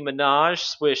Nicki Minaj,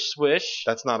 Swish Swish,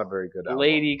 That's not a very good album.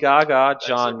 Lady Gaga, That's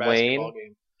John their basketball Wayne,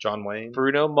 game. John Wayne.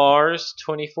 Bruno Mars,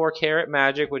 24 Karat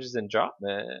Magic, which is in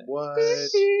Dropman. What?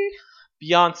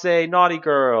 Beyonce, Naughty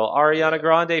Girl, Ariana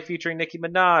Grande featuring Nicki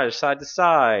Minaj, Side to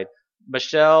Side,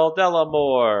 Michelle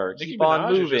Delamore, Nicki Keep On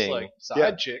Minaj is Moving. just like side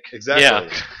Yeah. chick.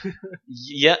 Exactly.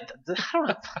 Yeah, I don't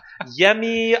know.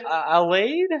 Yemi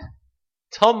Alade,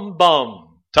 Tum Bum.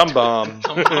 Tum Bum.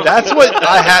 That's what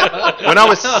I had when I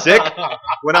was sick.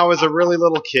 When I was a really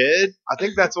little kid, I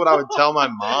think that's what I would tell my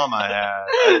mom I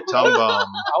had. Tum Bum.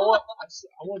 I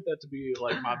want that to be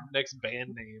like my next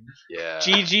band name. Yeah.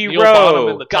 Gigi Neil Bonham Rowe,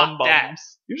 and the got Tum that.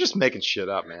 Bums. You're just making shit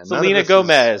up, man. None of Selena this is-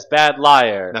 Gomez, Bad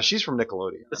Liar. Now she's from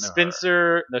Nickelodeon. I know her.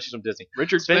 Spencer, no, she's from Disney.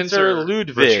 Richard Spencer Spencer.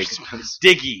 Ludwig, Richard Spencer.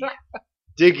 Diggy,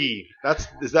 Diggy.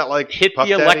 Is that like hit Puff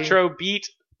the Daddy? electro beat,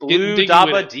 Blue Diggy with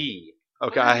Dabba it. D.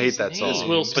 Okay, I hate that Names. song.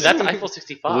 Will But that's Eiffel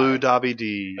 65. Blue Dobby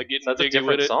D. I get So that's a Diggy with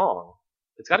different it. song.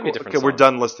 It's got to be a different Okay, song. we're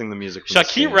done listing the music. From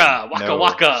this game. Shakira, Waka No,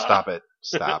 Waka. Stop it.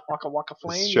 Stop. Waka Waka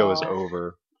Flame. This show is y'all.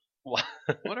 over.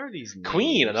 What are these names?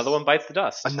 Queen, another one bites the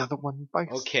dust. Another one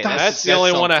bites. Okay, dust. That's the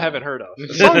only one I haven't heard of.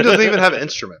 The song doesn't even have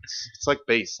instruments. It's like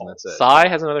bass, and that's it. Psy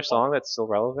has another song that's still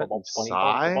relevant. in 20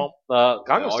 Psy? Gangnam All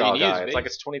Style you need is guy. It's like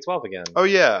bass. it's 2012 again. Oh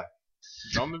yeah.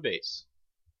 Drum and bass.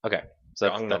 So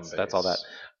Gangnam that's all that.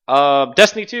 Bass.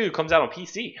 Destiny 2 comes out on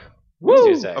PC. Woo!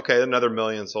 Tuesday. Okay, another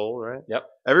million sold, right? Yep.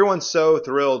 Everyone's so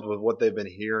thrilled with what they've been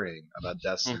hearing about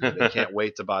Destiny. They can't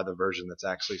wait to buy the version that's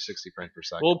actually 60 frames per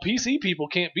second. Well, PC people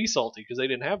can't be salty because they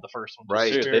didn't have the first one.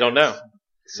 Right. Shoot, they don't know.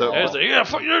 So They're just like,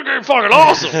 yeah, your game fucking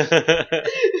awesome.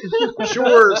 I'm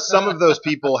sure some of those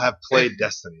people have played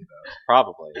Destiny though.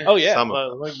 Probably. Oh yeah, Some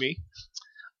of like me.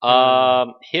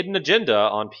 Hidden Agenda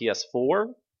on PS4.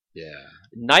 Yeah.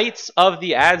 Knights of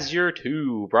the Azure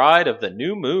 2, Bride of the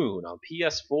New Moon on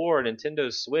PS4, Nintendo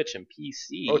Switch, and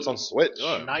PC. Oh, it's on Switch.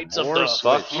 Knights More of the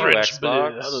fuck you, French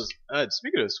Xbox. Bliss.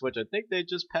 Speaking of Switch, I think they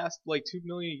just passed like 2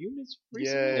 million units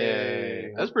recently.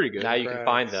 Yay. That's pretty good. Now you can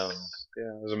find them.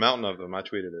 Yeah, there's a mountain of them. I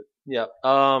tweeted it. Yep.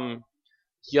 Tum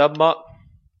Yum-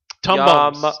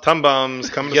 bums. Tum Bums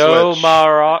coming to Yo Switch.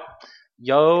 Mara.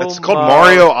 Yo. It's called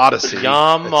Mario Odyssey.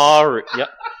 Yamari. Yep.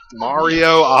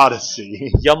 Mario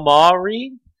Odyssey.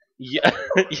 Yamari.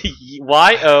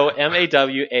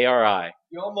 Yomawari.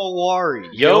 Yomawari.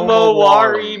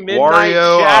 Yomawari Midnight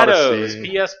Wario Shadows.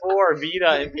 Odyssey. PS4,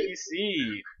 Vita, and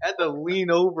PC. I had to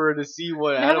lean over to see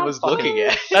what Man, Adam I'm was fucking- looking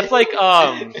at. That's like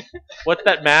what's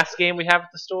that mask game we have at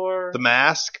the store? The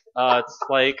Mask. It's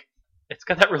like it's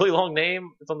got that really long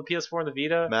name. It's on the PS4 and the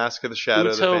Vita. Mask of the Shadow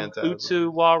of the Phantasm.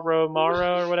 Utuwaro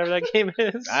Mara or whatever that game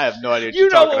is. I have no idea what You you're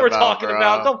know talking what we're about, talking bro.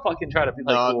 about. Don't fucking try to be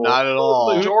like No, cool. not at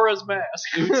all. Majora's Mask.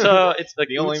 It's like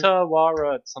The only-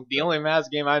 Utawara something. The only Mask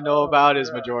game I know about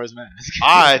is Majora's Mask.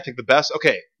 I think the best.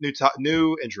 Okay,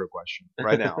 new intro question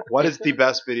right now. What is the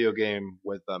best video game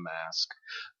with a mask?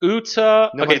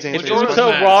 Uta. Nobody's Okay, it's answering this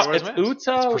Uta. question. It's Majora's Mask.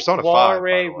 Uta It's Persona 5,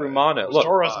 Ware by the way. Rumano. Look,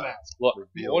 Majora's Mask. look.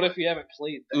 Reveal What it. if you haven't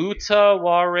played that? Uta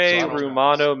Ware Majora's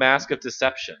Rumano Mask of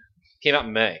Deception came out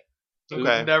in May.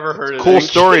 Okay. Never heard of Cool that.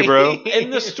 story, bro. In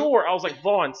the store, I was like,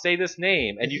 Vaughn, say this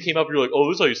name. And you came up and you're like, oh,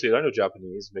 this is how you say it. I know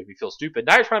Japanese. Make me feel stupid.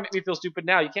 Now you're trying to make me feel stupid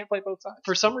now. You can't play both sides.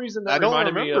 For some reason, I that don't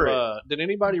reminded me of. remember Did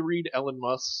anybody read Elon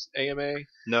Musk's AMA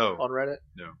No. on Reddit?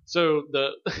 No. So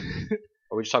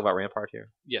Are we just talking about Rampart here?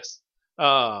 yes.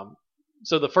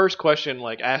 So the first question,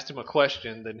 like, asked him a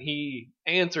question, then he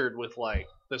answered with like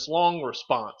this long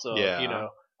response of, Yeah. you know,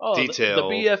 oh, Detail. the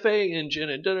BFA engine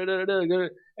and da da da da da.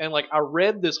 And like I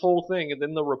read this whole thing, and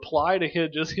then the reply to him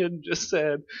just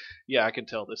said, "Yeah, I can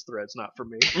tell this thread's not for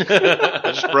me."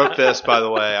 I just broke this, by the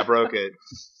way. I broke it.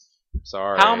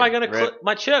 Sorry. How am I going to Rip. clip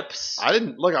my chips? I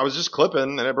didn't look. I was just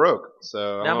clipping, and it broke.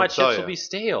 So I Now don't my know what to tell chips will you. be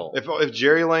stale. If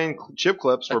Jerry Lane chip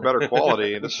clips were better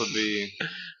quality, this would be.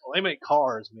 Well, they make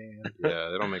cars, man. Yeah,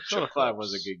 they don't make chip Persona 5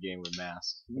 was a clips. good game with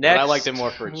masks. But Next, I liked it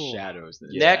more for its shadows than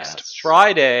its next masks.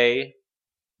 Friday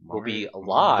will be The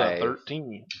live.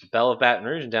 13. Belle of Baton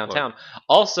Rouge in downtown.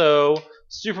 Also,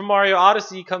 Super Mario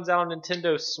Odyssey comes out on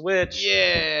Nintendo Switch.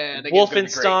 Yeah, that game's gonna be great.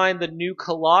 Wolfenstein: The New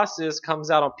Colossus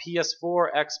comes out on PS4,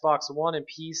 Xbox One, and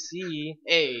PC.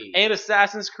 Hey, And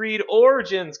Assassin's Creed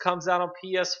Origins comes out on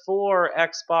PS4,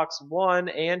 Xbox One,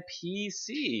 and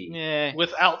PC. yeah.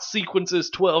 Without sequences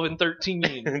 12 and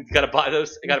 13. Gotta buy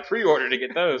those. Gotta pre-order to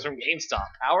get those from GameStop.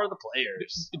 Power the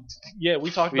players. Yeah, we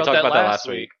talked We about talked that about that last last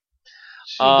week.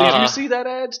 Did Uh, you see that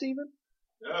ad, Steven?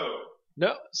 No.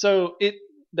 No. So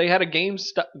they had a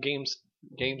GameStop.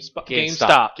 GameStop.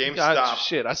 GameStop.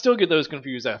 Shit, I still get those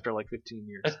confused after like 15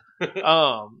 years.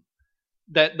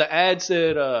 That the ad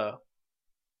said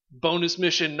bonus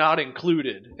mission not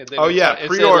included. And then Oh it yeah, said,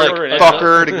 pre-order, like,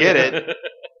 fucker, to get it.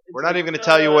 We're not even going to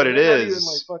tell you what it they're not is. even,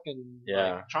 like, fucking,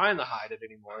 Yeah. like, trying to hide it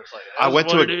anymore. It's like I went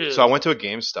to what it is. I went to a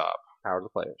GameStop. Power the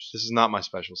players. This is not my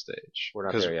special stage. We're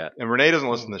not 'Cause- there yet. And Renee doesn't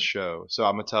listen to the show, so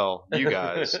I'm gonna tell you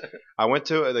guys. I went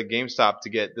to the GameStop to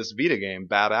get this Vita game,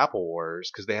 Bad Apple Wars,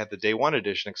 because they had the Day One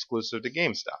edition exclusive to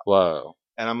GameStop. Whoa.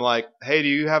 And I'm like, hey, do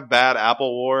you have Bad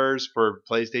Apple Wars for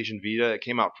PlayStation Vita? It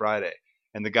came out Friday.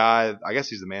 And the guy, I guess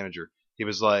he's the manager, he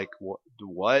was like,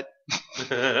 what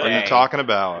are you talking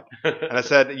about? And I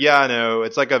said, yeah, I know.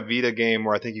 It's like a Vita game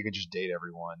where I think you can just date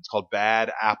everyone. It's called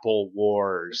Bad Apple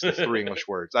Wars. The 3 English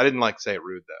words. I didn't like to say it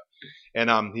rude though.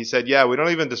 And he said, yeah, we don't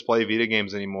even display Vita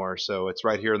games anymore, so it's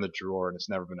right here in the drawer and it's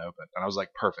never been opened. And I was like,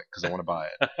 perfect, because I want to buy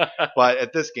it. But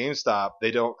at this GameStop, they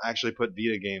don't actually put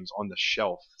Vita games on the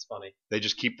shelf. It's funny. They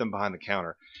just keep them behind the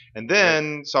counter. And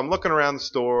then, so I'm looking around the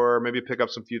store, maybe pick up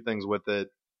some few things with it,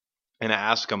 and I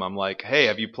ask them, I'm like, hey,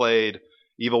 have you played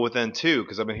Evil Within 2?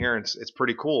 Because I've been hearing it's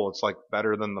pretty cool. It's like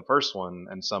better than the first one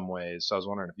in some ways. So I was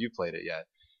wondering if you played it yet.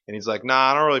 And he's like,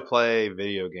 nah, I don't really play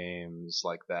video games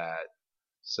like that.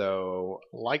 So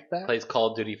like that. Plays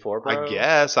Call of Duty 4, bro. I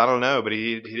guess, I don't know, but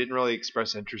he didn't really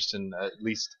express interest in at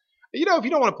least, you know, if you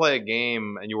don't want to play a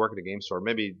game and you work at a game store,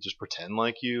 maybe just pretend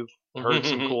like you've heard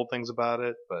some cool things about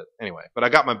it. But anyway, but I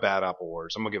got my Bad Apple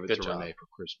Wars. I'm going to give it Good to job. Renee for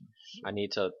Christmas. I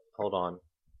need to hold on.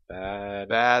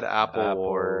 Bad Apple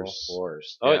Wars.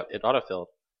 Oh, Yep. it autofilled.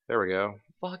 There we go.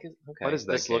 Fuck is okay. What is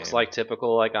that This looks game? like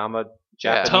typical. Like I'm a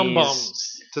Yeah. Japanese. Tum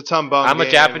bums. It's a Tumbum I'm a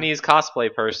game. Japanese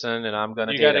cosplay person, and I'm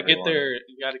gonna. You date gotta everyone.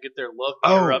 get their love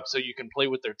Oh. meter up so you can play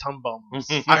with their tum bums.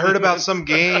 I heard about some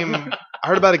game. I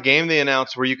heard about a game they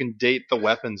announced where you can date the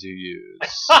weapons you use.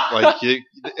 Like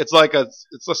it's a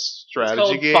It's strategy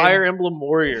called game. Fire Emblem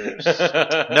Warriors.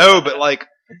 No, but like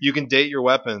you can date your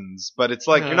weapons, but it's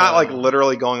like you're not like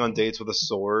literally going on dates with a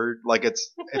sword. Like it's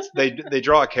they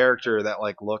draw a character that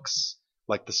like looks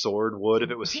like the sword would if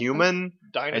it was human.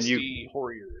 Dynasty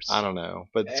Warriors. I don't know,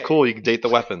 but it's Hey. cool. You can date the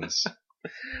weapons.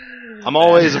 I'm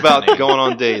always about going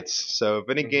on dates, so if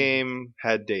any game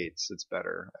had dates, it's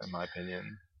better in my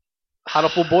opinion. How to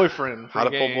Pull Boyfriend. How to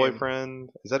Pull Free game. Boyfriend,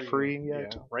 is that free Yeah,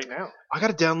 yet? right now. I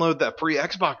gotta download that free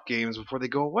Xbox games before they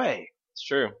go away. It's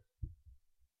true.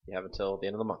 You have until the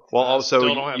end of the month. Well, I also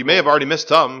still don't have you may have gold. already missed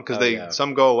some because Oh, yeah.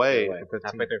 some go away. Anyway, at 15.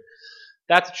 halfway through.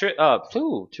 That's a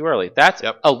too early. That's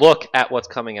Yep. a look at what's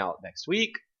coming out next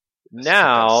week.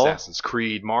 Now Assassin's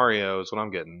Creed, Mario is what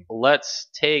I'm getting. let's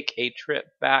take a trip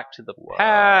back to the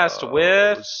past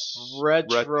with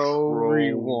Retro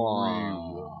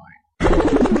Rewind.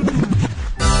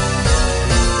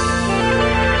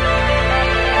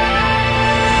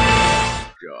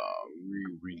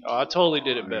 Oh, I totally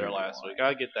did it better last week.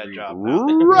 I get that job.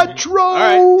 Retro All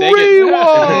right, take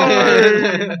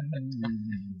Rewind. it.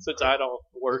 Since I don't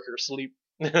work or sleep.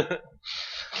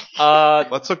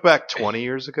 Let's look back 20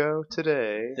 years ago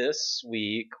today. this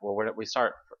week, well, where did we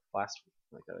start? Last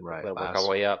week. Right, We'll work last our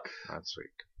way up. Last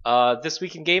week. This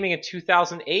week in gaming in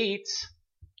 2008,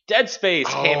 Dead Space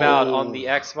came out on the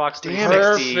Xbox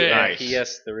 360 and Perfect.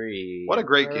 PS3. What a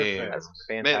great Perfect. game. That's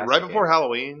a fantastic Man, right before game.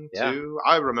 Halloween, Yeah. too.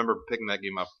 I remember picking that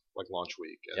game up like launch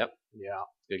week. and Yep. Yeah.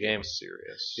 Good it game. was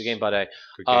serious. Good game, buddy.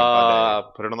 Good game by day.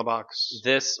 Put it on the box.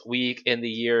 This week in the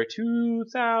year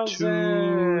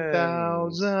 2000.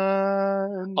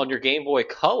 2000. On your Game Boy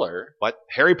Color, What?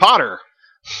 Harry Potter.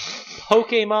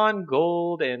 Pokemon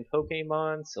Gold and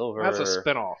Pokemon Silver. That's a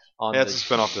spinoff. On Yeah, the it's a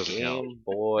spin-off, doesn't count. Game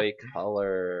Boy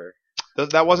Color.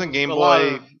 That wasn't Game A lot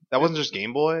Boy. of- That wasn't just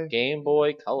Game Boy. Game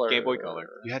Boy Color. Game Boy Color.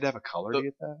 You had to have a color to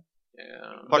get that. Yeah.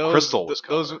 I thought Crystal was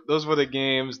those were the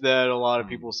games that a lot of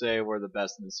people say were the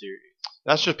best in the series.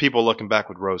 That's just people looking back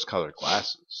with rose-colored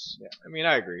glasses. Yeah, I mean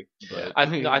I agree. But I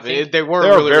think they were They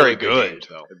were really, very really good. games,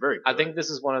 though. They're very. I good. think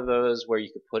this is one of those where you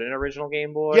could put in original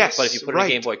Game Boy. Yes, But if you put right. in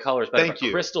Game Boy Color, it's better. Thank But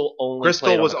you. Crystal only Crystal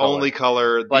played on was the color. only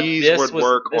color. But These this would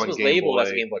work this on was Game labeled Boy.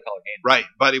 as a Game Boy Color game. Right,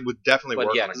 but it would definitely But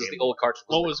work yeah, on a this is Game the old cartridge.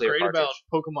 What the was clear great cartridge. about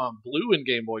Pokemon Blue and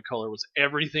Game Boy Color was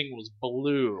everything was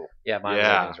blue. Yeah, mine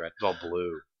Yeah, was red. it's all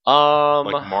blue. Um,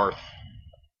 Like Marth.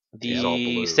 the all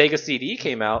blue. Sega CD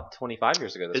came out 25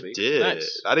 years ago this It week. did.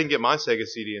 Nice. I didn't get my Sega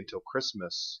CD until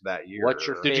Christmas that year. What's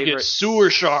your Did you favorite get Sewer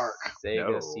Shark?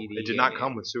 Sega No, CD? it did not game?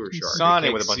 come with Sewer Shark. Sonic it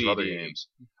came with a bunch of other CD. games.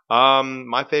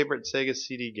 My favorite Sega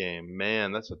CD game,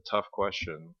 man, that's a tough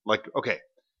question. Like, okay,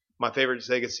 my favorite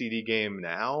Sega CD game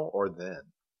now or then?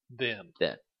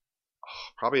 Then.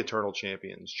 Probably Eternal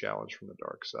Champions Challenge from the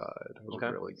Dark Side. It was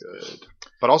Okay. really good.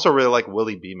 But also really like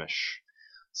Willie Beamish.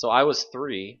 So I was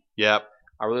 3. Yep.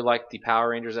 I really liked the Power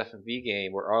Rangers FMV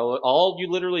game where all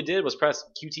you literally did was press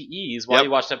QTEs while Yep.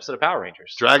 you watched an episode of Power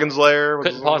Rangers. Dragon's Lair was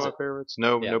Couldn't one pause of my it. favorites.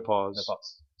 No, Yeah. no pause. No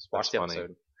pause. Just watch That's the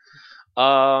funny.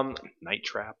 episode. Night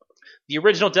Trap. The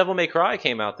original Devil May Cry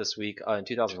came out this week in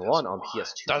 2001 on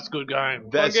PS2. That's a good game.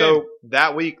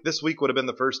 This week would have been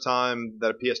the first time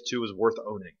that a PS2 was worth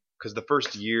owning. Because the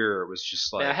first year it was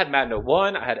just like Man, I had Madden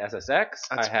 01, I had SSX,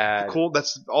 That's I had cool.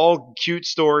 That's all cute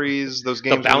stories. Those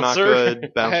games are not Bouncer. good. I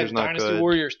Bouncer's had not Dynasty good.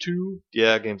 Warriors 2.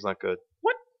 Yeah, game's not good.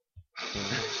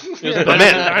 It was better But than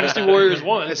man, Dynasty Warriors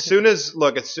 1. As soon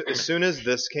as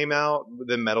this came out,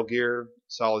 then Metal Gear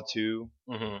Solid 2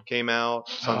 Mhm. came out,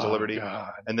 Sons of Liberty,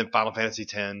 God. and then Final Fantasy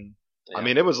X. Yeah. I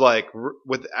mean, it was like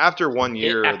after 1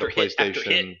 year of after the hit after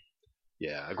PlayStation. hit.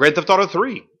 Yeah, Grand Theft Auto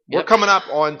 3. We're Yep. coming up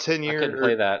on 10 I years. couldn't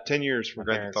play that. 10 years from My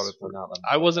Grand parents Theft Auto would 3. not let me.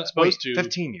 I wasn't Wait, supposed to,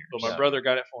 15 years. but my Yeah. brother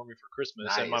got it for me for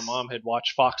Christmas, and my Nice. mom had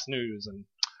watched Fox News and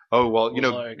Oh well, you was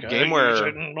know, like, "Hey, you GameWare.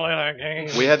 shouldn't play that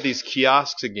game." We had these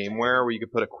kiosks at GameWare where you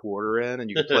could put a quarter in and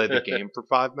you could play the game for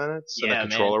 5 minutes, and Yeah, the man.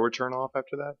 controller would turn off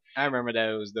after that. I remember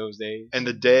those days. And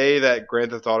the day that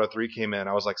Grand Theft Auto 3 came in,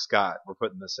 I was like, Scott, we're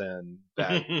putting this in.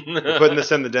 We're We're putting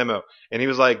this in the demo. And he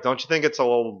was like, don't you think it's a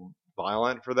little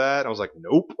violent for that? And I was like,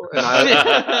 nope. And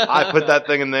I put that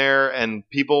thing in there, and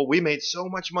we made so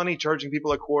much money charging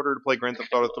people a quarter to play Grand Theft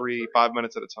Auto 3 5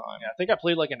 minutes at a time. Yeah, I think I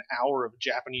played like an hour of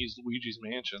Japanese Luigi's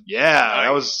Mansion. Yeah,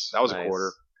 that was a Nice.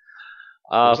 quarter.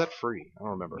 Or was Uh, that free? I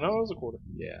don't remember. No, it was a quarter.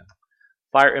 Yeah.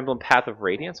 Fire Emblem Path of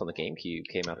Radiance on the GameCube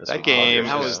came out this That week. game-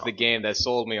 that Yeah. was the game that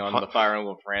sold me on the Fire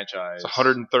Emblem franchise. It's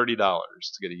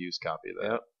 $130 to get a used copy of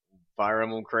that. Yep. Fire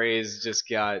Emblem craze just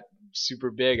got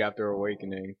super big after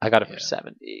Awakening. I got it for Yeah.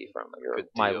 70 from Good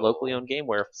my deal. locally owned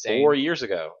GameWare Same. 4 years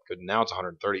ago. Good. Now it's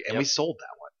 130, and Yep. we sold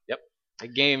that one. The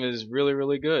game is really,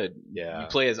 really good. Yeah. You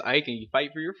play as Ike and you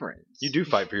fight for your friends. You do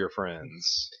fight for your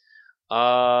friends.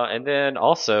 And then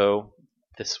also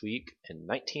this week in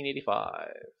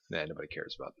 1985, Nah, nobody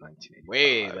cares about 1985.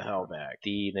 Way the hell back.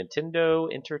 the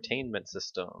Nintendo Entertainment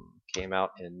System came out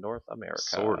in North America.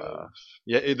 Sort of.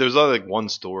 Yeah, there's only like one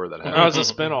store that That has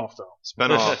was a spinoff though.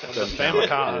 spinoff. The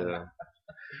Famicom. Yeah.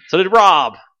 So did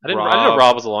Rob. I didn't know Rob.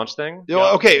 Rob was a launch thing. You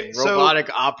know, okay, so Robotic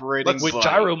operating let's- With bug.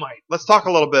 Gyromite. let's talk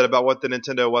a little bit about what the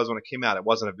Nintendo was when it came out. It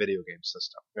wasn't a video game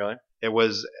system. Really? It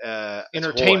was a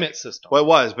Entertainment toy. system. Well, it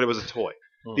was, but it was a toy.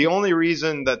 Hmm. The only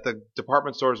reason that the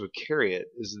department stores would carry it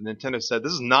is Nintendo said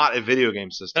this is not a video game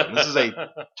system. This is a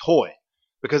toy,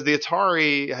 because the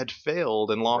Atari had failed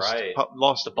and lost Right.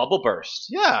 lost. The bubble burst.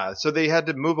 Yeah, so they had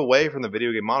to move away from the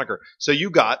video game moniker. So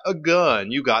you got a gun,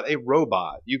 you got a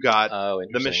robot, you got Oh, the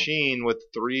interesting. machine with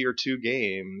 3 or 2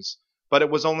 games, but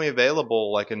it was only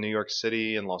available like in New York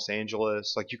City and Los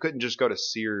Angeles. Like you couldn't just go to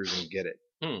Sears and get it.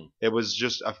 Hmm. It was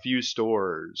just a few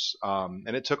stores,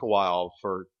 and it took a while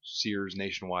for Sears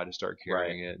nationwide to start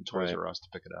carrying it and Toys right. R Us to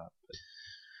pick it up. But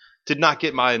did not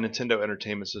get my Nintendo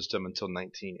Entertainment System until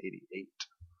 1988.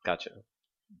 Gotcha.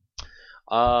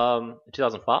 In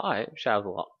 2005, Shadow of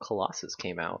the Colossus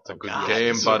came out. It's a good God, game,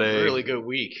 this is buddy. a really good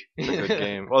week. It's a good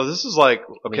game. Well, this is like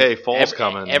okay, fall's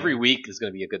coming. Every week is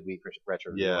going to be a good week for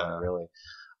retro. Yeah. Really.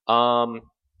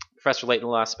 Professor Layton and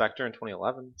the Last Spectre in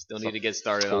 2011. Still It's need the to get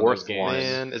started on fourth those games. one.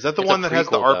 Man, is that the It's a one that has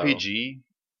the prequel, though. RPG?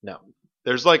 No.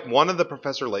 There's like one of the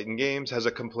Professor Layton games has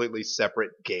a completely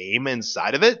separate game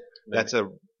inside of it. That's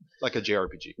like a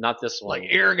JRPG. Not this one. Like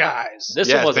Ear Guys. This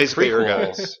Yeah, one was a it's basically Ear prequel,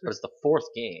 Guys. but it's the fourth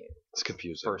game. It's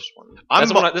confusing. First one. I'm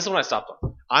This is when I stopped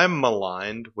on. I'm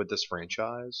maligned with this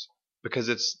franchise because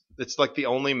it's like the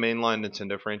only mainline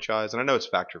Nintendo franchise, and I know it's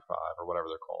Factor 5 or whatever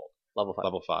they're called,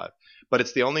 Level 5. but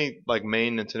it's the only like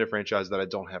main Nintendo franchise that I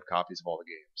don't have copies of all the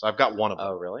games. I've got one of them,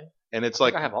 Oh, really? and it's I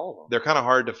like think I have all of them. they're kind of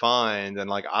hard to find, and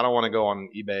like I don't want to go on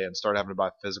eBay and start having to buy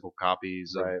physical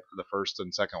copies of Right. the first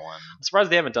and second one. I'm surprised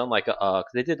they haven't done like cause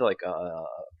they did like a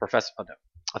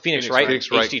Phoenix Wright Phoenix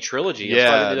Wright. HD trilogy. Yeah. I'm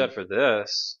surprised they did that for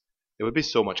this. It would be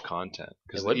so much content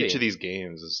because It would each be. of these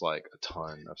games is like a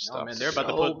ton of stuff. Oh man, they're about to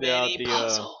So put out many the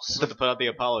puzzles. about to put out the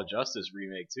Apollo Justice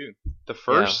remake too. The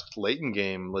first Layton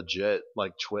game, legit,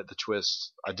 like the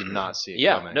twist, I did not see it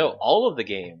Yeah, coming. no, all of the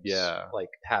games Yeah. like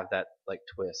have that like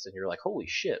twist and you're like, holy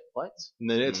shit, what? And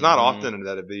then it's not Mhm. often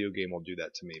that a video game will do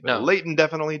that to me, but No. Layton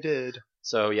definitely did.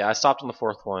 So yeah, I stopped on the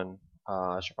fourth one.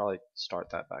 I should probably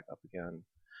start that back up again.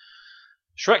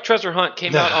 Shrek Treasure Hunt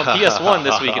came out on PS1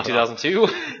 this week in 2002.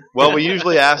 Well, we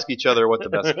usually ask each other what the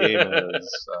best game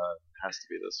is. Has to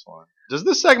be this one. Does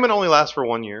this segment only last for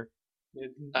 1 year?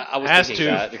 I was Has thinking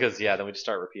to. that because then we just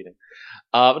start repeating.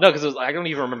 No, because I don't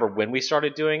even remember when we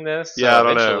started doing this. So Yeah, I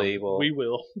don't know. eventually we'll. We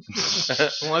will.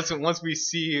 Once we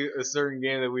see a certain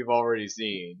game that we've already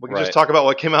seen. We can Right. just talk about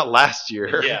what came out last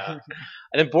year. Yeah.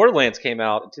 And then Borderlands came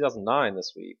out in 2009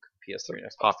 this week. PS3 and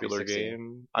Xbox Popular 360.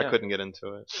 game. I Yeah. couldn't get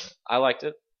into it. I liked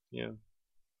it. Yeah.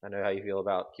 I know how you feel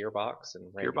about Gearbox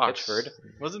and Randy Gearbox. Pitchford.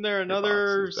 Wasn't there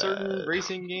another is certain bad.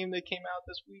 racing game that came out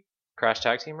this week? Crash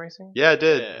Tag Team Racing? Yeah, it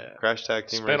did. Yeah. Crash Tag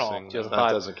Team Spin-off, Racing. 2005.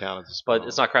 That doesn't count as a But spin-off.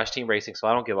 it's not Crash Team Racing, so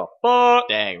I don't give a fuck.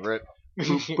 Dang, rip.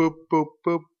 boop, boop, boop,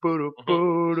 boop, boop,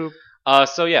 boop, boop.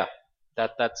 So yeah,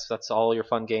 that's all your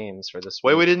fun games for this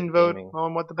Wait, week. we didn't in vote gaming.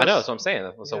 on what the I best know, that's what I'm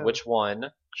saying. So Yeah. which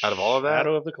one? out of all of that.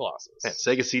 Shadow of the Colossus. Man,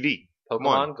 Sega CD. Come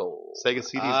on. Pokemon Gold. Sega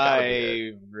CD's gotta be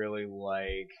it. I really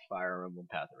like Fire Emblem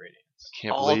Path of Radiance.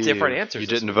 Can't all believe different answers You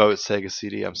this didn't week. vote Sega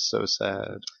CD. I'm so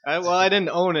sad. I didn't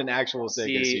own an actual Sega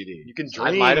See, CD. You can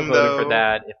I dream might have voted though. for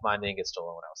that if my name gets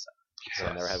stolen when I was 7. So I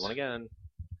never Yes. had one again.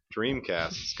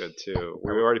 Dreamcast is good too.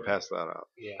 We already passed that up.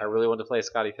 I really wanted to play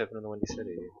Scottie Pippen in the Windy City, but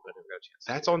I never got a chance.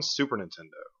 That's on Super Nintendo.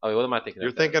 Oh, what am I thinking? You're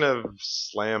of then? thinking of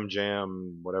Slam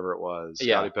Jam, whatever it was.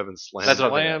 Yeah. Scottie Pippen's Slam. That's what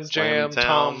Jam. I'm Slam Jam Slam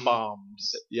Tom Town.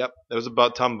 Bombs. Yep, it was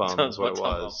about Tum Bum. Sounds Is what it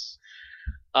about Tum was.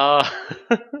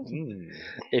 Mm.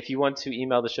 If you want to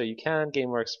email the show, you can.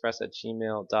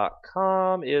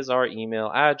 GameWareExpress@gmail.com is our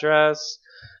email address.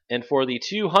 And for the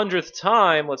 200th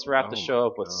time, let's wrap the Oh show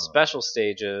up with God. special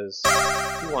stages.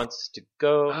 Who wants to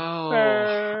go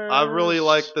first? I really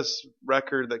like this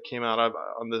record that came out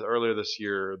earlier this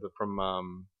year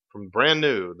from Brand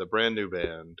New, the Brand New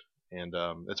band, and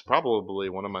it's probably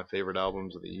one of my favorite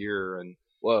albums of the year. And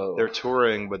Whoa. they're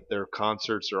touring, but their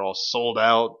concerts are all sold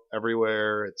out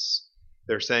everywhere.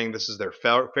 They're saying this is their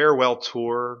farewell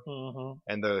tour, Mm-hmm.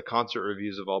 and the concert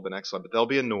reviews have all been excellent. But they'll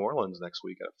be in New Orleans next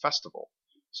week at a festival.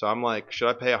 So I'm like, should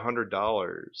I pay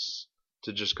 $100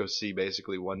 to just go see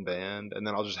basically one band, and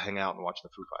then I'll just hang out and watch the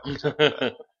Foo Fighters after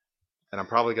that? And I'm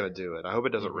probably gonna do it. I hope it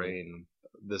doesn't Mhm. rain.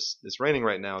 It's raining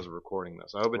right now as we're recording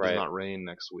this. I hope it Right. does not rain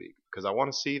next week because I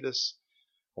want to see this.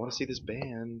 I want to see this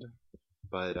band,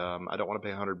 but I don't want to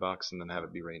pay $100 and then have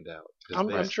it be rained out. 'Cause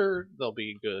I'm sure there'll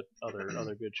be good other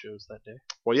good shows that day.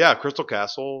 Well, yeah, Crystal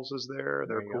Castles is there.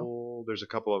 They're There you go. cool. There's a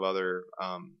couple of other.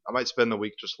 I might spend the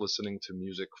week just listening to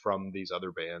music from these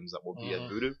other bands that will be at Mhm.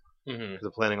 Voodoo. Mhm. Because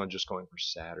I'm planning on just going for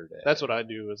Saturday. That's what I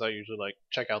do. Is I usually like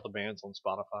check out the bands on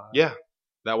Spotify. Yeah.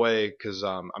 That way, because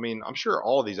I mean, I'm sure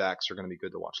all of these acts are going to be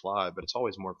good to watch live, but it's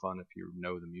always more fun if you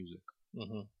know the music.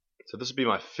 Mm-hmm. So this would be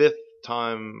my 5th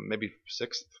time, maybe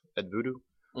 6th at Voodoo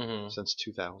Mhm. since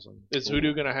 2000. Is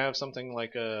Voodoo gonna have something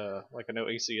like I know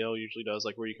ACL usually does,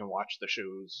 like where you can watch the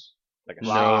shows like a No,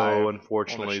 live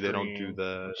unfortunately, on a they don't do stream?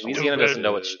 that. Louisiana doesn't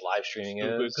know what live streaming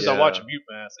is. Because Yeah. I watch a Butte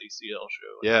Mass ACL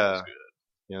show. and Yeah. it's good.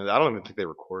 You know, I don't even think they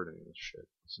record any of this shit.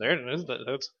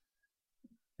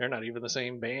 They're not even the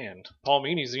same band. Paul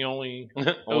Meany's the only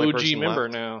Only OG person member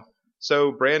left. now.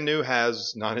 So Brand New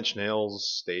has Nine Inch Nails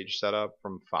stage setup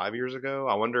from 5 years ago.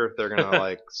 I wonder if they're gonna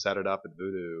like set it up at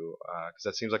Voodoo because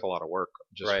that seems like a lot of work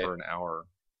just Right. for an hour.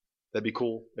 That'd be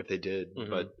cool if they did, Mhm.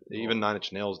 but even Nine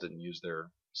Inch Nails didn't use their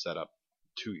setup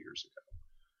 2 years ago.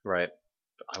 Right.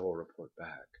 I will report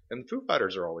back. And Foo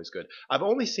Fighters are always good. I've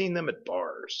only seen them at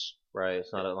bars. Right.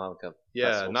 It's not like a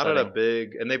Yeah, festival not at a setting.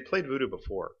 big. And they played Voodoo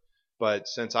before, but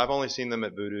since I've only seen them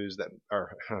at Voodoo's that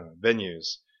are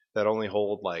venues, that only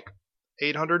hold like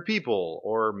 800 people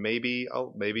or maybe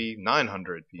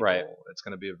 900 people. Right. It's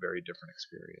going to be a very different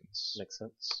experience. Makes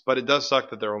sense. But it does suck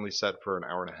that they're only set for an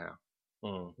hour and a half.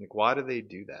 Mm. Like, why do they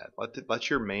do that? Let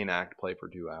your main act play for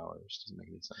 2 hours. Doesn't make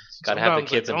any sense. Got to have the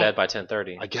Sometimes they kids in don't. bed by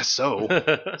 10:30. I guess so. Like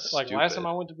last Stupid. time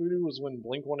I went to Voodoo was when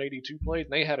Blink 182 played,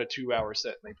 and they had a 2-hour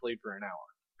set, and they played for an hour.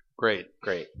 Great.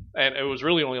 Great. And it was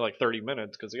really only like 30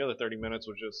 minutes, because the other 30 minutes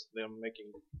was just them making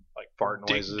like Fart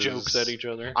dick noises. jokes at each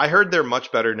other. I heard they're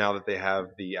much better now that they have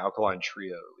the Alkaline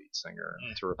Trio lead singer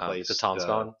to replace Because Tom's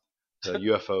gone. the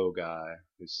UFO guy.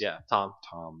 Who's Yeah, Tom.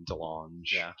 Tom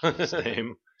DeLonge. Yeah. His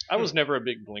name. I was never a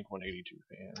big Blink 182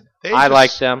 fan. They I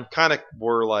like them. Kind of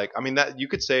were like. I mean, that you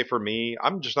could say for me,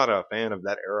 I'm just not a fan of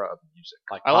that era of music.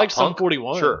 Like I like pop Sum punk.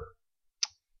 41. Sure,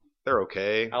 they're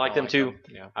okay. I like them too.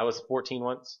 Yeah. I was 14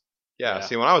 once. Yeah. Yeah.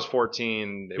 See, when I was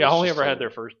 14, it Yeah, I was only just ever a- had their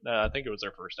first. I think it was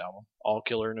their first album, All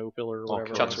Killer No Filler or All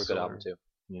whatever. Killer, Chucks it were was. a good album too.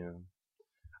 Yeah.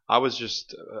 I was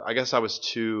just. I guess I was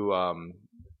too.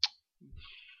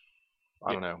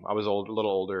 I don't know. I was a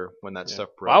little older when that Yeah. stuff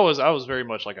broke. Well, I was very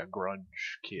much like a grunge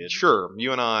kid. Sure,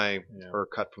 you and I Yeah. are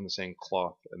cut from the same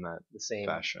cloth in that The same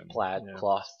fashion. plaid Yeah.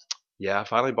 cloth. Yeah, I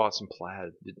finally bought some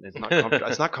plaid. It's not comfortable.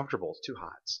 It's not comfortable. It's too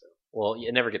hot. So. Well,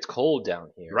 it never gets cold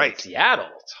down here. Right. In Seattle.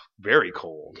 Very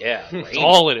cold. Yeah. That's rainy.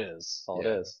 all it is. That's all Yeah.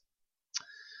 it is.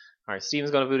 All right,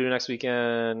 Steven's going to Voodoo next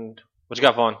weekend. What you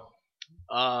got, Vaughn?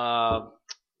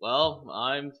 Well,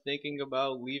 I'm thinking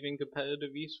about leaving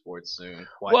competitive esports soon.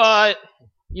 What?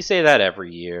 You say that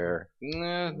every year.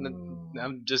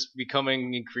 I'm just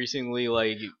becoming increasingly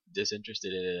like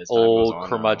disinterested in it as time Old goes on now.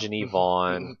 curmudgeon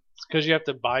Vaughn. It's because you have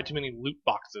to buy too many loot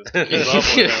boxes to keep up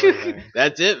with everything.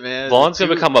 That's it, man. Vaughn's going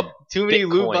to become a too many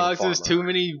loot Bitcoin boxes, farmer. too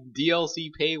many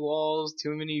DLC paywalls,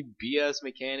 too many BS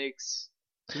mechanics,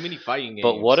 too many fighting games.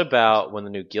 But what about when the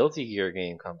new Guilty Gear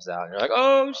game comes out? And you're like,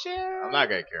 oh shit! I'm not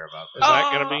gonna care about Is this.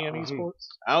 that going to be in esports?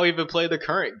 I don't even play the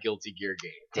current Guilty Gear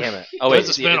game. Damn it! Oh wait, That's a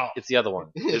it's spin-off. it's the other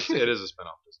one. It is a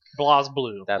spinoff. Blaze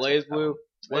Blue. That's Blaze what- Blue.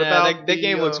 What Yeah, about that the,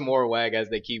 game looks more wag as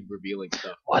they keep revealing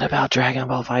stuff. What about Dragon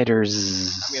Ball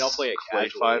Fighters? I mean, I'll play it Clay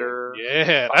casually. Fighter?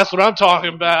 Yeah, that's what I'm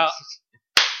talking about.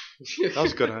 That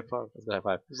was a good high five. That's a high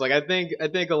five. It's like I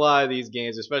think a lot of these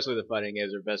games, especially the fighting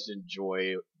games, are best to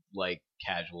enjoy like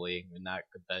casually and not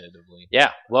competitively.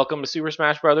 Yeah, welcome to Super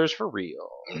Smash Brothers for real.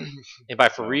 And by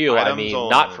for real, I Items mean on-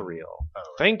 not for real.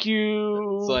 Thank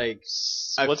you. It's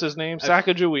like What's his name? I-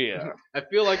 Sacagawea. I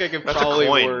feel like I could That's a probably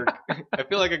coin. work. I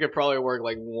feel like I could probably work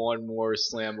like one more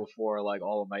slam before like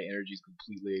all of my energy is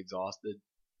completely exhausted.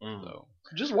 So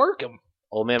Just work him.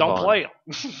 Old man Don't Vaughn. play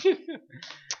him.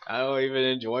 I don't even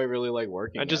enjoy really like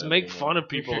working. And just at it make anymore. fun of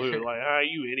people who are like,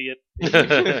 you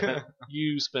idiot.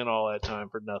 You spent all that time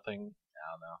for nothing.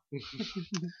 I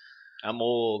don't know. I'm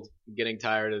old. I'm getting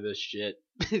tired of this shit.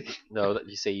 No,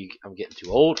 you say I'm getting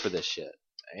too old for this shit.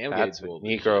 I am That's getting too old.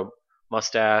 Negro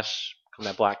mustache,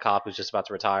 that black cop who's just about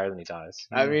to retire, then he dies.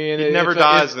 I mean, He if- never if-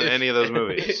 dies if- in any of those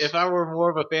movies. If I were more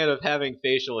of a fan of having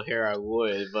facial hair, I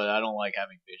would, but I don't like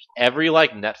having facial hair. Every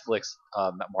like Netflix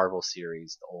Marvel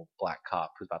series, the old black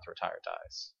cop who's about to retire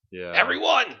dies. Yeah.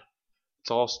 Everyone. It's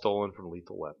all stolen from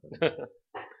Lethal Weapon.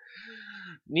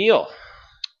 Neil.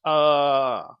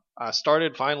 I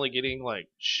started finally getting like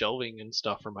shelving and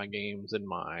stuff for my games in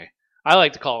my. I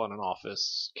like to call it an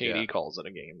office. KD Yeah. calls it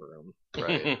a game room,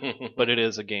 Right. but it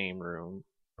is a game room.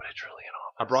 But it's really an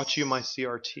office. I brought you my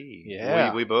CRT.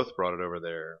 Yeah. We both brought it over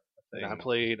there. And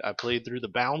I played through the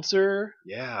bouncer.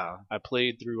 Yeah. I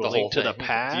played through The A Link whole to the thing.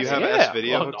 Past. Do you have yeah.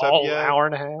 S-Video hooked up all yet? hour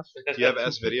and a half. Do you have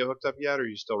S Video hooked up yet, or are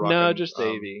you still rocking? No, just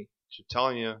AV. I'm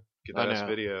telling you, get that I S know.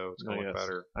 Video. It's Oh, gonna look yes.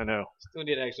 better. I know. Still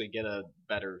need to actually get a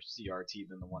better CRT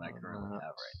than the one I currently have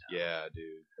right Yeah,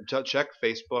 dude. Check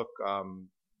Facebook,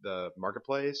 the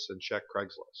marketplace, and check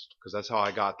Craigslist, because that's how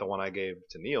I got the one I gave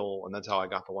to Neil, and that's how I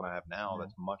got the one I have now.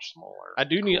 That's much smaller. I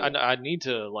do need. Cool. I need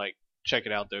to like check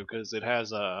it out though, because it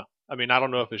has a. I mean, I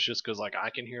don't know if it's just because like I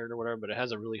can hear it or whatever, but it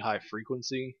has a really high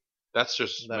frequency. That's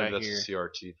just that maybe I that's a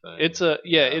CRT thing. It's a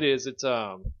it is. It's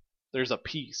there's a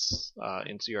piece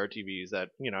in CRTVs that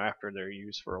after they're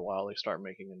used for a while they start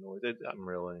making a noise.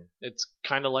 Really. It's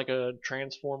kind of like a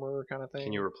transformer kind of thing.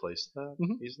 Can you replace that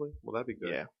Mhm. easily? Well, that'd be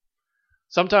good. Yeah.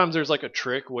 Sometimes there's like a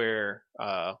trick where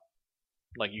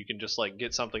like you can just like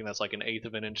get something that's like 1/8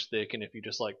 of an inch thick, and if you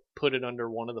just like put it under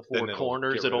one of the Then four it'll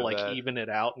corners, get rid it'll of like that. even it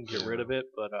out and get Yeah. rid of it.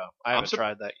 But I I'm haven't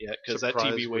tried that yet because that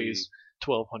surprised TV weighs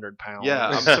 1,200 pounds.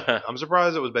 Yeah, I'm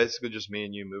surprised it was basically just me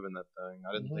and you moving that thing.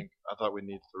 I didn't Mhm. think. I thought we'd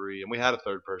need 3, and we had a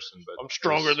third person, but I'm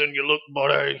stronger than you look,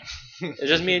 buddy. It's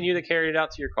just me and you that carried it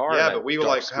out to your car. Yeah, in that but we were,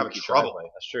 dark, like, having spooky trouble. driveway.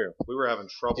 That's true. we were having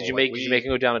trouble. Did you Like, make Did you make him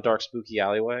go down a dark, spooky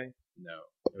alleyway? No.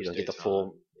 You don't get the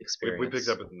full. experience. We picked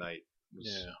up at night. It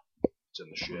was- Yeah. It's in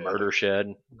the shed. Murder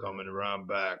Shed. Coming around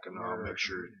back, and I'll make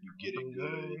sure you get it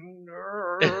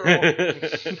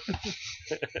good.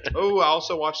 Oh, I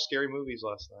also watched Scary Movies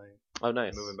last night. Oh,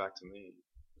 nice. Moving back to me.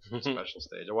 Special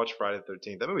stage. I watched Friday the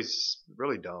 13th. That movie's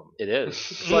really dumb. It is.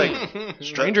 It's like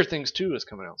Stranger Things 2 is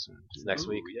coming out soon. It's next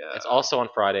week. Yeah. It's also on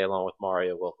Friday along with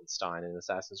Mario, Wolfenstein, and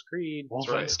Assassin's Creed. right.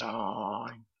 Wolfenstein.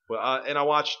 Well, and I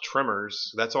watched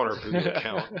Tremors. That's on our Vimeo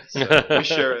account. So we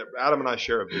share it. Adam and I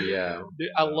share a Vimeo. Yeah. Dude,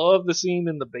 I love the scene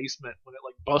in the basement when it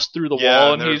like busts through the Yeah,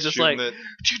 wall and they're he's just like, shooting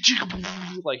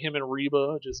it. like him and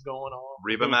Reba just going on.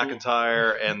 Reba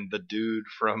McEntire and the dude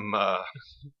from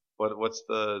what's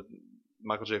the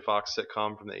Michael J. Fox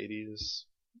sitcom from the 80s?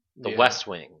 The Yeah. West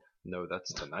Wing. No,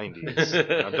 that's the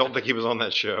 90s. I don't think he was on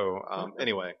that show.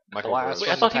 Anyway, Michael Glass Gross. Wait,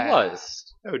 I thought he was.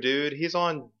 No, dude, he's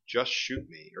on Just Shoot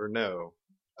Me, or no.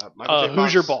 Michael J. Who's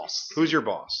Fox- your boss? Who's your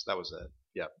boss? That was it.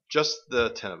 Yeah, just the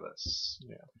 10 of us.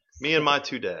 Yeah. Me and my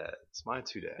two dads. My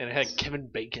two dads. And it had Kevin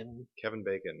Bacon. Kevin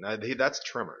Bacon. That's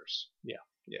Tremors. Yeah.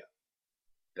 Yeah.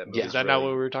 That Yeah. Is that not what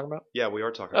we were talking about? Yeah, we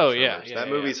are talking Oh, about yeah, Tremors. yeah, that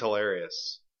yeah, movie's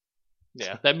hilarious.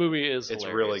 Yeah, that movie is It's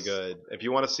hilarious. really good. If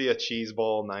you want to see a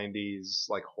cheeseball 90s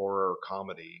like horror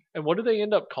comedy, And what do they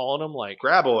end up calling them? Like,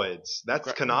 Graboids. That's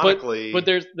Gra- canonically. but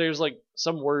there's like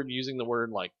some word using the word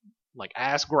like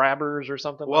ass grabbers or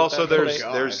something. well, like that. so there's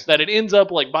God. there's that it ends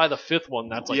up like by the fifth one.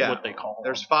 That's like Yeah. what they call.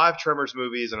 there's them. 5 Tremors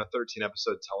movies and a 13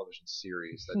 episode television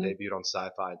series that Mhm. debuted on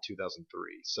Sci-Fi in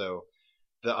 2003. So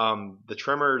the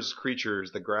Tremors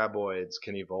creatures, the Graboids,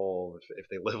 can evolve if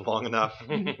they live long enough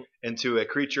into a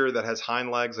creature that has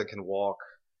hind legs that can walk,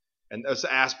 and it's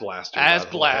Ass Blaster. by Ass the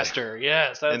way. Blaster.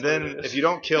 Yes, that's And what then it is. if you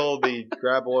don't kill the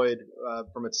Graboid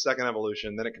from its second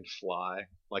evolution, then it can fly.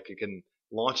 Like it can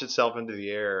launch itself into the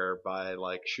air by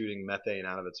like shooting methane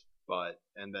out of its butt.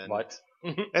 And then What?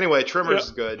 anyway, Tremors Yeah.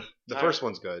 is good. The All first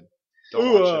one's good. Don't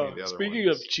Ooh, watch any of the other speaking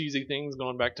ones. of cheesy things,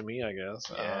 going back to me, I guess.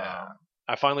 Yeah.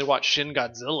 I finally watched Shin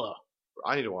Godzilla,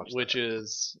 I need to watch which that.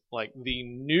 is like the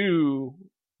new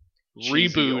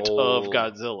Cheesy reboot old- of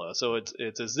Godzilla. So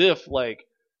it's as if like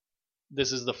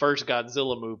this is the first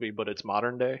Godzilla movie, but it's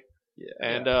modern day. Yeah.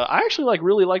 And I actually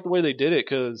really like the way they did it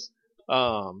because,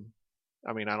 I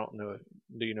mean, I don't know.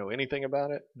 Do you know anything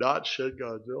about it? Not Shin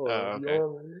Godzilla. Oh, okay.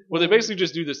 Well, they basically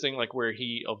just do this thing like where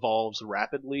he evolves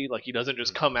rapidly. Like he doesn't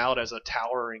just come out as a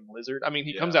towering lizard. I mean,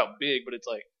 he comes Yeah. out big, but it's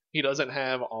like he doesn't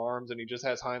have arms and he just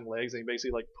has hind legs and he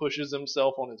basically like pushes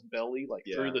himself on his belly like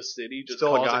Yeah. through the city, just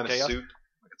Still a causing guy in a chaos. suit.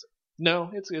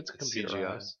 No, it's It's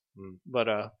computerized. CGI.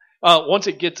 But once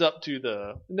it gets up to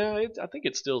the I think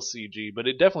it's still CG, but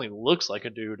it definitely looks like a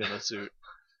dude in a suit.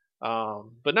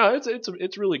 But no,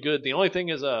 it's really good. The only thing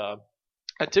is I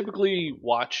typically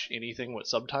watch anything with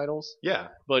subtitles, Yeah.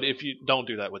 but if you don't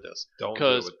do that with this, Don't do it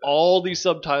because with this. all these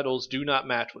subtitles do not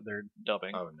match what they're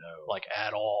dubbing, Oh no. like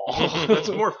at all. That's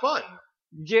more fun.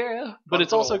 Yeah, but Fun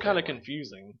it's for the also whole kind of family.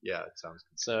 confusing. Yeah, it sounds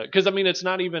good. So, because I mean, it's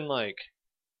not even like,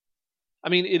 I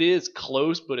mean, it is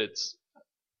close, but it's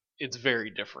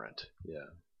very different. Yeah.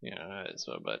 Yeah.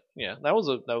 So, but yeah, that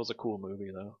was a cool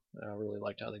movie though. I really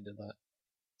liked how they did that.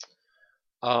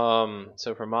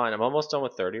 So for mine, I'm almost done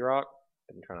with 30 Rock.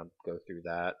 I've been trying to go through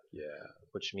that, Yeah.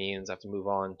 which means I have to move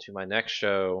on to my next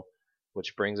show,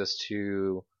 which brings us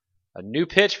to a new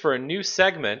pitch for a new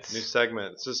segment. New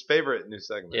segment. It's his favorite new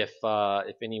segment. If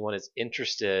anyone is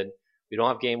interested, we don't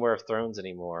have Game of Thrones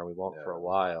anymore. We won't for a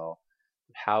while.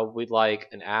 How we'd like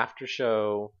an after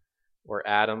show where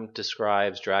Adam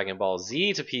describes Dragon Ball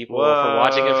Z to people for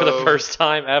watching it for the Whoa. first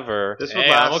time ever. This would Hey,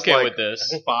 last I'm okay like with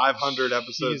this. 500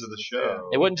 episodes of the show.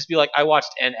 It wouldn't just be like I watched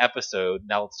an episode.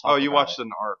 Now let's talk. Oh, you about watched it. an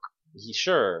arc.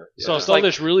 Sure. So I It's saw like-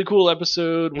 this really cool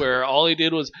episode where all he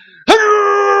did was and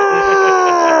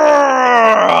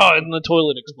the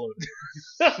toilet exploded.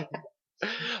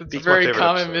 It's a my very favorite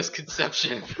common episode.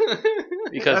 misconception. because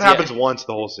That yeah, happens once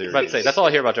the whole series. I'm about to say that's all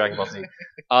I hear about Dragon Ball Z.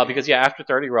 Because after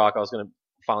 30 Rock, I was gonna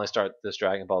finally start this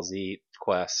Dragon Ball Z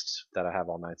quest that I have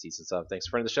all 9 seasons of. Thanks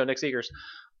for friend of the show, Nick Seegers.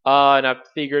 And I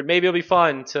figured maybe it'll be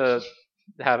fun to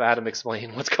have Adam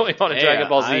explain what's going on in Hey, Dragon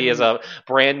Ball Z I'm- as a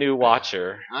brand new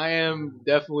watcher. I am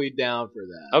definitely down for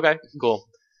that. Okay, cool.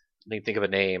 I need to think of a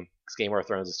name. Because Game of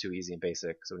Thrones is too easy and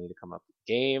basic, so we need to come up with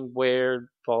Gameware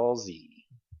Ball Z.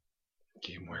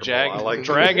 I like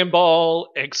Dragon Ball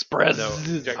Express. No,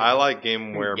 I like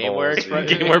Gameware Gameware Ball Z. Express.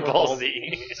 Gameware Ball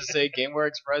Z. To say GameWare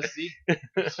Express Z.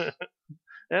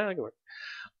 Yeah, that could work.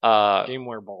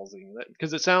 Gameware Ball Z.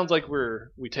 Because it sounds like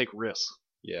we take risks.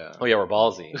 Yeah. Oh yeah, we're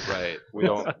ballsy. Right.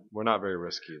 We're not very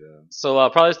risky though. So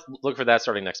probably look for that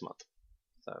starting next month.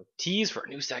 So tease for a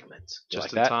new segment. Do you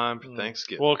Just like in that? time for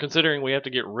Thanksgiving. Well, considering we have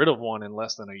to get rid of one in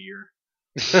less than a year.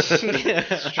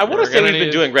 I want to say we've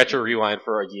been doing Retro Rewind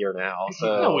for a year now.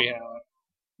 So No, we haven't.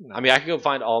 No. I mean, I can go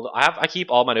find all. I keep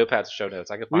all my notepads and show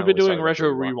notes. I can. We've find been when we doing started Retro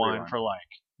Rewind for like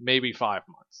maybe 5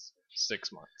 months, 6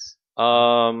 months.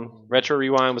 Retro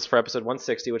Rewind was for episode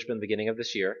 160, which has been the beginning of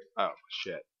this year. Oh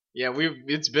shit. Yeah,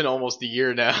 it's been almost a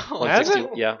year now.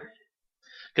 160, yeah.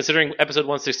 Considering episode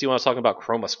 161, I was talking about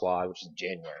Chroma Squad, which is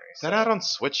January. Is that out on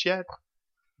Switch yet?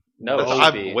 No, it should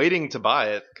I'm be. waiting to buy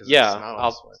it because Yeah, it's not on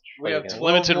I'll- Switch. We have Again.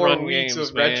 12 Limited more run weeks games,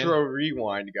 of man. Retro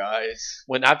Rewind, guys.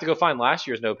 When I have to go find last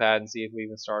year's notepad and see if we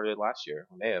even started last year.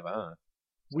 We may have.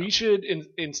 We should,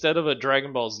 instead of a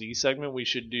Dragon Ball Z segment, we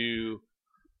should do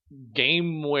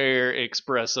Gameware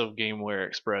Express of Gameware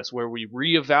Express, where we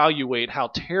reevaluate how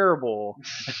terrible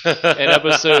an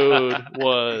episode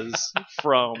was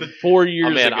from 4 years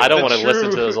Oh man, ago. I don't The want to listen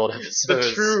to true- those old The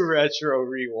episode. true Retro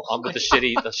Rewind. With the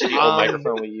shitty old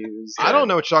microphone we use. I don't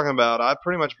know what you're talking about. I've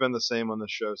pretty much been the same on the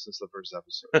show since the first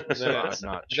episode. So Then- I've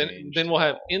not then, changed. then we'll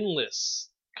have endless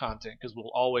content because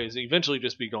we'll always eventually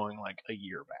just be going like a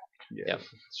year back, Yeah,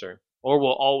 sure. or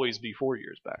we'll always be 4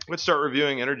 years back. Let's start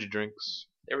reviewing energy drinks.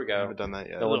 There we I go. haven't done that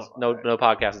yet. No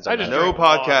podcast has done I just that. No drink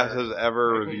podcast water. has ever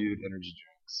reviewed energy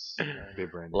drinks. Be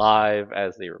brand new. Live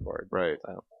as they record. Right.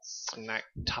 Snack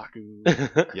taku. That's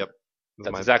This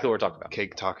is my exactly what we're talking about.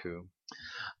 cake taku.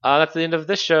 That's the end of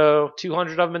this show.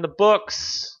 200 of them in the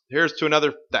books. Here's to another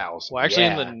 1,000. Well, actually,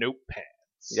 Yeah. in the notepad.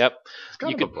 Yep. It's got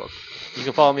you a could- book. You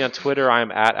can follow me on Twitter. I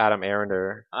am at Adam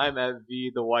Arender. I'm at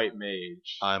V the White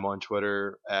Mage. I'm on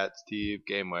Twitter at Steve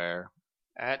Gameware.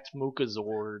 At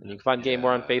Mukazord. And you can find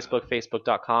Gameware on Facebook,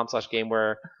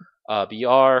 facebook.com/Gameware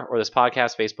BR, or this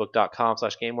podcast,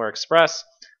 facebook.com/Gameware Express.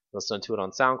 Listen to it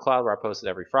on SoundCloud, where I post it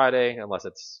every Friday, unless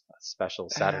it's a special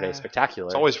Saturday spectacular.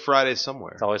 It's always Friday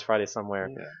somewhere. It's always Friday somewhere.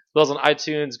 Yeah. As well as on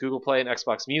iTunes, Google Play, and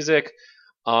Xbox Music.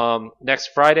 Next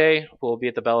Friday, we'll be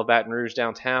at the Belle of Baton Rouge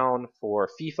downtown for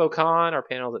FIFOCon. Our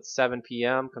panel's at 7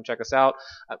 p.m. Come check us out.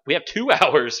 We have 2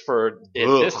 hours for it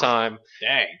Ugh. this time.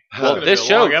 Dang. Well, It's this gonna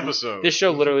be a long show- episode. This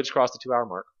show literally just crossed the 2-hour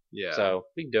mark, Yeah. so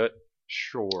we can do it.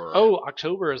 Sure. Oh,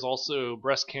 October is also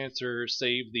Breast Cancer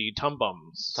Save the Tum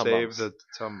Bums. Tum Save Bums. the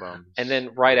Tum Bums. And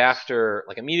then right after,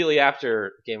 like immediately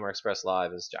after Gamer Express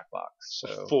Live is Jackbox.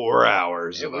 So 4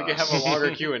 hours Yeah, of we could us. have a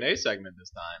longer Q&A segment this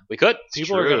time. we could.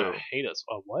 People true. are going to hate us.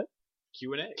 What?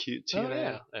 Q&A. Cute Oh, TNA.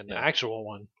 yeah. An Yeah. actual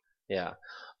one. Yeah.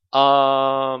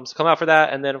 So come out for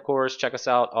that, and then of course check us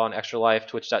out on Extra Life,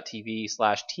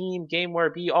 twitch.tv/Team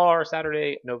Gameware BR,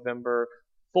 Saturday, November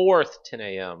 4th, 10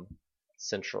 a.m.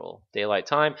 Central Daylight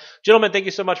Time. Gentlemen, thank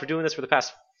you so much for doing this for the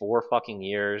past 4 fucking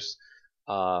years.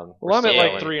 Well, I'm at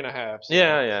like 3.5. So.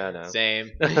 Yeah, I know. Same.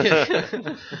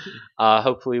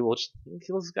 Hopefully we'll just,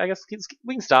 I guess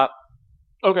we can stop.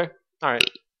 Okay. All right.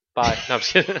 Bye. No, I'm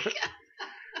just kidding.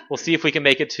 We'll see if we can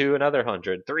make it to another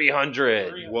 100.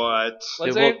 300. What?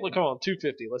 Let's Yeah, say, come on,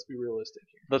 250. Let's be realistic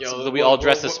here. Let's, Yo, we all well,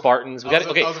 dress well, as Spartans. We I got was,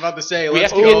 okay. I was about to say, We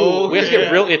let's have, to go. get, we have to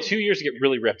get real. We have 2 years to get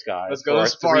really ripped, guys. Let's go for to our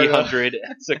Sparta. 300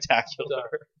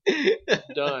 spectacular.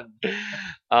 Done.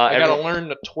 I Every- gotta learn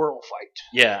the twirl fight.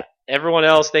 yeah. Everyone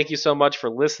else, thank you so much for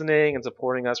listening and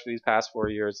supporting us for these past 4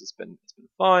 years. It's been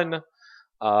fun.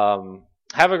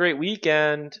 Have a great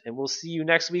weekend, and we'll see you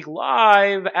next week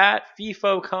live at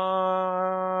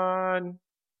FIFOCon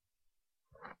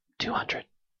 200.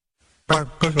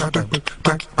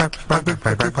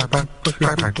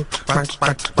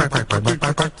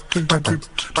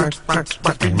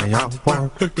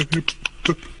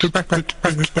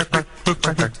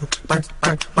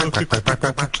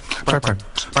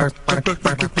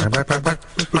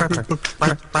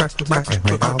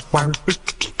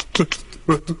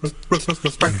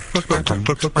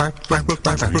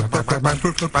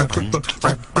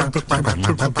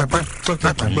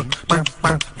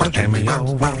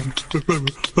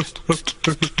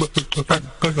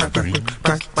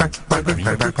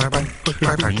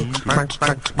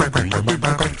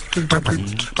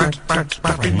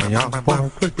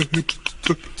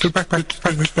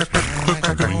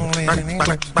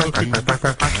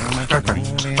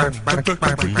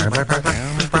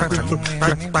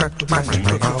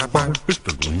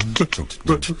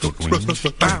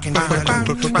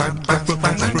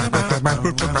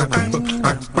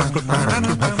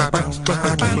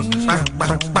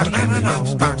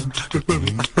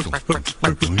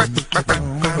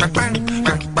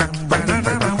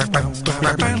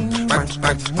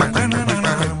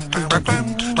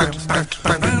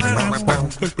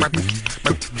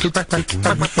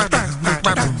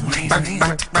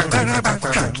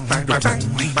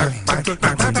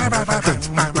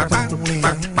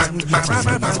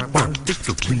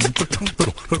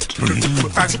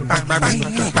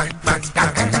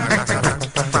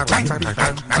 Bang,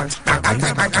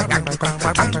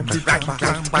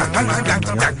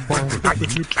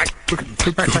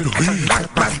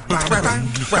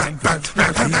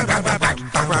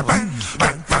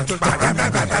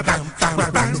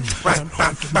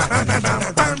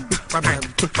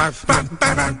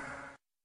 Bye.